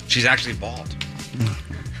person. She's actually bald.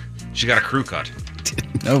 She got a crew cut.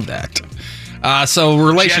 Didn't know that. So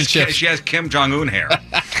relationships. She has Kim Jong-un hair.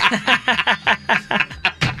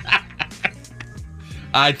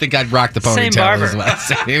 I think I'd rock the ponytail. Same barber. As well.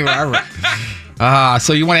 Same barber.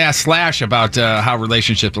 So you want to ask Slash about how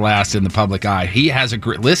relationships last in the public eye. He has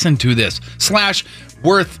listen to this. Slash,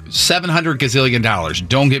 worth $700 gazillion.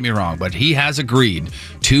 Don't get me wrong, but he has agreed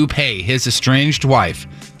to pay his estranged wife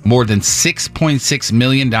more than $6.6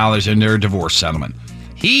 million in their divorce settlement.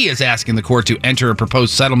 He is asking the court to enter a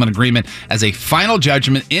proposed settlement agreement as a final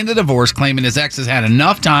judgment in the divorce, claiming his ex has had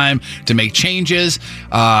enough time to make changes.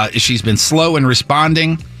 She's been slow in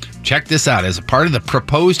responding. Check this out. As a part of the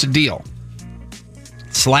proposed deal,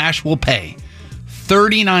 Slash will pay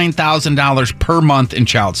 $39,000 per month in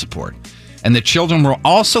child support. And the children will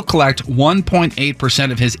also collect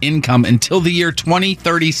 1.8% of his income until the year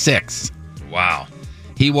 2036. Wow.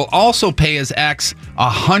 He will also pay his ex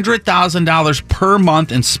 $100,000 per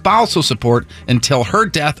month in spousal support until her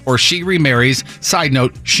death or she remarries. Side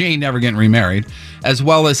note, she ain't never getting remarried. As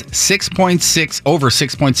well as over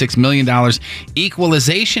 $6.6 million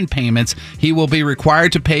equalization payments he will be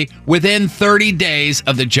required to pay within 30 days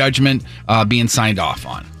of the judgment being signed off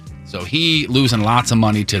on. So he losing lots of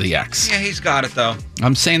money to the ex. Yeah, he's got it, though.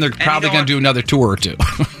 I'm saying they're probably going to do another tour or two.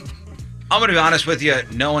 I'm going to be honest with you,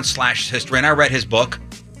 knowing Slash's history, and I read his book,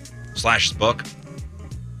 Slash's book.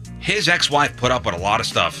 His ex-wife put up with a lot of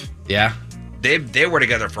stuff. Yeah. They were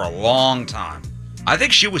together for a long time. I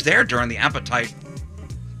think she was there during the Appetite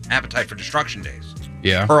for Destruction days.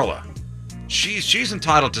 Yeah. Perla. She's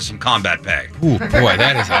entitled to some combat pay. Ooh, boy,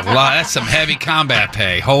 that is a lot. That's some heavy combat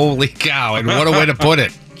pay. Holy cow. And what a way to put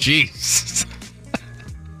it. Jeez.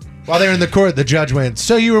 While they were in the court, the judge went,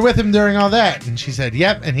 "So you were with him during all that?" And she said,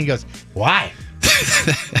 "Yep." And he goes, "Why?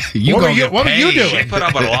 What were you doing?" She put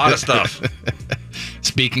up with a lot of stuff.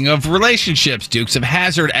 Speaking of relationships, Dukes of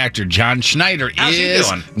Hazzard actor John Schneider is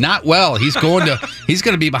doing? not well. He's going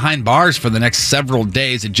to be behind bars for the next several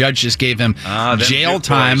days. The judge just gave him jail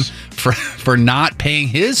time for not paying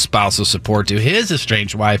his spousal support to his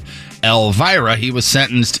estranged wife, Elvira. He was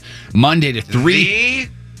sentenced Monday to 3.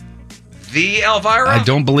 The Elvira? I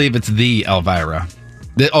don't believe it's the Elvira.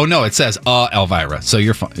 No, it says Elvira. So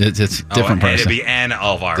you're fine. It's a different person. It'd be an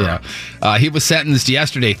Elvira. Yeah. He was sentenced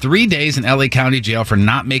yesterday 3 days in LA County Jail for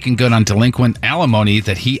not making good on delinquent alimony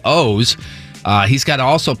that he owes. He's got to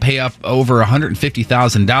also pay up over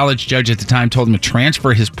 $150,000. Judge at the time told him to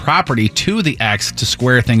transfer his property to the ex to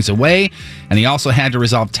square things away, and he also had to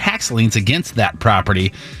resolve tax liens against that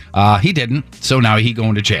property. He didn't, so now he's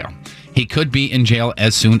going to jail. He could be in jail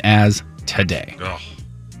as soon as today. Ugh.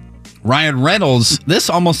 Ryan Reynolds, this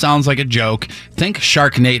almost sounds like a joke. Think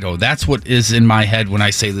Sharknado. That's what is in my head when I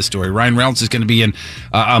say this story. Ryan Reynolds is going to be in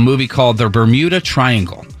a movie called The Bermuda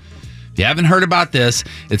Triangle. If you haven't heard about this,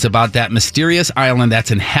 it's about that mysterious island that's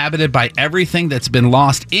inhabited by everything that's been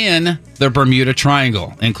lost in the Bermuda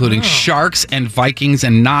Triangle, including sharks and Vikings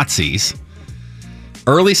and Nazis.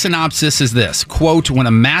 Early synopsis is this, quote, when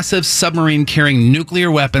a massive submarine carrying nuclear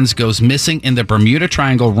weapons goes missing in the Bermuda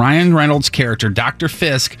Triangle, Ryan Reynolds' character, Dr.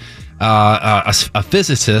 Fisk, a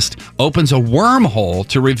physicist, opens a wormhole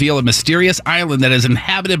to reveal a mysterious island that is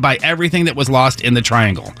inhabited by everything that was lost in the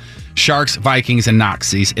triangle. Sharks, Vikings, and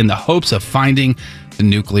Nazis, in the hopes of finding the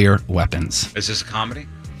nuclear weapons. Is this a comedy?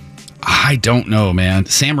 I don't know, man.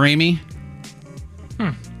 Sam Raimi?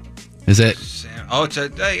 Is it? Oh, it's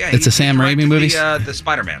a It's a Sam Raimi movie? The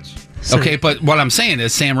Spider-Mans. Okay, but what I'm saying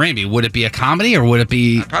is Sam Raimi. Would it be a comedy or would it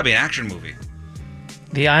be... Probably an action movie.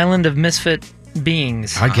 The Island of Misfit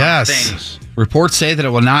Beings. I guess. Things. Reports say that it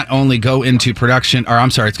will not only go into production,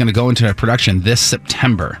 it's going to go into production this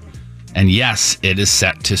September. And yes, it is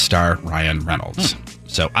set to star Ryan Reynolds.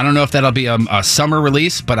 So I don't know if that'll be a summer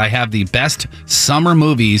release, but I have the best summer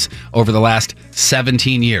movies over the last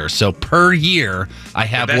 17 years. So per year, I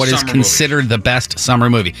have what is considered the best summer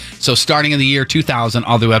movie. So starting in the year 2000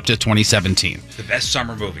 all the way up to 2017. The best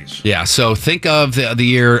summer movies. Yeah, so think of the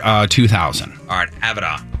year 2000. All right,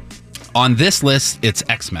 Avatar. On this list, it's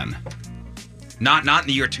X-Men. Not in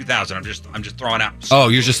the year 2000. I'm just throwing out. Oh,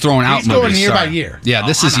 you're just throwing out He's movies. going year by year. Yeah,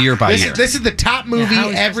 this is year by year. This is the top movie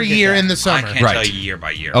every year in the summer. I can't tell you year by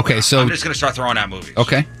year. Okay, so I'm just going to start throwing out movies.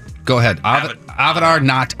 Okay, go ahead. Avatar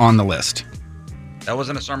not on the list. That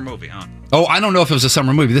wasn't a summer movie, huh? Oh, I don't know if it was a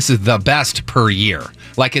summer movie. This is the best per year.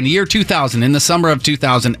 Like in the year 2000, in the summer of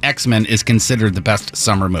 2000, X-Men is considered the best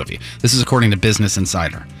summer movie. This is according to Business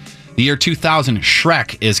Insider. The year 2000,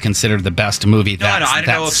 Shrek is considered the best movie I didn't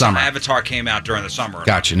know if summer. Avatar came out during the summer.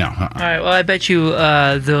 Gotcha, no. All right, well, I bet you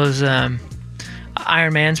those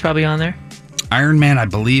Iron Man's probably on there. Iron Man, I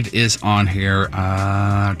believe, is on here.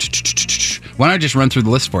 Why don't I just run through the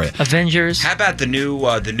list for you? Avengers. How about the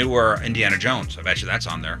newer Indiana Jones? I bet you that's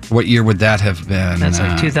on there. What year would that have been? That's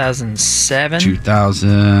like 2007.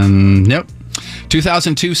 2000. Nope.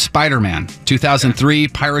 2002, Spider-Man. 2003,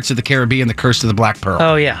 Pirates of the Caribbean, The Curse of the Black Pearl.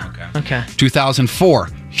 Oh, yeah. Okay. 2004,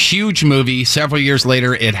 huge movie. Several years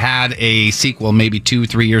later, it had a sequel maybe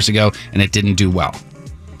 2-3 years ago, and it didn't do well.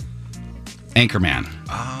 Anchorman.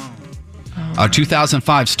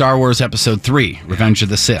 2005, Star Wars Episode 3, Revenge of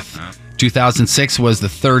the Sith. 2006 was the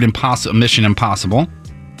third Mission Impossible.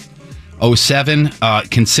 07,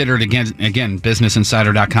 considered, again,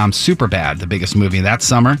 BusinessInsider.com, Superbad, the biggest movie that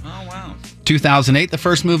summer. Oh, wow. 2008, the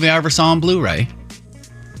first movie I ever saw on Blu-ray,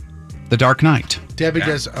 The Dark Knight. Debbie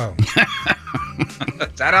does. Oh, is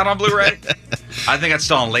that out on Blu-ray? I think it's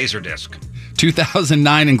still on Laserdisc.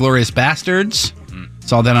 2009, Inglourious Bastards.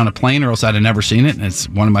 Saw that on a plane, or else I'd have never seen it. And it's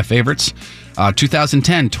one of my favorites.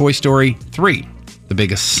 2010, Toy Story 3, the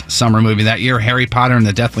biggest summer movie that year. Harry Potter and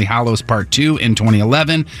the Deathly Hallows Part 2 in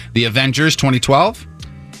 2011. The Avengers 2012.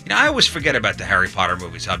 I always forget about the Harry Potter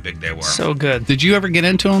movies, how big they were. So good. Did you ever get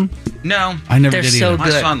into them? No. I never They're did so either. My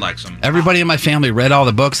son likes them. Everybody in my family read all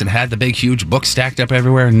the books and had the big, huge books stacked up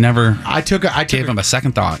everywhere and never gave them a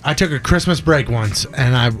second thought. I took a Christmas break once,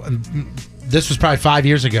 and this was probably 5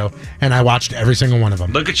 years ago, and I watched every single one of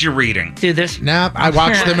them. Look at you reading. Dude, this. Nope, I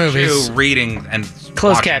watched the movies. You reading and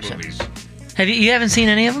Closed watching caption. movies. Have you haven't seen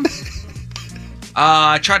any of them?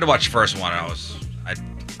 I tried to watch the first one. I was.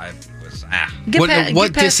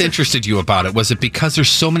 What disinterested you about it? Was it because there's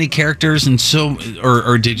so many characters and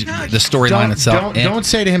or did the storyline itself? Don't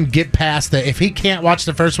say to him, get past that. If he can't watch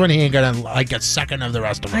the first one, he ain't gonna like a second of the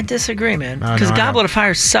rest of them. I disagree, man. No, Because I Goblet of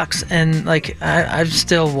Fire sucks, and I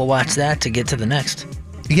still will watch that to get to the next.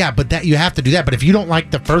 Yeah, but that you have to do that. But if you don't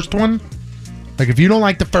like the first one,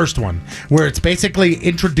 where it's basically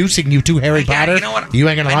introducing you to Harry Potter, you know what? you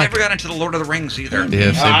ain't gonna I like never got into the Lord of the Rings either.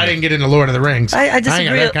 I didn't get into Lord of the Rings. I disagree.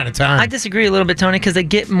 ain't got that kind of time. I disagree a little bit, Tony, because they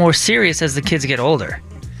get more serious as the kids get older.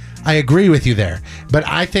 I agree with you there. But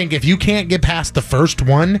I think if you can't get past the first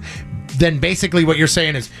one, then basically what you're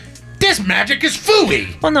saying is, this magic is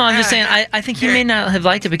phooey. Well, no, I'm just saying, I think you may not have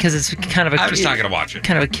liked it because it's kind of a... I'm just not going to watch it.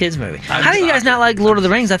 Kind of a kid's movie. How do you guys not like Lord of the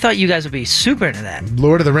Rings? I thought you guys would be super into that.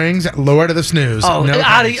 Lord of the Rings, Lord of the Snooze. Oh, no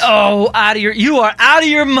you are out of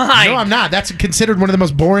your mind. No, I'm not. That's considered one of the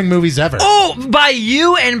most boring movies ever. Oh, by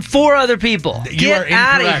you and 4 other people. Get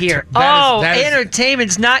out of here.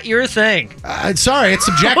 Entertainment's not your thing. Sorry, it's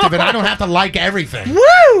subjective, and I don't have to like everything.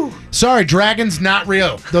 Woo! Sorry, dragons not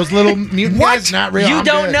real. Those little mutant guys not real. You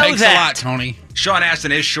don't know Thanks that. a lot, Tony. Sean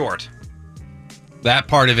Astin is short. That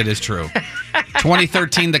part of it is true.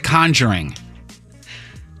 2013, The Conjuring.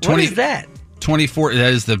 What is that? 24.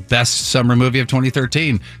 That is the best summer movie of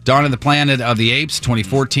 2013. Dawn of the Planet of the Apes.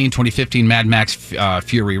 2014, 2015, Mad Max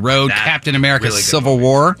Fury Road. Captain America really good Civil movie.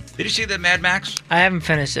 War. Did you see the Mad Max? I haven't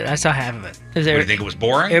finished it. I saw half of it. What do you think, it was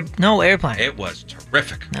boring? No, Airplane. It was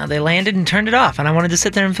terrific. No, they landed and turned it off, and I wanted to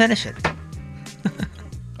sit there and finish it.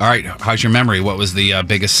 All right, how's your memory? What was the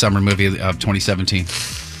biggest summer movie of 2017?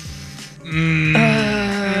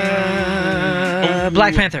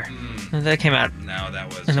 Black Panther. That came out No, that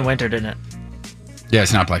was in the winter, didn't it? Yeah,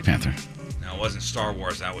 it's not Black Panther. No, it wasn't Star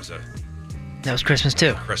Wars. That was a That was Christmas,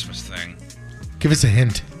 too. Christmas thing. Give us a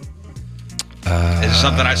hint. Is it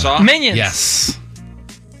something I saw? Minions. Yes.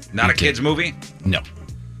 Not a kids movie? No.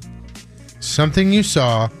 Something you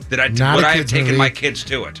saw. Would I have taken my kids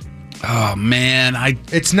to it? Oh man,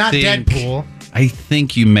 It's not Deadpool. I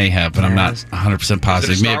think you may have, but I'm not 100%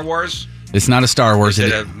 positive. Is it a Star Wars? It's not a Star Wars.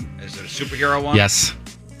 Is it a superhero one? Yes.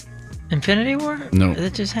 Infinity War? No.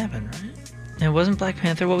 That just happened, right? It wasn't Black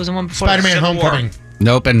Panther. What was the one before? Spider-Man Homecoming.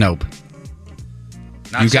 Nope and nope.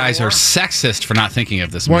 Not you guys Civil are War? sexist for not thinking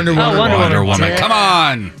of this Wonder movie. Woman. Wonder Woman. Yeah. Come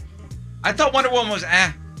on. I thought Wonder Woman was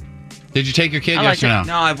Did you take your kid? I Yes or no?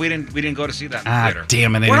 No, we didn't go to see that in the Ah, theater.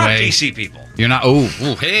 damn it! We're not Anyway, DC people. You're not. Oh,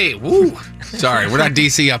 hey, woo. Sorry, we're not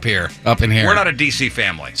DC up in here. We're not a DC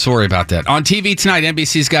family. Sorry about that. On TV tonight,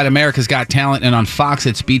 NBC's got America's Got Talent, and on Fox,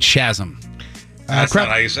 it's Beach Chasm. That's not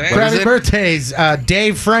how you say it. Happy birthdays,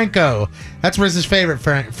 Dave Franco. That's Riz's favorite,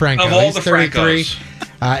 Franco. Of all He's the 33. Francos.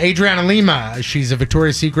 Adriana Lima, she's a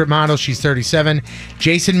Victoria's Secret model. She's 37.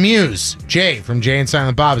 Jason Mewes, Jay from Jay and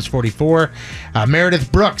Silent Bob, is 44.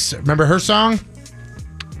 Meredith Brooks, remember her song?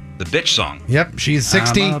 The bitch song. Yep, she's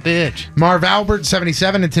 60. I'm a bitch. Marv Albert,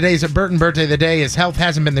 77. And today's a Burton birthday of the day. His health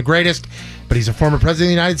hasn't been the greatest, but he's a former president of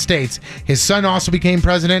the United States. His son also became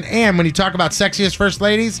president. And when you talk about sexiest first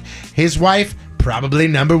ladies, his wife, probably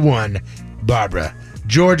number one, Barbara.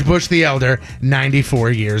 George Bush the Elder,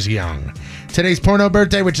 94 years young. Today's porno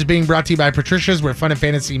birthday, which is being brought to you by Patricia's, where fun and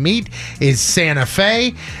fantasy meet, is Santa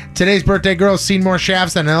Fe. Today's birthday girl has seen more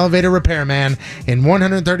shafts than an elevator repairman in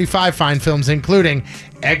 135 fine films, including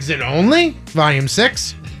Exit Only, Volume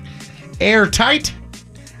 6, Airtight,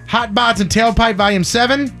 Hot Bods and Tailpipe, Volume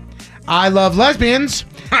 7, I Love Lesbians,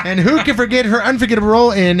 and who can forget her unforgettable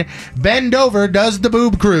role in Bend Over Does the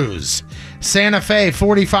Boob Cruise. Santa Fe,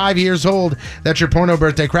 45 years old. That's your porno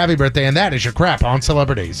birthday, crappy birthday, and that is your crap on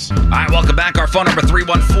celebrities. All right, welcome back. Our phone number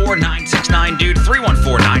 314-969-DUDE,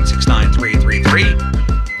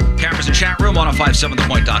 314-969-3333. Cameras in chat room,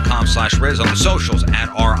 1057thepoint.com/Riz, on the socials at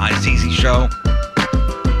RIZZ Show.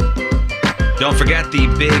 Don't forget the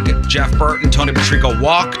big Jeff Burton, Tony Patrico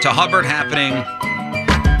walk to Hubbard happening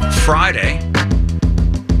Friday.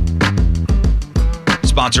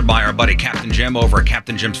 Sponsored by our buddy Captain Jim over at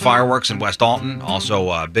Captain Jim's Fireworks in West Alton.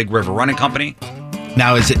 Also, Big River Running Company.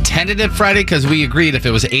 Now, is it tentative Friday? Because we agreed if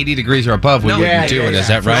it was 80 degrees or above, we wouldn't do it. Is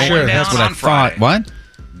that right? Sure. That's what I thought. What?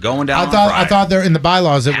 Going down I thought there in the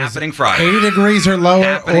bylaws it was Friday. 80 degrees or lower,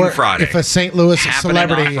 Happening or Friday. if a St. Louis Happening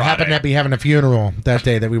celebrity on happened Friday. to be having a funeral that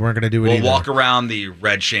day that we weren't going to do it We'll either. walk around the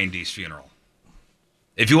Red Shane D's funeral.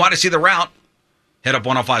 If you want to see the route, hit up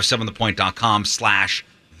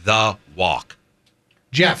 1057thepoint.com/thewalk.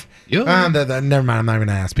 Jeff, never mind, I'm not going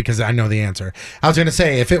to ask because I know the answer. I was going to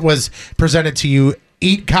say, if it was presented to you,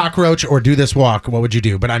 eat cockroach or do this walk, what would you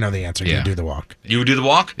do? But I know the answer. You would do the walk. You would do the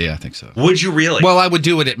walk? Yeah, I think so. Would you really? Well, I would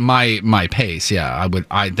do it at my pace. Yeah, I would.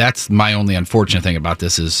 That's my only unfortunate thing about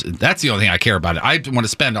this is that's the only thing I care about it. I want to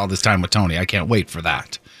spend all this time with Tony. I can't wait for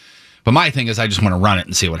that. But my thing is, I just want to run it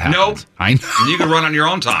and see what happens. Nope. I know. You can run on your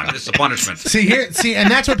own time. This is a punishment. See, and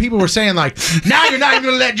that's what people were saying. Like, now you're not even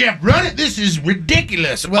going to let Jeff run it. This is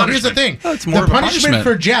ridiculous. Well, here's the thing: it's more the of a punishment punishment.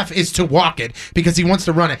 for Jeff is to walk it because he wants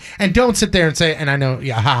to run it. And don't sit there and say, and I know,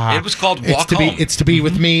 yeah, ha ha. It was called it's walk to home. It's to be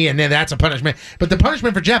with me, and then that's a punishment. But the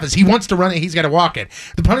punishment for Jeff is he wants to run it. He's got to walk it.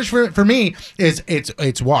 The punishment for me is it's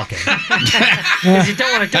walking. Because you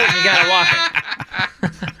don't want to do it, you got to walk it.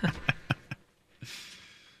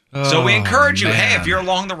 So we encourage you, man. hey, if you're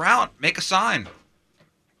along the route, make a sign.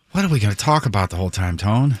 What are we going to talk about the whole time,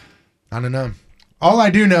 Tone? I don't know. All I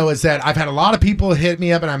do know is that I've had a lot of people hit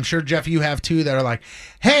me up, and I'm sure, Jeff, you have too, that are like,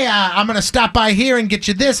 hey, I'm going to stop by here and get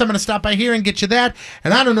you this. I'm going to stop by here and get you that.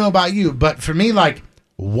 And I don't know about you, but for me, like,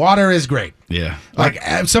 water is great. Yeah. Like,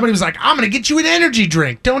 somebody was like, I'm going to get you an energy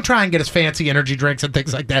drink. Don't try and get us fancy energy drinks and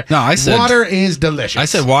things like that. No, I said water is delicious. I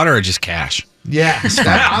said water or just cash. Yeah.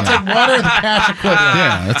 I'll take water, the cash equivalent.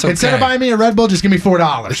 Yeah, that's okay. Instead of buying me a Red Bull, just give me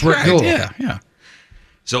 $4. We're right, cool. Yeah.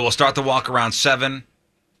 So we'll start the walk around 7.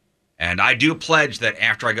 And I do pledge that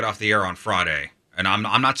after I get off the air on Friday, and I'm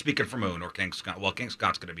not speaking for Moon or King Scott. Well, King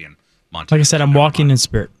Scott's going to be in Montana. Like I said, I'm walking in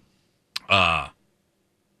spirit. I'll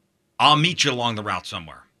meet you along the route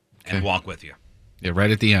somewhere and walk with you. Yeah,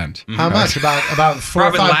 right at the end. How much? About 4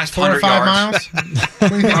 or Probably the 5, last 4 or 100 5 yards. miles? What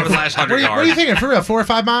do you think? Probably the last 100 What are you yards. thinking? For real? 4 or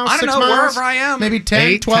 5 miles? I don't 6 know, miles? wherever I am. Maybe 10,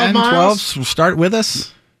 8, 12 10, miles? 12. Start with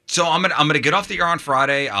us. So I'm gonna get off the air on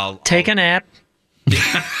Friday. I'll Take a nap.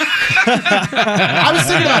 I was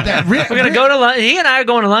thinking about that. We're going to go to lunch. He and I are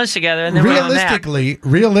going to lunch together, and then we're going to nap.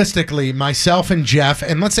 Realistically, myself and Jeff,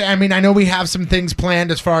 and let's say, I mean, I know we have some things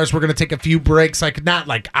planned as far as we're going to take a few breaks, like not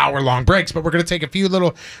like hour-long breaks, but we're going to take a few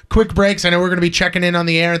little quick breaks. I know we're going to be checking in on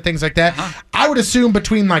the air and things like that. I would assume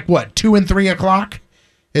between 2 and 3 o'clock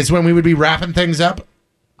is when we would be wrapping things up.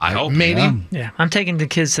 I hope. Maybe. Yeah. I'm taking the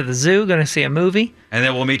kids to the zoo, going to see a movie. And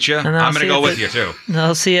then we'll meet you. And then I'm going to go with you, too.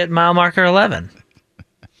 I'll see you at mile marker 11.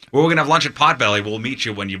 We're going to have lunch at Potbelly. We'll meet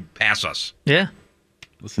you when you pass us. Yeah.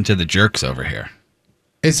 Listen to the jerks over here.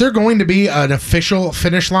 Is there going to be an official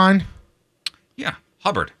finish line? Yeah,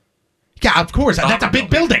 Hubbard. Yeah, of course. That's a big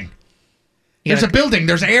building. There's a building.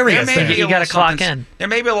 There's areas there. You got to clock in. There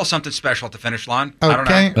may be a little something special at the finish line. Okay. I don't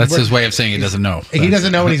know. That's his way of saying he doesn't know. He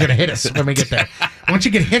doesn't know when he's going to hit us when we get there. Once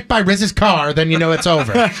you get hit by Riz's car, then you know it's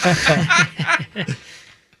over. All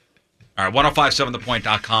right,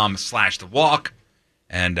 1057thepoint.com/the walk.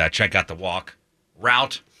 And check out the walk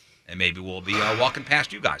route. And maybe we'll be walking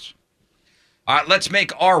past you guys. All right, let's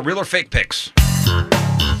make our real or fake picks.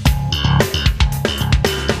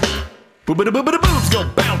 Boobs go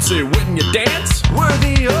bouncy when you dance,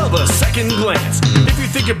 worthy of a second glance. If you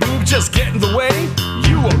think your boob just get in the way,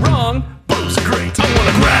 you are wrong. Boobs are great. I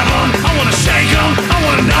wanna grab them, I wanna shake them, I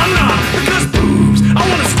wanna nom-nom, because boobs. I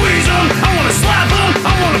wanna squeeze them, I wanna slap them, I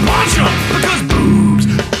wanna punch them, because boobs.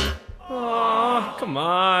 Aw, come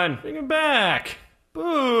on, bring it back.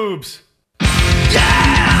 Boobs.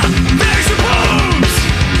 Yeah! There's your boobs!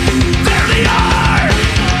 There they are!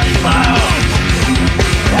 Oh!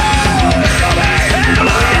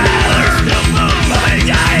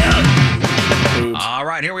 All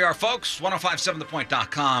right, here we are, folks.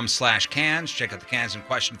 1057thepoint.com/cans. Check out the cans in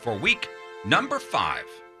question for week number 5.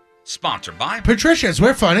 Sponsored by Patricia's,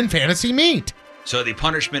 where fun and fantasy meet. So the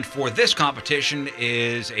punishment for this competition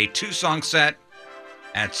is a 2-song set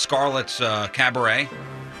at Scarlett's Cabaret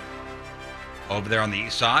over there on the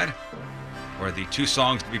east side, where the 2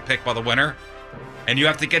 songs to be picked by the winner, and you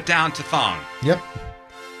have to get down to thong. Yep.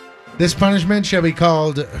 This punishment shall be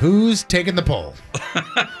called Who's Taking the Poll?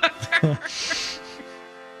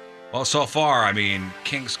 Well, so far, I mean,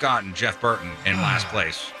 King Scott and Jeff Burton in last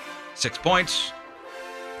place. 6 points.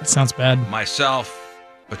 That sounds bad. Myself,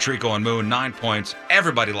 Patrico, and Moon, 9 points.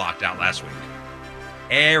 Everybody locked out last week.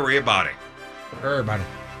 Everybody.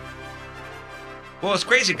 Well, it's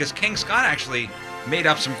crazy because King Scott actually made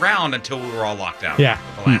up some ground until we were all locked out. Yeah.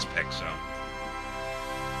 With the last pick, so.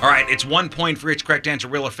 All right, it's 1 point for each correct answer,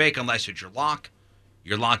 real or fake, unless it's your lock.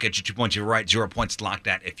 Your lock gets you 2 points if you're right, 0 points locked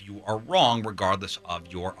at if you are wrong, regardless of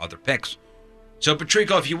your other picks. So,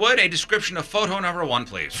 Patrico, if you would, a description of photo number 1,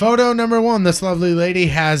 please. Photo number 1, this lovely lady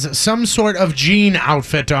has some sort of jean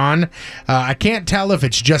outfit on. I can't tell if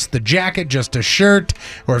it's just the jacket, just a shirt,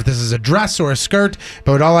 or if this is a dress or a skirt,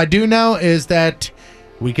 but all I do know is that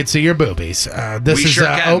we could see your boobies. This is sure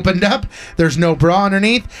can. opened up. There's no bra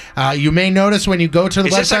underneath. You may notice when you go to the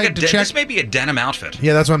Is this website like to check. This may be a denim outfit.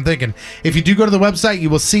 Yeah, that's what I'm thinking. If you do go to the website,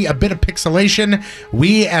 you will see a bit of pixelation.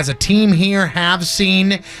 We, as a team here, have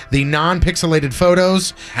seen the non-pixelated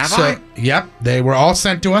photos. Have I? Yep, they were all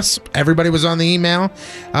sent to us. Everybody was on the email.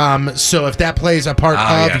 So if that plays a part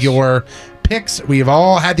of your picks, we have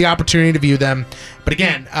all had the opportunity to view them. But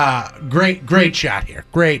again, great shot here.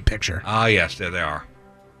 Great picture. Ah, yes, there they are.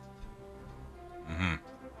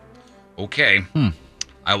 Okay.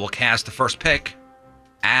 I will cast the first pick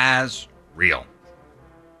as real.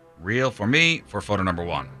 Real for me for photo number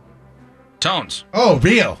 1. Tones. Oh,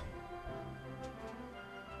 real.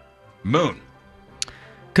 Moon.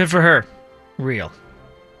 Good for her. Real.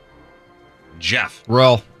 Jeff.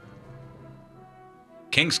 Real.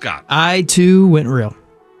 King Scott. I, too, went real.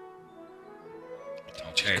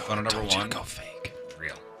 Okay, photo number 1. Go fake.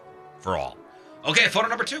 Real. For all. Okay, photo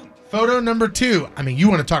number 2. Photo number 2. I mean, you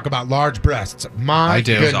want to talk about large breasts. My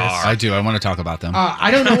goodness. I do. I want to talk about them. I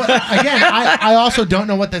don't know. Again, I also don't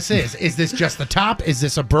know what this is. Is this just the top? Is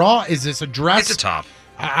this a bra? Is this a dress? It's a top.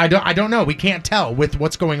 I don't know. We can't tell with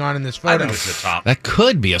what's going on in this photo. I think it's a top. That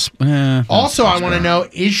could be a... Also, I want to know,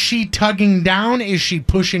 is she tugging down? Is she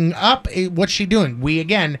pushing up? What's she doing? We,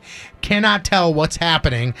 again, cannot tell what's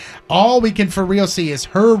happening. All we can for real see is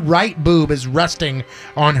her right boob is resting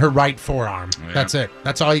on her right forearm. Yeah. That's it.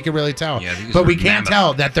 That's all you can really tell. Yeah, these but are we can't mammoth.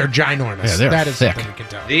 tell that they're ginormous. Yeah, they're that is thick. something we can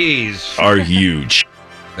tell. These are huge.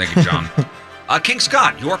 Thank you, John. King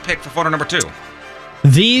Scott, your pick for photo number 2.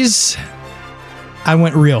 These, I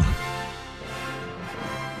went real.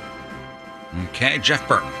 Okay, Jeff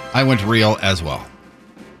Burton. I went real as well.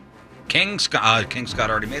 King Scott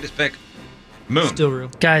already made his pick. Moon. Still real.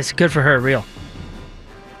 Guys, good for her. Real.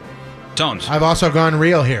 Tones. I've also gone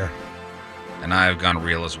real here. And I've gone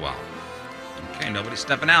real as well. Okay, nobody's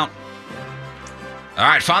stepping out. All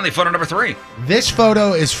right, finally, photo number 3. This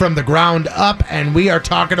photo is from the ground up, and we are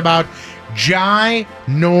talking about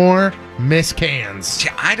ginormous cans. See,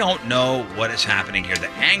 I don't know what is happening here. The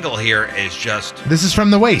angle here is just... This is from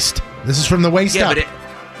the waist. This is from the waist up.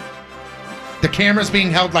 But The camera's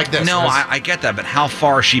being held like this. No, I get that, but how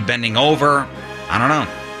far is she bending over? I don't know.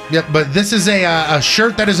 Yep, but this is a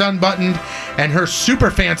shirt that is unbuttoned, and her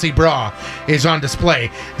super fancy bra is on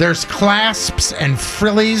display. There's clasps and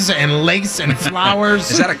frillies and lace and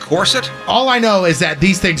flowers. Is that a corset? All I know is that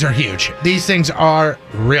these things are huge. These things are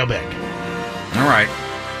real big. All right.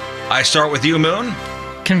 I start with you, Moon.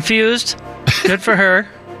 Confused. Good for her.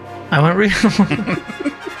 I went real.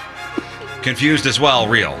 Confused as well,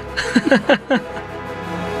 real.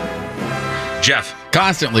 Jeff.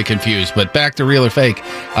 Constantly confused, but back to real or fake.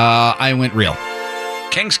 I went real.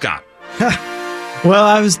 King Scott. Well,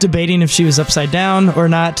 I was debating if she was upside down or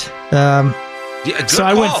not. Yeah, good so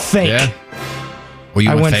I went call. fake. Yeah. Well,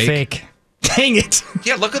 I went fake. Dang it.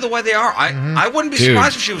 Yeah, look at the way they are. I wouldn't be Dude,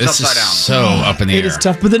 surprised if she was this upside is down. so up in the It air. is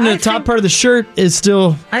tough, but then the top part of the shirt is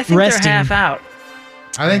still I think resting. they're half out.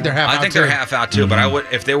 I think they're half out. I think they're half out too, but I would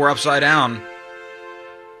if they were upside down.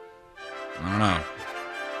 I don't know.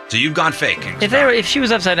 So you've gone fake, King Scott. If she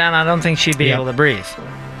was upside down, I don't think she'd be able to breathe.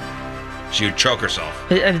 She would choke herself.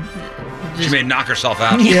 She Just- may knock herself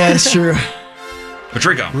out. Yeah, it's true.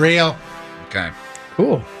 Patrico. Real. Okay.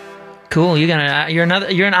 Cool. Cool. You're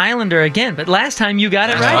an Islander again, but last time you got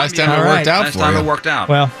it right. Last time it worked out Last for time you. it worked out.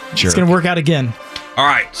 Well, it's going to work out again. All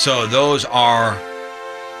right, so those are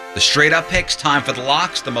the straight up picks. Time for the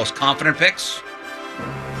locks, the most confident picks.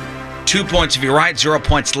 2 points if you're right, 0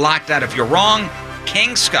 points locked out if you're wrong.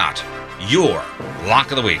 King Scott, your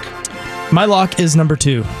lock of the week. My lock is number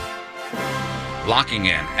 2. Locking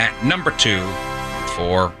in at number 2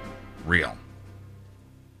 for real.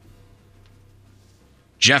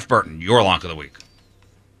 Jeff Burton, your lock of the week.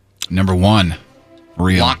 Number 1,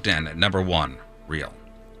 real. Locked in at number 1, real.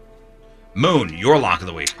 Moon, your lock of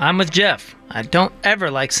the week. I'm with Jeff. I don't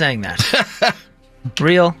ever like saying that.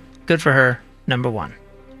 Real. Good for her. Number 1.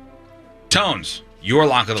 Tones, your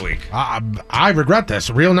lock of the week. I regret this.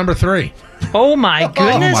 Real number 3. Oh my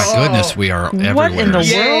goodness. Oh my goodness, we are everywhere. What in the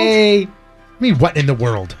world? I mean, what in the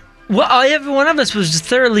world? Well, every one of us was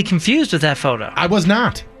thoroughly confused with that photo. I was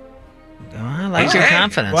not. Oh, I like your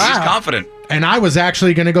confidence. He's confident. And I was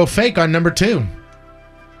actually going to go fake on number 2.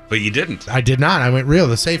 But you didn't. I did not. I went real,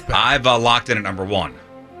 the safe bet. I've locked in at number 1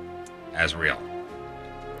 as real.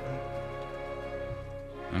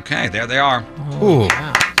 Okay, there they are. Ooh.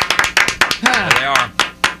 There they are.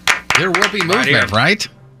 There will be movement, right?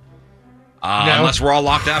 No. Unless we're all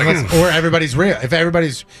locked out again. Or everybody's real. If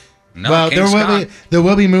everybody's... No, well, King Scott. there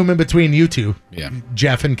will be movement between you two. Yeah.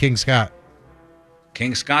 Jeff and King Scott.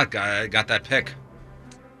 King Scott got that pick.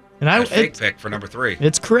 And That fake pick for number 3.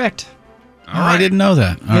 It's correct. All right. I didn't know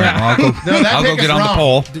that. All right, well, I'll go, No, that I'll pick go is get on the wrong.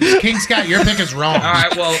 poll. King Scott, your pick is wrong. All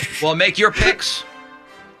right, well, make your picks.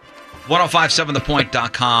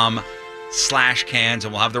 1057thepoint.com/cans,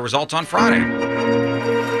 and we'll have the results on Friday.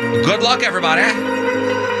 Good luck, everybody.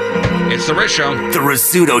 It's the Riz Show. The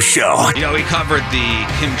Rizzuto Show. You know, we covered the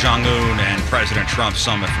Kim Jong-un and President Trump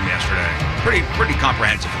summit from yesterday pretty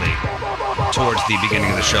comprehensively towards the beginning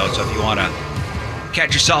of the show. So if you want to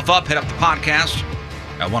catch yourself up, hit up the podcast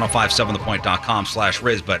at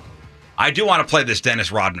 1057thepoint.com/Riz. But I do want to play this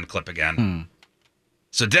Dennis Rodman clip again.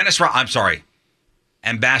 So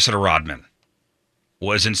Ambassador Rodman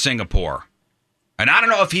was in Singapore. And I don't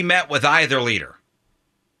know if he met with either leader.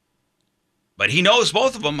 But he knows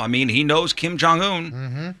both of them. I mean, he knows Kim Jong-un.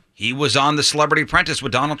 Mm-hmm. He was on The Celebrity Apprentice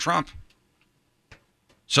with Donald Trump.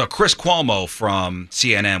 So Chris Cuomo from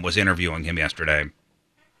CNN was interviewing him yesterday.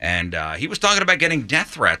 And he was talking about getting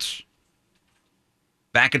death threats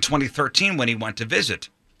back in 2013 when he went to visit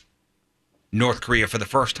North Korea for the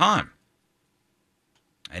first time.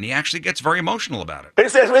 And he actually gets very emotional about it.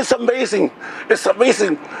 It's amazing. It's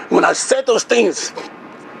amazing. When I said those things,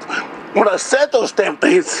 when I said those damn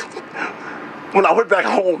things, when I went back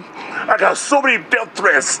home, I got so many death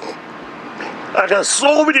threats. I got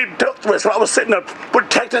so many death threats when I was sitting there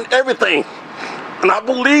protecting everything. And I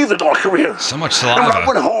believed in North Korea. So much And when I saliva.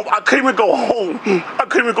 went home, I couldn't even go home. I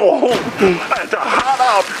couldn't even go home. I had to hide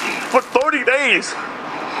out for 30 days.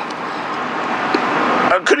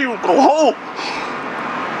 I couldn't even go home.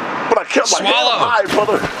 But I kept my head up high,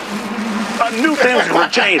 brother. I knew things were going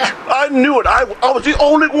to change. I knew it. I was the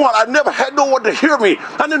only one. I never had no one to hear me.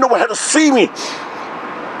 I didn't know one had to see me.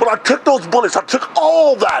 But I took those bullets. I took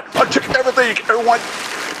all that. I took everything. Everyone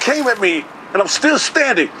came at me, and I'm still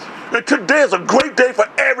standing. And today is a great day for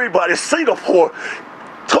everybody. Singapore,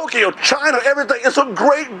 Tokyo, China, everything. It's a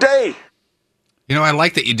great day. You know, I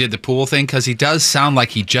like that you did the pool thing because he does sound like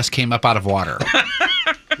he just came up out of water.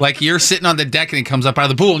 Like you're sitting on the deck and he comes up out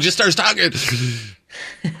of the pool and just starts talking.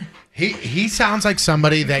 He sounds like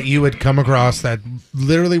somebody that you would come across that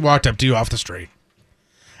literally walked up to you off the street.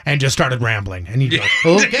 and just started rambling. And you go,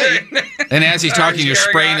 okay. And as he's talking, you're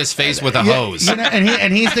spraying his face with a hose. You know,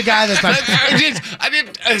 and he's the guy that's like,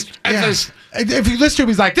 if you listen to him,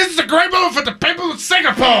 he's like, this is a great move for the people of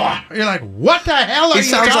Singapore. You're like, what the hell are you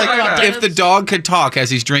sounds talking like about? if the dog could talk as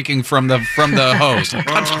he's drinking from the hose.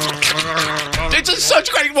 It's just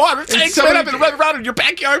such great water. Thanks, man. I've been running around in your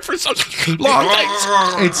backyard for such long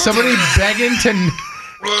days. It's somebody begging to...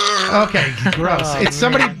 Okay, gross. It's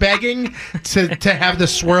somebody begging to have the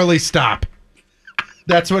swirly stop.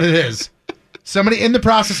 That's what it is. Somebody in the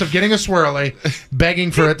process of getting a swirly,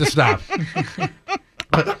 begging for it to stop.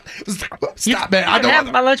 Stop, man. I don't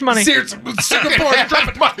have my lunch money. Singapore,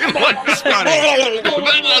 dropping my lunch money.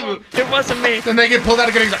 It wasn't me. Then they get pulled out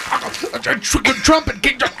again. He's like, trumpet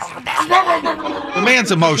king. The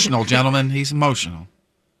man's emotional, gentlemen. He's emotional.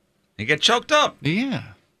 You get choked up. Yeah.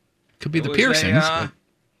 Could be the piercings.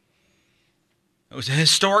 It was a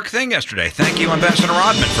historic thing yesterday. Thank you, Ambassador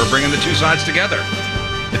Rodman, for bringing the two sides together.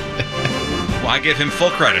 Well, I give him full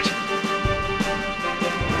credit.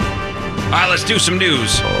 All right, let's do some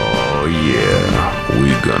news. Oh, yeah. We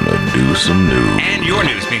gonna do some news. And your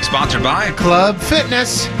news being sponsored by Club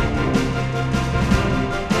Fitness.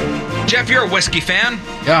 Jeff, you're a whiskey fan.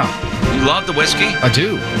 Yeah. You love the whiskey? I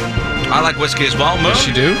do. I like whiskey as well. Moon? Yes,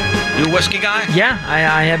 you do? You a whiskey guy? Yeah,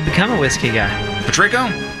 I have become a whiskey guy. Patrico?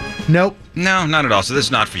 Nope. No, not at all. So this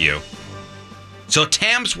is not for you. So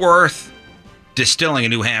Tamsworth Distilling in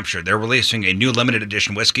New Hampshire, they're releasing a new limited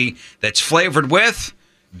edition whiskey that's flavored with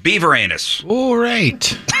beaver anus. All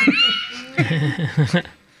right.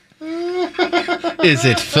 Is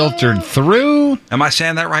it filtered through? Am I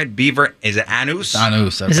saying that right? Beaver, is it anus?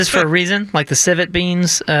 Anus. Is this for a reason? Like the civet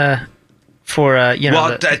beans for, well,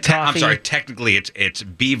 the I'm toffee? sorry. Technically, it's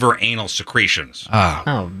beaver anal secretions.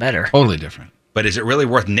 Oh, better. Totally different. But is it really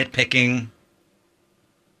worth nitpicking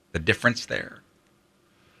the difference there?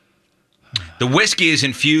 The whiskey is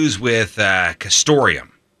infused with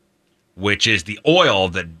castoreum, which is the oil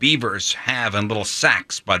that beavers have in little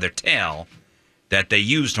sacs by their tail that they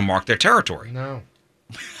use to mark their territory. No.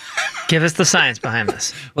 Give us the science behind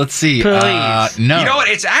this. Let's see. Please. No. You know what?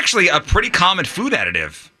 It's actually a pretty common food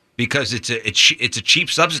additive because it's a cheap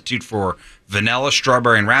substitute for vanilla,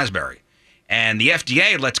 strawberry, and raspberry. And the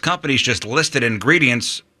FDA lets companies just list it in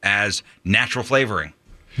ingredients as natural flavoring.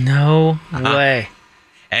 No way.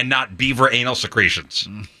 And not beaver anal secretions.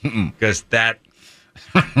 Because that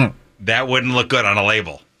wouldn't look good on a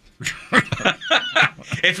label.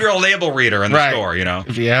 If you're a label reader in the store, you know.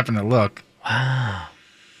 If you happen to look. Wow.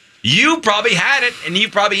 You probably had it, and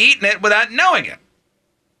you've probably eaten it without knowing it.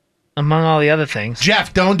 Among all the other things.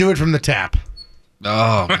 Jeff, don't do it from the tap.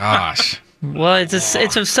 Oh, gosh. Well, it's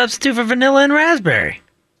a substitute for vanilla and raspberry.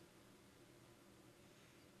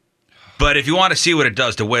 But if you want to see what it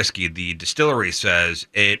does to whiskey, the distillery says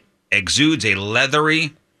it exudes a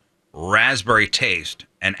leathery raspberry taste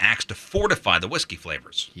and acts to fortify the whiskey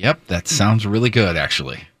flavors. Yep, that sounds really good,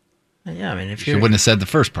 actually. Yeah, I mean, if You you're wouldn't have said the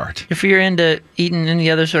first part. if you're into eating any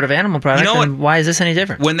other sort of animal product, You know then why is this any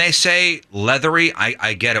different? When they say leathery,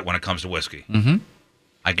 I get it when it comes to whiskey. Mm-hmm.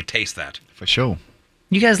 I could taste that. For sure.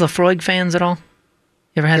 You guys Lafroig fans at all?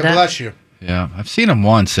 You ever had God that? bless you. Yeah, I've seen him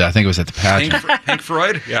once. I think it was at the pageant. Pink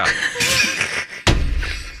Freud? Yeah.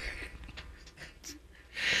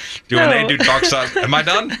 When they do Dark Side. Am I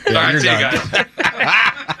done? Yeah, All right, you're see done. you guys.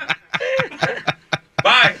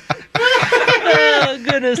 Bye. Oh,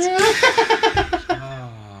 goodness.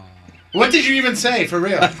 What did you even say, for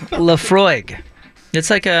real? Lafroig. It's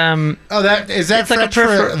like Oh, that is that It's like a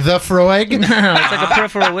French for the Freud? No, it's like a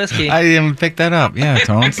peripheral whiskey. I didn't even pick that up. Yeah,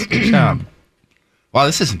 Tones. Good job. Wow,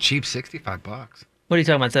 this isn't cheap. $65. What are you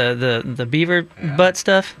talking about? The beaver butt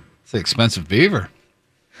stuff? It's an expensive beaver.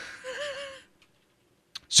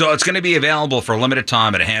 So it's going to be available for a limited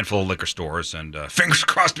time at a handful of liquor stores, and fingers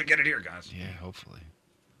crossed we get it here, guys. Yeah, hopefully.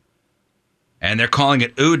 And they're calling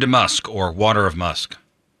it Eau de Musk, or Water of Musk.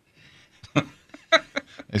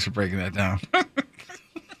 Thanks for breaking that down.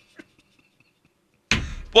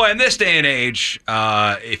 Boy, in this day and age,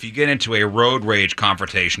 if you get into a road rage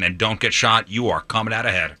confrontation and don't get shot, you are coming out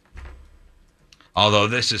ahead. Although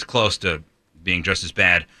this is close to being just as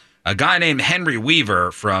bad. A guy named Henry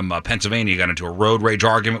Weaver from Pennsylvania got into a road rage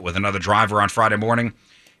argument with another driver on Friday morning.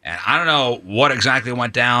 And I don't know what exactly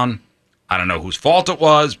went down. I don't know whose fault it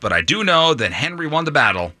was, but I do know that Henry won the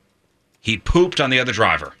battle. He pooped on the other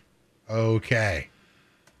driver. Okay.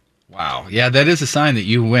 Wow. Yeah, that is a sign that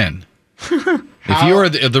you win. If you're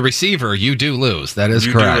the receiver, you do lose. That is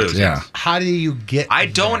You do correct. lose, Yeah. yes. How do you get I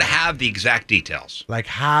don't have the exact details. Like,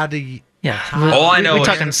 how do you... Yeah. All I know We're is,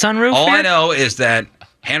 talking sunroof all here? I know is that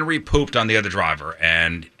Henry pooped on the other driver,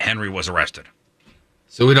 and Henry was arrested.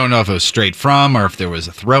 So we don't know if it was straight from or if there was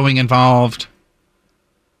a throwing involved.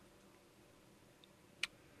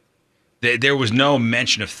 There was no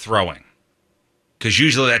mention of throwing. Because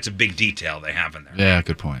usually that's a big detail they have in there. Yeah,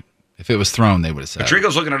 good point. If it was thrown, they would have said.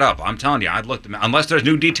 Patrico's looking it up. I'm telling you, I'd look them unless there's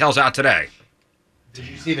new details out today. Did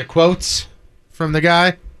you see the quotes from the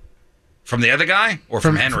guy? From the other guy or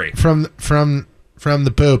from Henry? From the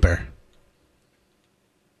pooper.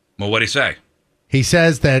 Well, what'd he say? He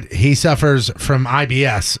says that he suffers from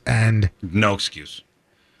IBS and no excuse.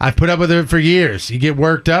 I've put up with it for years. You get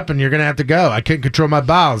worked up and you're gonna have to go. I couldn't control my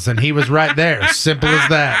bowels, and he was right there. Simple as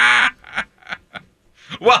that.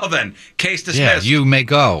 Well then, case dismissed. Yeah, you may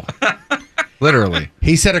go. Literally.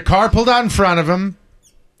 He said a car pulled out in front of him,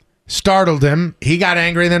 startled him. He got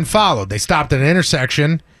angry and then followed. They stopped at an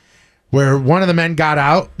intersection where one of the men got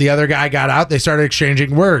out, the other guy got out. They started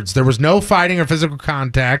exchanging words. There was no fighting or physical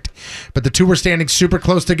contact, but the two were standing super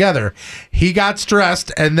close together. He got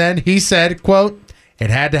stressed, and then he said, quote, "It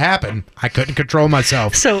had to happen. I couldn't control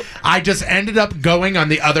myself. So I just ended up going on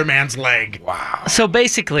the other man's leg." Wow. So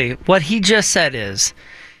basically, what he just said is,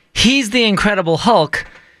 he's the Incredible Hulk.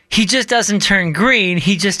 He just doesn't turn green.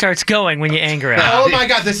 He just starts going when you anger him. Oh my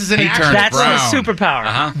God, this is an actual. That's his superpower.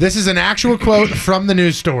 Uh-huh. This is an actual quote from the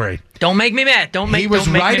news story. Don't make me mad. He was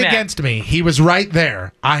right against me. He was right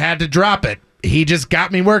there. I had to drop it. He just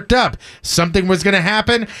got me worked up. Something was going to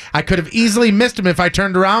happen. I could have easily missed him if I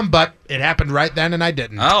turned around, but it happened right then, and I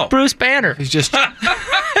didn't. Oh. Bruce Banner. He's just...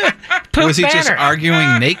 was he just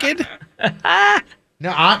arguing naked?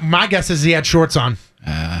 No, my guess is he had shorts on.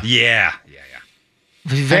 Yeah.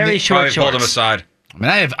 Very short pulled him aside. I mean,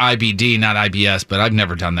 I have IBD, not IBS, but I've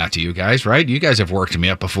never done that to you guys, right? You guys have worked me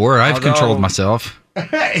up before. I've controlled myself.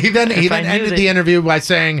 He then ended the interview by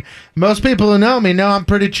saying, "Most people who know me know I'm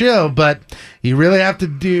pretty chill, but you really have to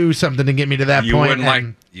do something to get me to that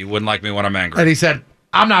point." You wouldn't like me when I'm angry. And he said,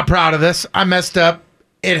 "I'm not proud of this. I messed up.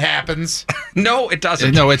 It happens." No, it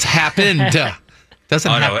doesn't. No, it's happened.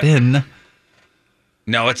 Doesn't happen.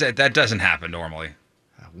 No, that doesn't happen normally.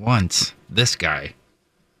 Once. This guy.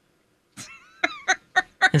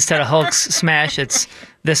 Instead of Hulk's smash, it's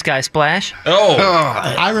this guy splash. Oh.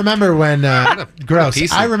 I remember when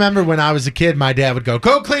gross. I remember when I was a kid, my dad would go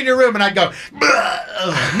clean your room, and I'd go,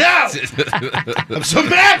 no. I'm so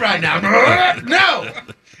mad right now. No.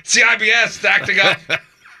 CIBS acting up.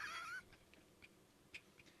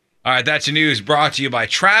 All right, that's your news brought to you by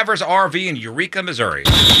Travers RV in Eureka, Missouri.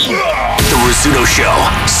 The Rizzuto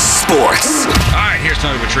Show. Sports. All right, here's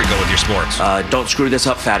Tony Patrico with your sports. Don't screw this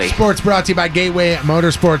up, fatty. Sports brought to you by Gateway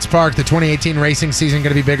Motorsports Park. The 2018 racing season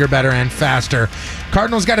going to be bigger, better, and faster.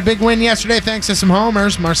 Cardinals got a big win yesterday thanks to some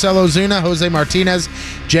homers. Marcelo Zuna, Jose Martinez,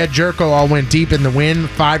 Jed Jerko all went deep in the win,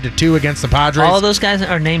 5-2 against the Padres. All of those guys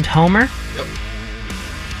are named Homer? Yep.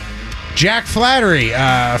 Jack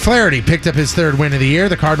Flaherty picked up his third win of the year.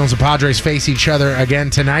 The Cardinals and Padres face each other again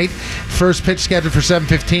tonight. First pitch scheduled for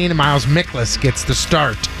 7:15. Miles Mikolas gets the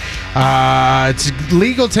start. It's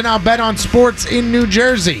legal to now bet on sports in New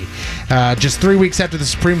Jersey. Just 3 weeks after the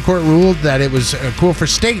Supreme Court ruled that it was cool for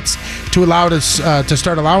states to allow us to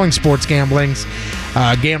start allowing sports gambling.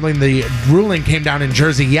 The ruling came down in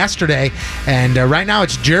Jersey yesterday, and right now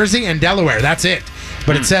it's Jersey and Delaware. That's it.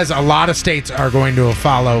 But it says a lot of states are going to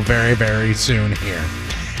follow very, very soon here.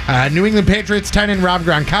 New England Patriots tight end Rob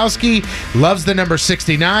Gronkowski loves the number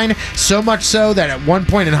 69, so much so that at one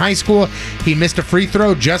point in high school, he missed a free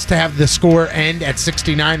throw just to have the score end at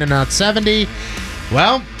 69 and not 70.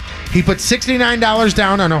 Well, he put $69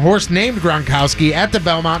 down on a horse named Gronkowski at the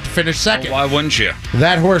Belmont to finish second. Why wouldn't you?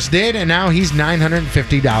 That horse did, and now he's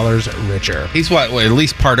 $950 richer. He's at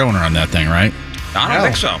least part owner on that thing, right? I don't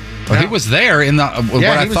think so. Well, he was there in the what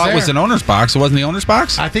I thought was an owner's box. It wasn't the owner's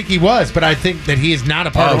box? I think he was, but I think that he is not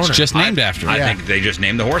a part owner. It's just named after him. I think they just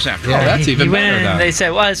named the horse after him. Yeah, that's even went better. in and they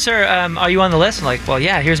said, "Well, sir, are you on the list?" I'm like, "Well,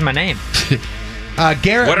 yeah, here's my name."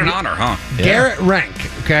 Garrett, what an honor, huh? Garrett Rank,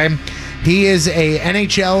 okay? He is a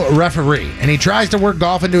NHL referee, and he tries to work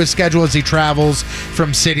golf into his schedule as he travels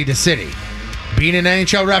from city to city. Being an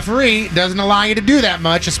NHL referee doesn't allow you to do that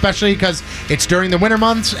much, especially because it's during the winter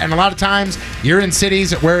months, and a lot of times you're in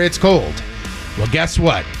cities where it's cold. Well, guess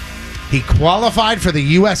what? He qualified for the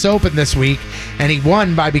U.S. Open this week, and he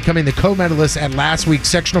won by becoming the co-medalist at last week's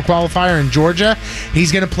sectional qualifier in Georgia.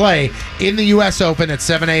 He's going to play in the U.S. Open at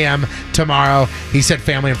 7 a.m. tomorrow. He said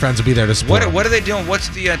family and friends will be there to support him. What are they doing? What's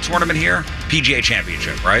the tournament here? PGA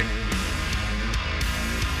Championship, right?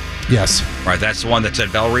 Yes. Right, that's the one that's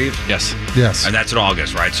at Belle Reve? Yes. Yes. And that's in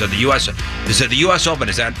August, right? So the U.S. Open,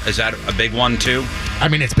 is that a big one, too? I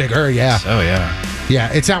mean, it's bigger, yeah. Oh, yeah.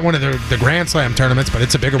 Yeah, it's not one of the Grand Slam tournaments, but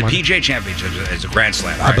it's a bigger one. PGA Championship is a Grand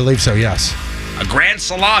Slam, right? I believe so, yes. A grand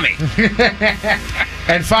salami.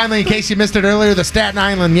 And finally, in case you missed it earlier, the Staten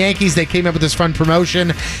Island Yankees, they came up with this fun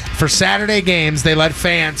promotion. For Saturday games, they let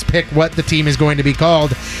fans pick what the team is going to be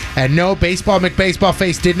called. And no, Baseball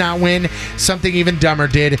McBaseballface did not win. Something even dumber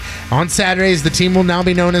did. On Saturdays, the team will now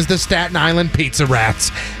be known as the Staten Island Pizza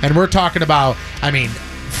Rats. And we're talking about,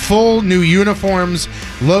 full new uniforms,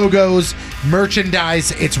 logos,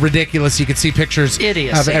 merchandise. It's ridiculous. You can see pictures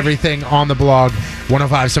of everything on the blog,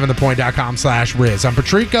 1057thepoint.com/Riz. I'm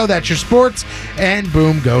Patrico, that's your sports, and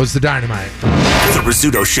boom goes the dynamite. The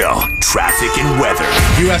Rizzuto Show, traffic and weather.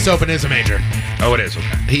 U.S. Open is a major. Oh, it is?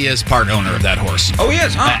 Okay. He is part owner of that horse. Oh, he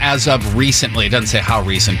is, huh? As of recently. It doesn't say how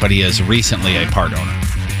recent, but he is recently a part owner.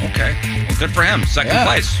 Okay. Well, good for him. Second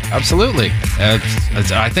place. Absolutely.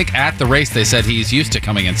 I think at the race they said he's used to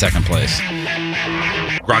coming in second place.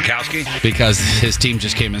 Gronkowski? Because his team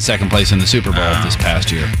just came in second place in the Super Bowl this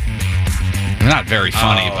past year. Not very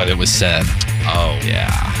funny, but it was said. Oh. Yeah.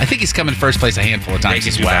 I think he's come in first place a handful of times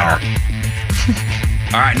as well.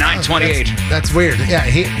 All right, 9:28. That's weird. Yeah,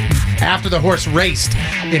 after the horse raced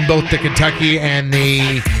in both the Kentucky and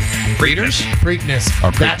the Breeders? Preakness.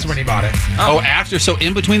 That's when he bought it. Oh, after. So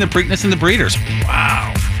in between the Preakness and the Breeders.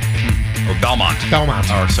 Wow. Or Belmont.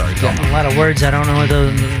 Oh, sorry. Belmont. A lot of words I don't know what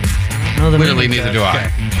those. Clearly, neither do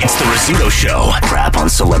I. It's the Rizzuto Show. Crap on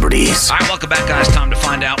celebrities. All right, welcome back, guys. Time to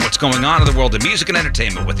find out what's going on in the world of music and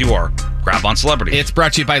entertainment with your Crap on Celebrities. It's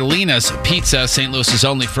brought to you by Lena's Pizza, St. Louis's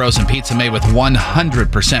only frozen pizza made with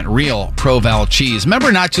 100% real Provel cheese.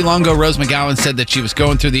 Remember not too long ago, Rose McGowan said that she was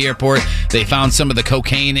going through the airport. They found some of the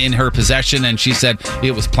cocaine in her possession, and she said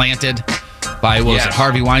it was planted by, was it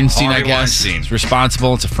Harvey Weinstein, I guess? It's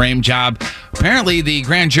responsible. It's a frame job. Apparently, the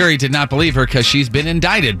grand jury did not believe her because she's been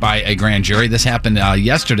indicted by a grand jury. This happened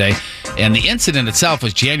yesterday, and the incident itself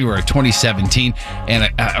was January 2017.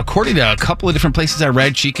 And according to a couple of different places I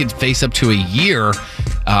read, she could face up to a year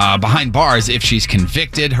behind bars if she's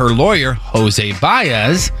convicted. Her lawyer, Jose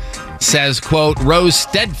Baez, says, quote, Rose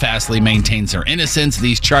steadfastly maintains her innocence.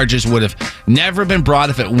 These charges would have never been brought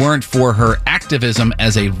if it weren't for her activism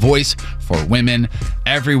as a voice for women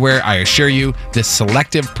everywhere. I assure you, this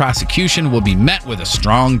selective prosecution will be met with a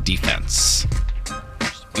strong defense.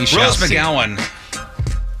 Rose McGowan,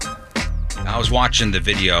 I was watching the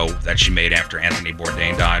video that she made after Anthony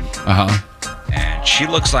Bourdain died. And she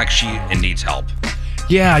looks like she needs help.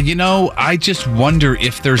 Yeah, I just wonder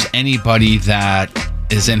if there's anybody that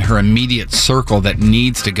is in her immediate circle that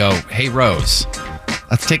needs to go, hey, Rose,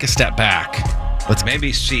 let's take a step back. Let's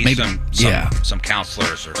maybe see some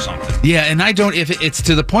counselors or something. Yeah, and I don't, if it's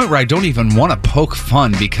to the point where I don't even want to poke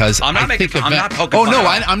fun because I'm not poking fun.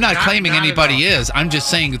 I'm not claiming anybody is. I'm just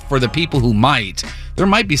saying for the people who might, there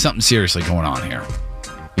might be something seriously going on here.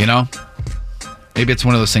 Maybe it's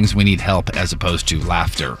one of those things we need help as opposed to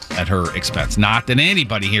laughter at her expense. Not that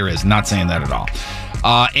anybody here is. Not saying that at all.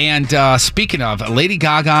 And speaking of Lady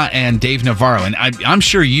Gaga and Dave Navarro, and I'm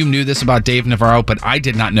sure you knew this about Dave Navarro, but I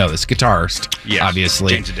did not know this. Guitarist,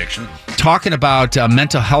 obviously. Jane's Addiction. Talking about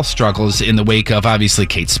mental health struggles in the wake of, obviously,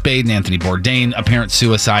 Kate Spade and Anthony Bourdain, apparent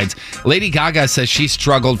suicides. Lady Gaga says she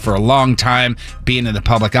struggled for a long time being in the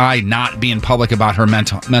public eye, not being public about her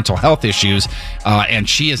mental health issues, and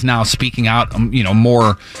she is now speaking out,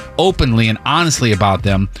 more openly and honestly about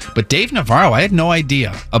them. But Dave Navarro, I had no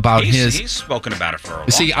idea about his. He's spoken about it for a long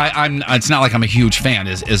time. I'm. It's not like I'm a huge fan,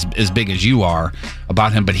 as big as you are,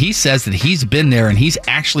 about him. But he says that he's been there and he's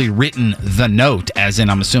actually written the note, as in,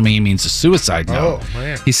 I'm assuming he means a suicide note. Oh,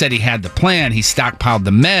 man. He said he had the plan. He stockpiled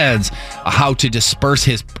the meds, how to disperse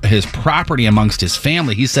his property amongst his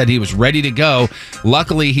family. He said he was ready to go.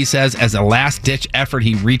 Luckily, he says, as a last-ditch effort,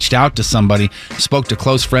 he reached out to somebody, spoke to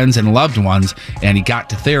close friends and loved ones, and he got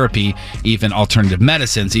to therapy, even alternative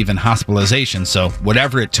medicines, even hospitalization. So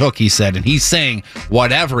whatever it took, he said, and he's saying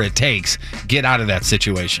whatever it takes, get out of that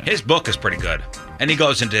situation. His book is pretty good, and he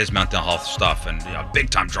goes into his mental health stuff and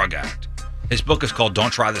big-time drug addict. His book is called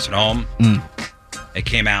Don't Try This at Home. It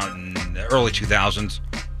came out in the early 2000s.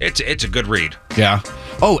 It's a good read. Yeah.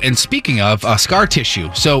 Oh, and speaking of scar tissue,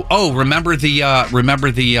 so remember the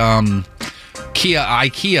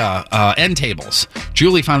IKEA end tables.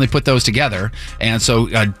 Julie finally put those together, and so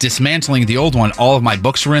dismantling the old one, all of my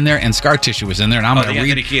books were in there, and scar tissue was in there, and I'm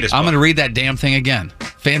going to read that damn thing again.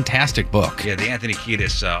 Fantastic book. Yeah, the Anthony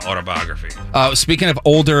Kiedis autobiography. Speaking of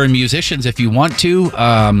older musicians, if you want to,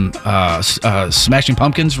 Smashing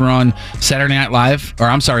Pumpkins were on Saturday Night Live,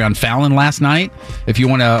 on Fallon last night. If you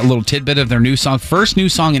want a little tidbit of their new song, first new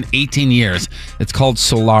song in 18 years, it's called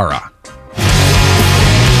Solara.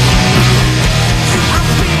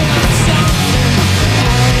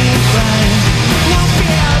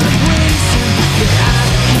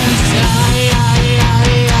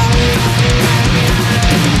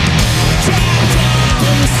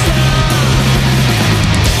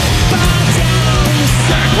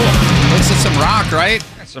 to some rock, right?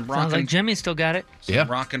 Yeah, some Sounds rock like and, Jimmy still got it. some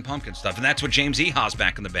rock and pumpkin stuff. And that's what James Eha's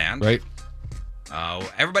back in the band. Right.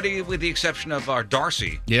 Everybody with the exception of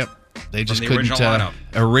Darcy. Yep. They just the couldn't. original lineup.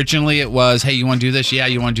 Originally, it was, hey, you want to do this? Yeah,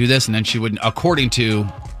 you want to do this? And then she would, according to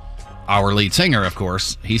our lead singer, of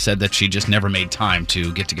course, he said that she just never made time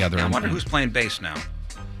to get together. I wonder who's playing bass now.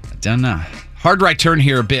 I don't know. Hard right turn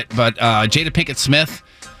here a bit, but Jada Pinkett Smith,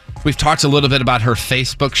 we've talked a little bit about her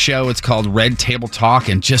Facebook show. It's called Red Table Talk,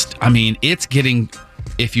 and it's getting,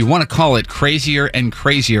 if you want to call it, crazier and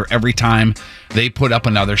crazier every time they put up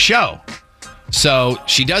another show. So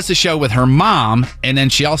she does the show with her mom, and then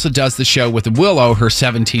she also does the show with Willow, her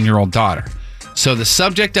 17-year-old daughter. So the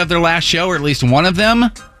subject of their last show, or at least one of them,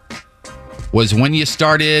 was when you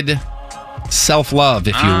started self-love,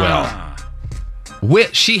 if you will.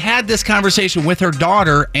 She had this conversation with her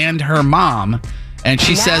daughter and her mom, and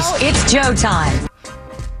she says... it's Joe time.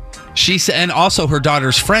 She said, and also her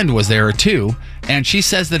daughter's friend was there too, and she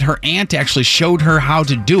says that her aunt actually showed her how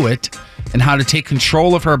to do it and how to take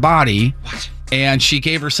control of her body. What? And she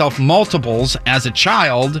gave herself multiples as a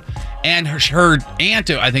child, and her aunt,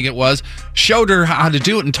 I think it was, showed her how to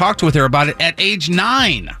do it and talked with her about it at age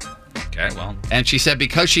 9. Okay, well. And she said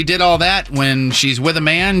because she did all that, when she's with a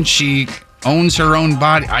man, she owns her own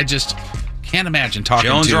body. I just can't imagine talking to...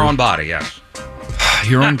 She owns her own body, yes.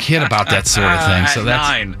 Your own kid about that sort of thing. So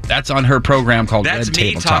that's on her program called That's Red me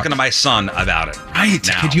Table talking Talk. to my son about it. Right.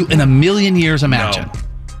 Now. Could you, in a million years, imagine? No.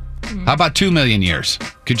 How about 2 million years?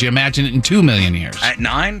 Could you imagine it in 2 million years? At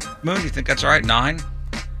 9, Moon, you think that's all right? 9?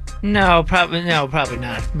 No, probably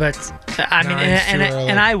not. But I mean,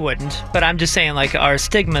 and I wouldn't. But I'm just saying, like, our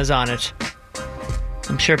stigmas on it.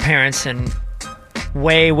 I'm sure parents in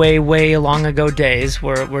way long ago days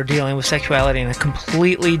were dealing with sexuality in a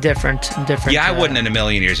completely different. Yeah, I wouldn't in a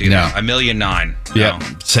million years either. No. 1,000,009. Yeah,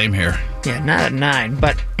 same here. Yeah, not at 9,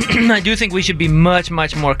 but I do think we should be much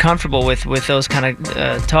more comfortable with those kind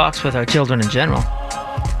of talks with our children in general.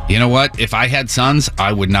 You know what? If I had sons,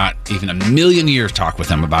 I would not even a million years talk with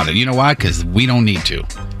them about it. You know why? Because we don't need to.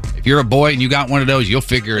 If you're a boy and you got one of those, you'll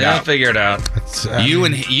figure it out. I'll figure it out. You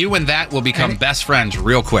and that will become best friends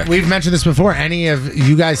real quick. We've mentioned this before. Any of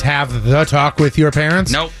you guys have the talk with your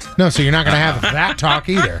parents? Nope. No, so you're not going to have that talk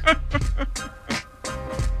either.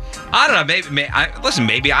 I don't know.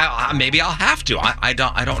 Maybe I'll have to. I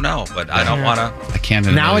don't know, but I don't want to. I can't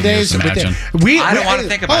nowadays imagine. I don't want to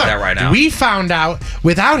think about that right now. We found out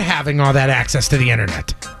without having all that access to the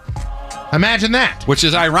internet. Imagine that. Which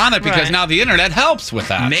is ironic because now the internet helps with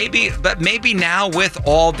that. Maybe now with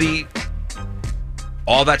all that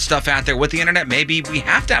stuff out there with the internet, maybe we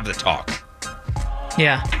have to have the talk.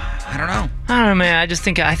 Yeah. I don't know. I don't know, man.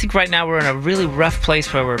 I think right now we're in a really rough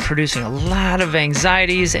place where we're producing a lot of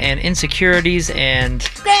anxieties and insecurities and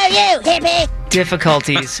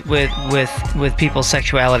difficulties with people's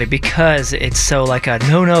sexuality because it's so like a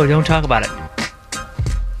no, don't talk about it.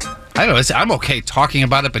 I don't know. I'm okay talking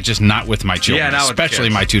about it, but just not with my children, especially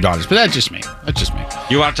my 2 daughters. But that's just me.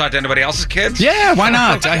 You want to talk to anybody else's kids? Yeah, why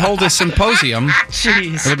not? I hold a symposium.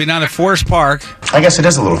 Jeez. It'll be down at Forest Park. I guess it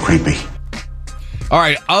is a little creepy. All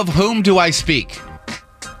right, of whom do I speak?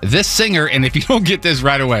 This singer, and if you don't get this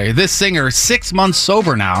right away, this singer, 6 months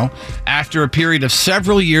sober now, after a period of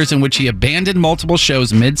several years in which he abandoned multiple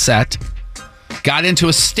shows mid-set, got into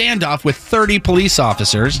a standoff with 30 police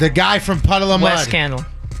officers. The guy from Puddle of Mud. West Scandal.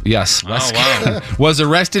 Yes. Was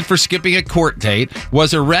arrested for skipping a court date,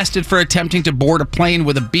 was arrested for attempting to board a plane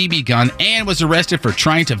with a BB gun, and was arrested for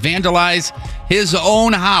trying to vandalize his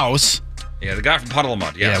own house. Yeah, the guy from Puddle of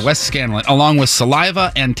Mud, yes. Yeah, Wes Scanlon, along with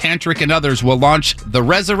Saliva and Tantric and others, will launch the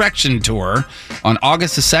Resurrection Tour on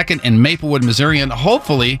August the 2nd in Maplewood, Missouri, and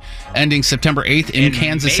hopefully ending September 8th in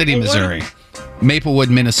Kansas City, Missouri. Maplewood,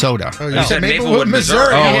 Minnesota. Oh, you said Maplewood,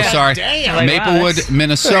 Missouri. Oh, sorry. Damn. Maplewood,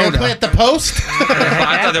 Minnesota. Play at the Post?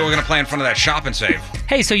 I thought they were going to play in front of that Shop and Save.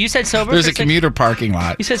 Hey, so you said sober? There's a commuter parking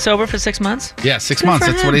lot. You said sober for 6 months? Yeah, 6 months.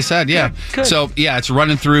 That's what he said. Yeah. Good. So, yeah, it's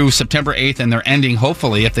running through September 8th, and they're ending,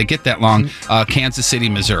 hopefully, if they get that long, Kansas City,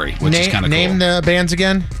 Missouri, which is kind of cool. Name the bands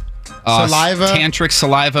again. Saliva, Tantric,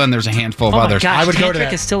 Saliva, and there's a handful of others. Gosh, I would go to Tantric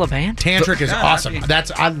that. is still a band? Tantric is awesome.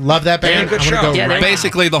 I love that band. Good I'm show. gonna go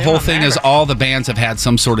Basically, the whole thing is all the bands have had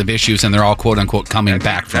some sort of issues, and they're all quote unquote coming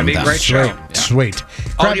back from That'd be them. a great show. Sweet.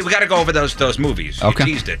 Oh, we got to go over those movies. Okay.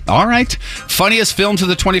 You teased it. All right. Funniest films of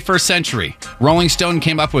the 21st century. Rolling Stone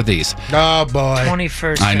came up with these. Oh boy.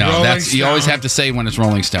 21st. I know. Rolling That's you always Stone. have to say when it's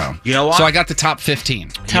Rolling Stone. You know what? So I got the top 15.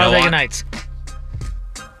 Talladega Nights.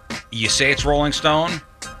 You say it's Rolling Stone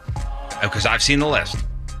because I've seen the list.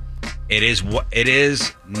 It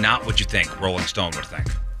is not what you think Rolling Stone would think.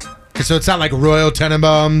 So it's not like Royal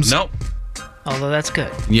Tenenbaums. Nope. Although that's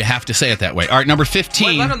good. You have to say it that way. All right, number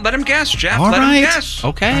 15. Wait, let him guess, Jeff. All let right. him guess.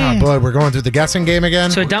 Okay. Oh, boy, we're going through the guessing game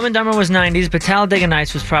again. So Dumb and Dumber was 90s, but Talladega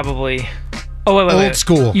Nights was probably... Oh, wait. Old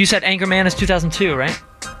school. You said Anchorman is 2002, right?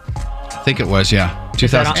 I think it was, yeah.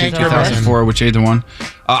 Is that 2002, on- 2004, which either one.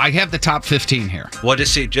 I have the top 15 here. What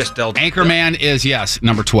is he? Just Anchorman is, yes,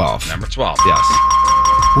 number 12. Number 12. Yes.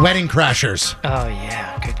 Wedding Crashers. Oh,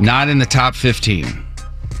 yeah. Good. Not in the top 15.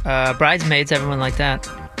 Bridesmaids, everyone like that.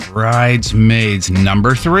 Bridesmaids,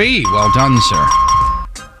 number 3. Well done, sir.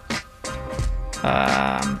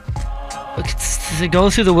 To go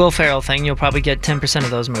through the Will Ferrell thing, you'll probably get 10% of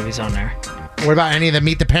those movies on there. What about any of the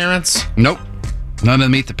Meet the Parents? Nope. None of the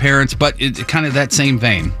Meet the Parents, but it kind of that same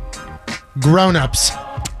vein. Grown-ups.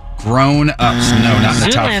 Grown-ups, no, not in the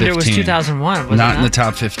top 15. Zoolander was 2001, was it Not in the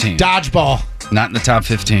top 15. Dodgeball. Not in the top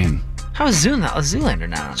 15. How is Zoolander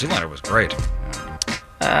now? Zoolander was great.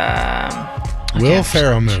 Will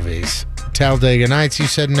Ferrell movies. Talladega Nights, you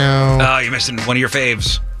said no. Oh, you're missing one of your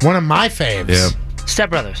faves. One of my faves. Yep. Step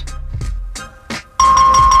Brothers.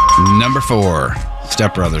 Number 4.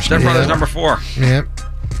 Step Brothers. Step Brothers, number 4. Yep.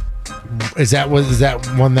 Is that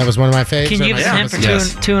one that was one of my faves? Can you give us a hint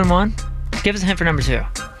for two and one? Give us a hint for number 2. Number,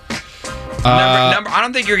 I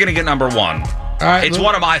don't think you're going to get number 1. All right, it's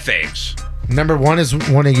one of my faves. Number 1 is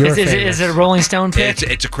one of your favorites. Is it a Rolling Stone pick?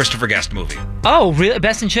 It's a Christopher Guest movie. Oh, really?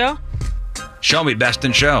 Best in Show? Show me Best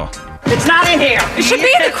in Show. It's not in here. It should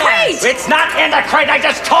be in the crate. It's not in the crate. I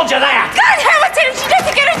just told you that. God, Hamilton, she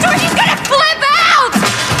doesn't get a door. She's gonna flip out.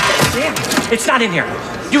 Damn it. It's not in here.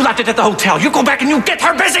 You left it at the hotel. You go back and you get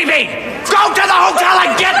her busy bee. Go to the hotel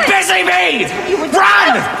and get busy bee.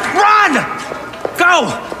 Run! Go!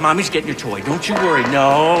 Mommy's getting your toy. Don't you worry.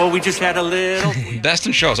 No, we just had a little... Best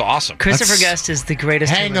in Show is awesome. Christopher Guest is the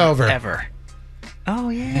greatest Hangover ever. Oh,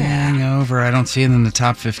 yeah. Hangover. I don't see it in the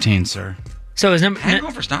top 15, sir. So is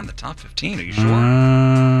Hangover's not in the top 15. Are you sure?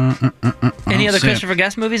 Any other Christopher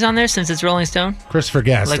Guest movies on there since it's Rolling Stone? Christopher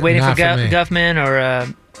Guest. Like Waiting for not me. Guffman or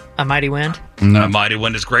A Mighty Wind? No. A Mighty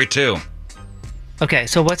Wind is great, too. Okay,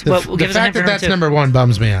 so The give us a hint fact for that that's number 2. number 1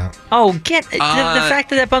 bums me out. Oh, the fact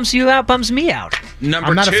that bumps you out bums me out. Number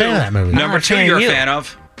I'm not 2, a fan of that movie. Number I'm 2 a fan you're of a you. fan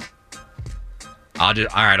of.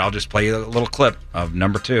 I'll just play you a little clip of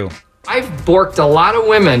number 2. I've borked a lot of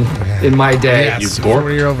women in my day. Yes,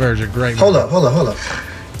 40-year-old virgin. Great Hold movie. up.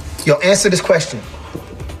 Yo, answer this question.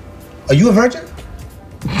 Are you a virgin?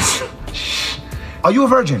 Are you a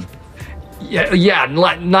virgin? Yeah,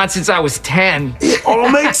 not since I was 10. It all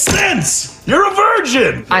makes sense. You're a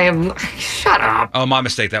virgin. I am. Shut up. Oh, my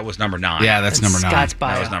mistake. That was number 9. Yeah, that's number 9. Scott's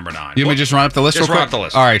bio. That was number 9. You want me to just run up the list Just real run quick? up the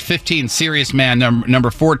list. All right, 15, Serious Man.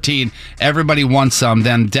 Number 14, Everybody Wants Some.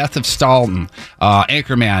 Then Death of Stalin,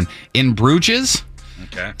 Anchorman, In Bruges,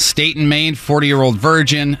 Okay. State and Maine, 40-Year-Old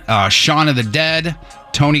Virgin, Shaun of the Dead,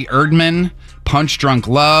 Tony Erdman, Punch Drunk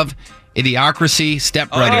Love, Idiocracy, Step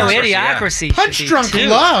Brothers. Oh, Idiocracy. Punch should be Drunk 2.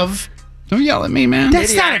 Love? Don't yell at me, man.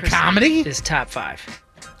 That's not a Idiocracy comedy. Is top 5.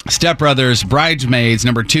 Step Brothers, Bridesmaids.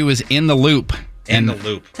 Number 2 is In the Loop. In the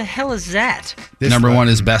Loop. What the hell is that? Number 1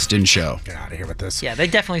 is Best in Show. Get out of here with this. Yeah, they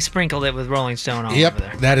definitely sprinkled it with Rolling Stone all over Yep,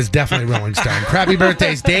 there. that is definitely Rolling Stone. Crappy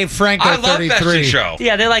birthdays, Dave Franco, I love 33. Best in Show.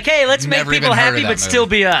 Yeah, they're like, hey, let's make Never people even heard happy of that but still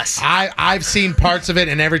movie. be us. I've seen parts of it,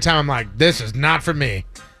 and every time I'm like, this is not for me.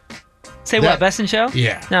 Say that- what, Best in Show?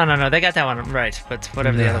 Yeah. No, they got that one right, but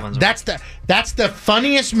whatever the Yeah. other ones were. That's the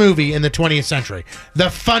funniest movie in the 20th century. The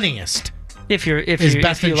funniest. If you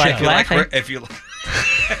Best in like Show. laughing. If you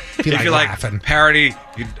If you like laughing. parody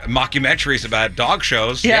mockumentaries about dog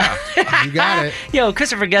shows, Yeah. You got it. Yo,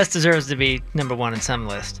 Christopher Guest deserves to be number 1 in some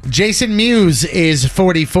list. Jason Mewes is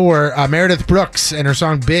 44. Meredith Brooks and her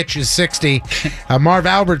song Bitch is 60. Marv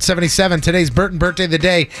Albert, 77. Today's Burton birthday of the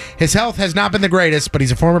day. His health has not been the greatest, but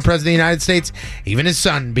he's a former president of the United States. Even his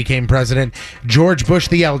son became president. George Bush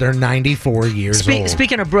the Elder, 94 years old.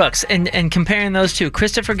 Speaking of Brooks and comparing those two,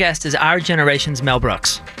 Christopher Guest is our generation's Mel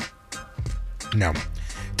Brooks. No.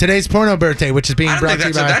 Today's porno birthday, which is being I don't brought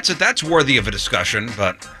think to you by... that's worthy of a discussion,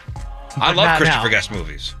 but I love not Christopher now. Guest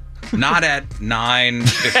movies. Not at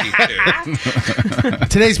 9:52.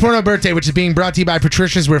 Today's porno birthday, which is being brought to you by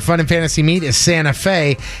Patricia's, where fun and fantasy meet, is Santa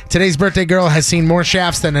Fe. Today's birthday girl has seen more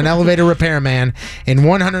shafts than an elevator repairman in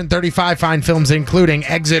 135 fine films, including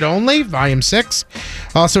Exit Only, Volume 6,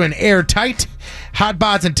 also in Airtight, Hot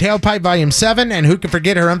Bods and Tailpipe, Volume 7, and who can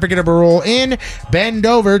forget her unforgettable role in Bend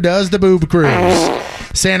Over Does the Boob Cruise.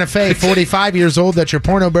 Santa Fe, 45 years old. That's your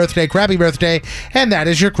porno birthday, crappy birthday, and that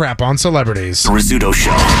is your crap on celebrities. Rizzuto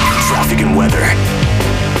Show, traffic and weather.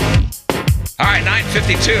 All right,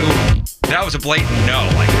 9:52. That was a blatant no.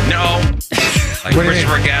 Like, no. Like What do you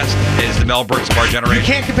Christopher mean? Guest is the Mel Brooks of our generation. You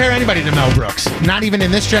can't compare anybody to Mel Brooks. Not even in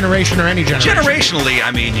this generation or any generation. Generationally, I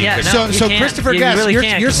mean, you could- so Christopher Guest, really you're,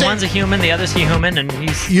 can't, you're 'cause saying one's a human, the other's a human, and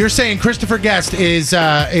he's you're saying Christopher Guest is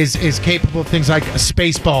capable of things like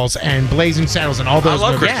Spaceballs and Blazing Saddles and all those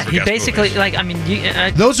movies. yeah. He basically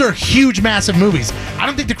Those are huge, massive movies. I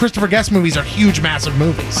don't think the Christopher Guest movies are huge, massive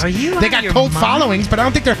movies. Are you They out got of your cult mind? followings, but I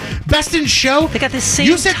don't think they're best in show. They got the same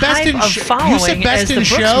You said best type in of show. You following said best as the in Brooks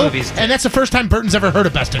show, movies did. and that's the first time Burton's ever heard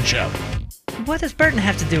of Best in Show. What does Burton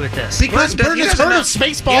have to do with this? Because Burton has heard of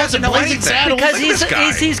Spaceballs and Blazing Saddles.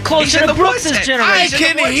 Because he's closer to Brooks' generation. I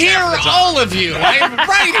can hear all of you. I'm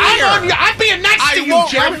right here. I'm being next to you, I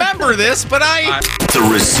won't Jeff. remember this, but I. The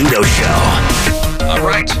Rizzuto Show. All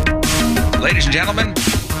right. Ladies and gentlemen,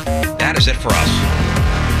 that is it for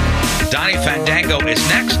us. Donnie Fandango is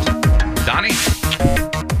next. Donnie?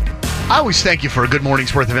 I always thank you for a good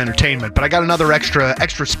morning's worth of entertainment, but I got another extra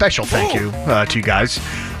special thank you to you guys.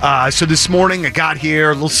 So this morning I got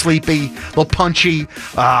here a little sleepy, a little punchy.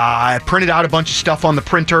 I printed out a bunch of stuff on the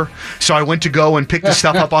printer, so I went to go and pick the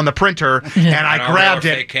stuff up on the printer, and I And our grabbed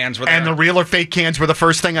real or it, fake cans were and there. the real or fake cans were the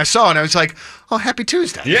first thing I saw, and I was like, oh, happy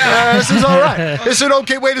Tuesday. Yeah. This is all right. This is an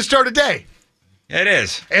okay way to start a day. It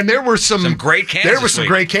is. And there were some great cans There were this some week.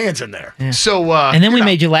 great cans in there. Yeah. So and then we you know.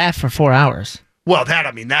 made you laugh for 4 hours. Well,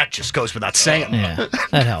 that just goes without saying. Yeah,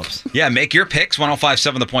 that helps. Yeah, make your picks,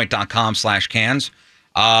 1057thepoint.com/cans.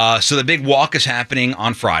 So the big walk is happening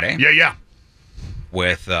on Friday. Yeah.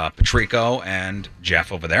 With Patrico and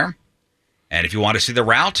Jeff over there. And if you want to see the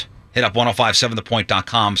route, hit up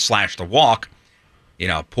 1057thepoint.com/the walk. You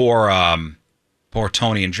know, poor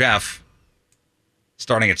Tony and Jeff,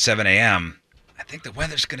 starting at 7 a.m. I think the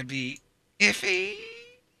weather's going to be iffy.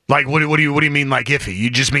 Like, what do you mean, like iffy? You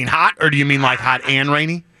just mean hot, or do you mean like hot and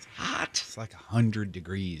rainy? Hot. It's like 100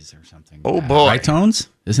 degrees or something. Oh, boy. Right, Tones?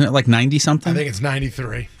 Isn't it like 90 something? I think it's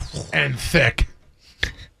 93 and thick.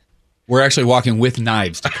 We're actually walking with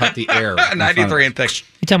knives to cut the air. 93 and thick.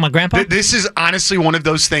 You talking about Grandpa? This is honestly one of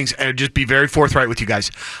those things, and just be very forthright with you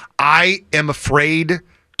guys. I am afraid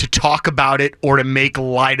to talk about it or to make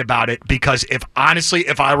light about it, because if I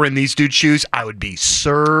were in these dudes' shoes, I would be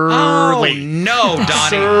surly. Oh, no, Donnie.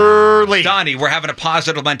 Surly. Donnie, we're having a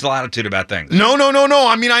positive mental attitude about things. No.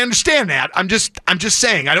 I mean, I understand that. I'm just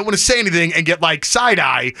saying. I don't want to say anything and get like side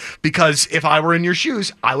eye, because if I were in your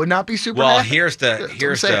shoes, I would not be super. Well, happy. here's That's what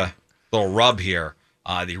I'm saying. the little rub here.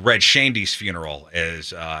 The Red Shandy's funeral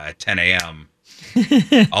is at 10 a.m.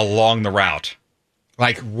 along the route.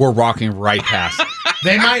 Like, we're walking right past.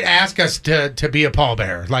 They might ask us to be a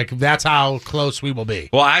pallbearer. Like, that's how close we will be.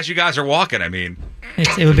 Well, as you guys are walking, I mean,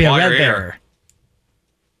 it would be a while red you're here. bearer.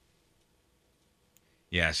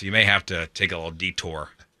 Yeah, so you may have to take a little detour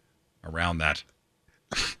around that.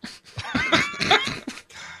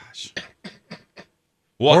 Gosh.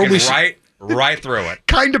 Walking right through it.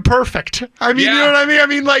 Kind of perfect. I mean, Yeah. you know what I mean? I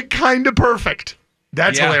mean, like, kind of perfect.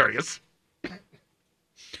 That's Yeah. hilarious.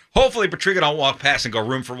 Hopefully, Patrica don't walk past and go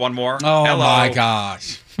room for one more. Oh, Hello. my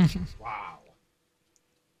gosh.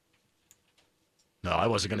 No, I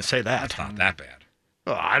wasn't going to say that. That's not that bad.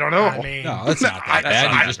 I don't know. I mean, No, that's not that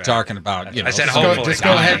bad. You're just talking about, you know. I said Just hopefully. just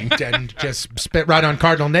go ahead and just spit right on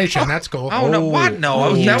Cardinal Nation. That's cool. Oh, no, what?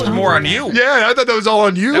 No, that was more on you. Yeah, I thought that was all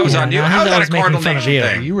on you. That was on you. no, How's I that was a making Cardinal fun of Nation you.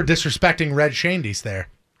 thing? You were disrespecting Red Shandy's there.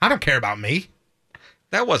 I don't care about me.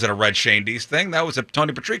 That wasn't a Red Shandy's thing. That was a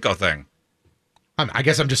Tony Patrico thing. I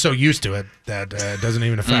guess I'm just so used to it that it doesn't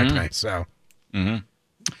even affect me. So, King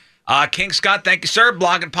Scott, thank you, sir.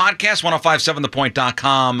 Blog and podcast,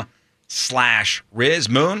 1057thepoint.com/Riz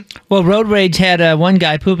Moon. Well, Road Rage had one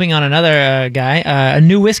guy pooping on another guy, a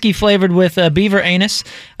new whiskey flavored with beaver anus,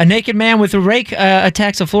 a naked man with a rake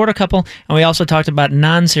attacks a Florida couple, and we also talked about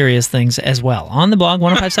non-serious things as well. On the blog,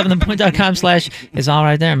 1057thepoint.com/ is all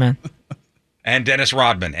right there, man. And Dennis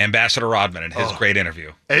Rodman, Ambassador Rodman, and his great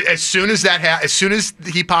interview. As soon as as soon as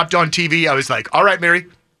he popped on TV, I was like, all right, Mary,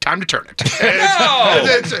 time to turn it.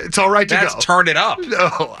 It's all right to That's go. turned it up.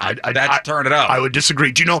 No, That's turned it up. I would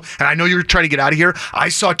disagree. Do you know, and I know you're trying to get out of here, I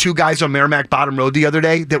saw two guys on Merrimack Bottom Road the other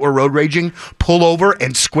day that were road raging pull over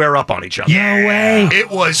and square up on each other. No way. It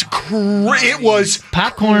was it was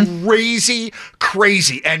popcorn,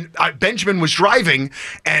 crazy. And Benjamin was driving,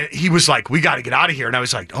 and he was like, "We got to get out of here." And I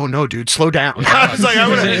was like, "Oh no, dude, slow down." I was like, "I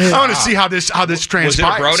want to see how this transpires." Was it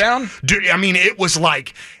a bro down? Dude, I mean, it was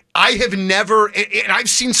like I have never, and I've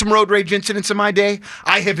seen some road rage incidents in my day.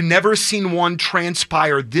 I have never seen one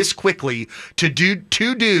transpire this quickly to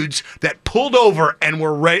two dudes that pulled over and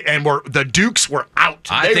were the Dukes were out.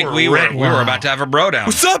 I think we were about to have a bro down.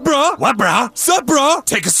 What's up, bro? What, bro? What's up, bro?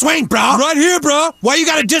 Take a swing, bro. Right here, bro. Why you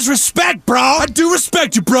gotta disrespect, bro? I do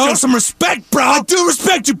respect you, bro. Show some respect, bro. I do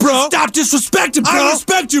respect you, bro. Stop disrespecting, bro. I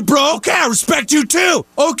respect you, bro. Okay, I respect you too.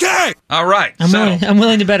 Okay. All right. I'm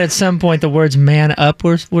willing to bet at some point the words "man up"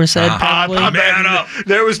 were said. Probably. Man up.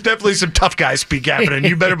 There was definitely some tough guys speak happening.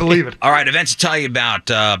 You better believe it. All right, events to tell you about.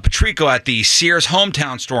 Patrico at the Sears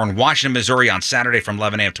Hometown store in Washington, Missouri on Saturday from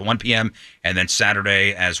 11 a.m. to 1 p.m. And then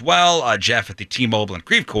Saturday as well, Jeff at the T-Mobile in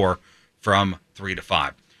Creve Coeur from 3 to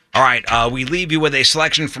 5. All right, we leave you with a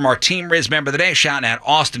selection from our Team Riz member of the day, shouting at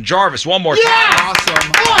Austin Jarvis one more time.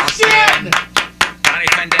 Awesome. Austin! Johnny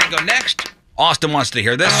Fandango next. Austin wants to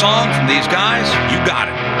hear this song from these guys. You got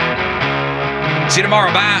it. See you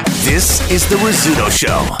tomorrow. Bye. This is the Rizzuto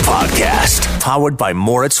Show podcast, powered by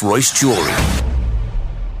Moritz Royce Jewelry.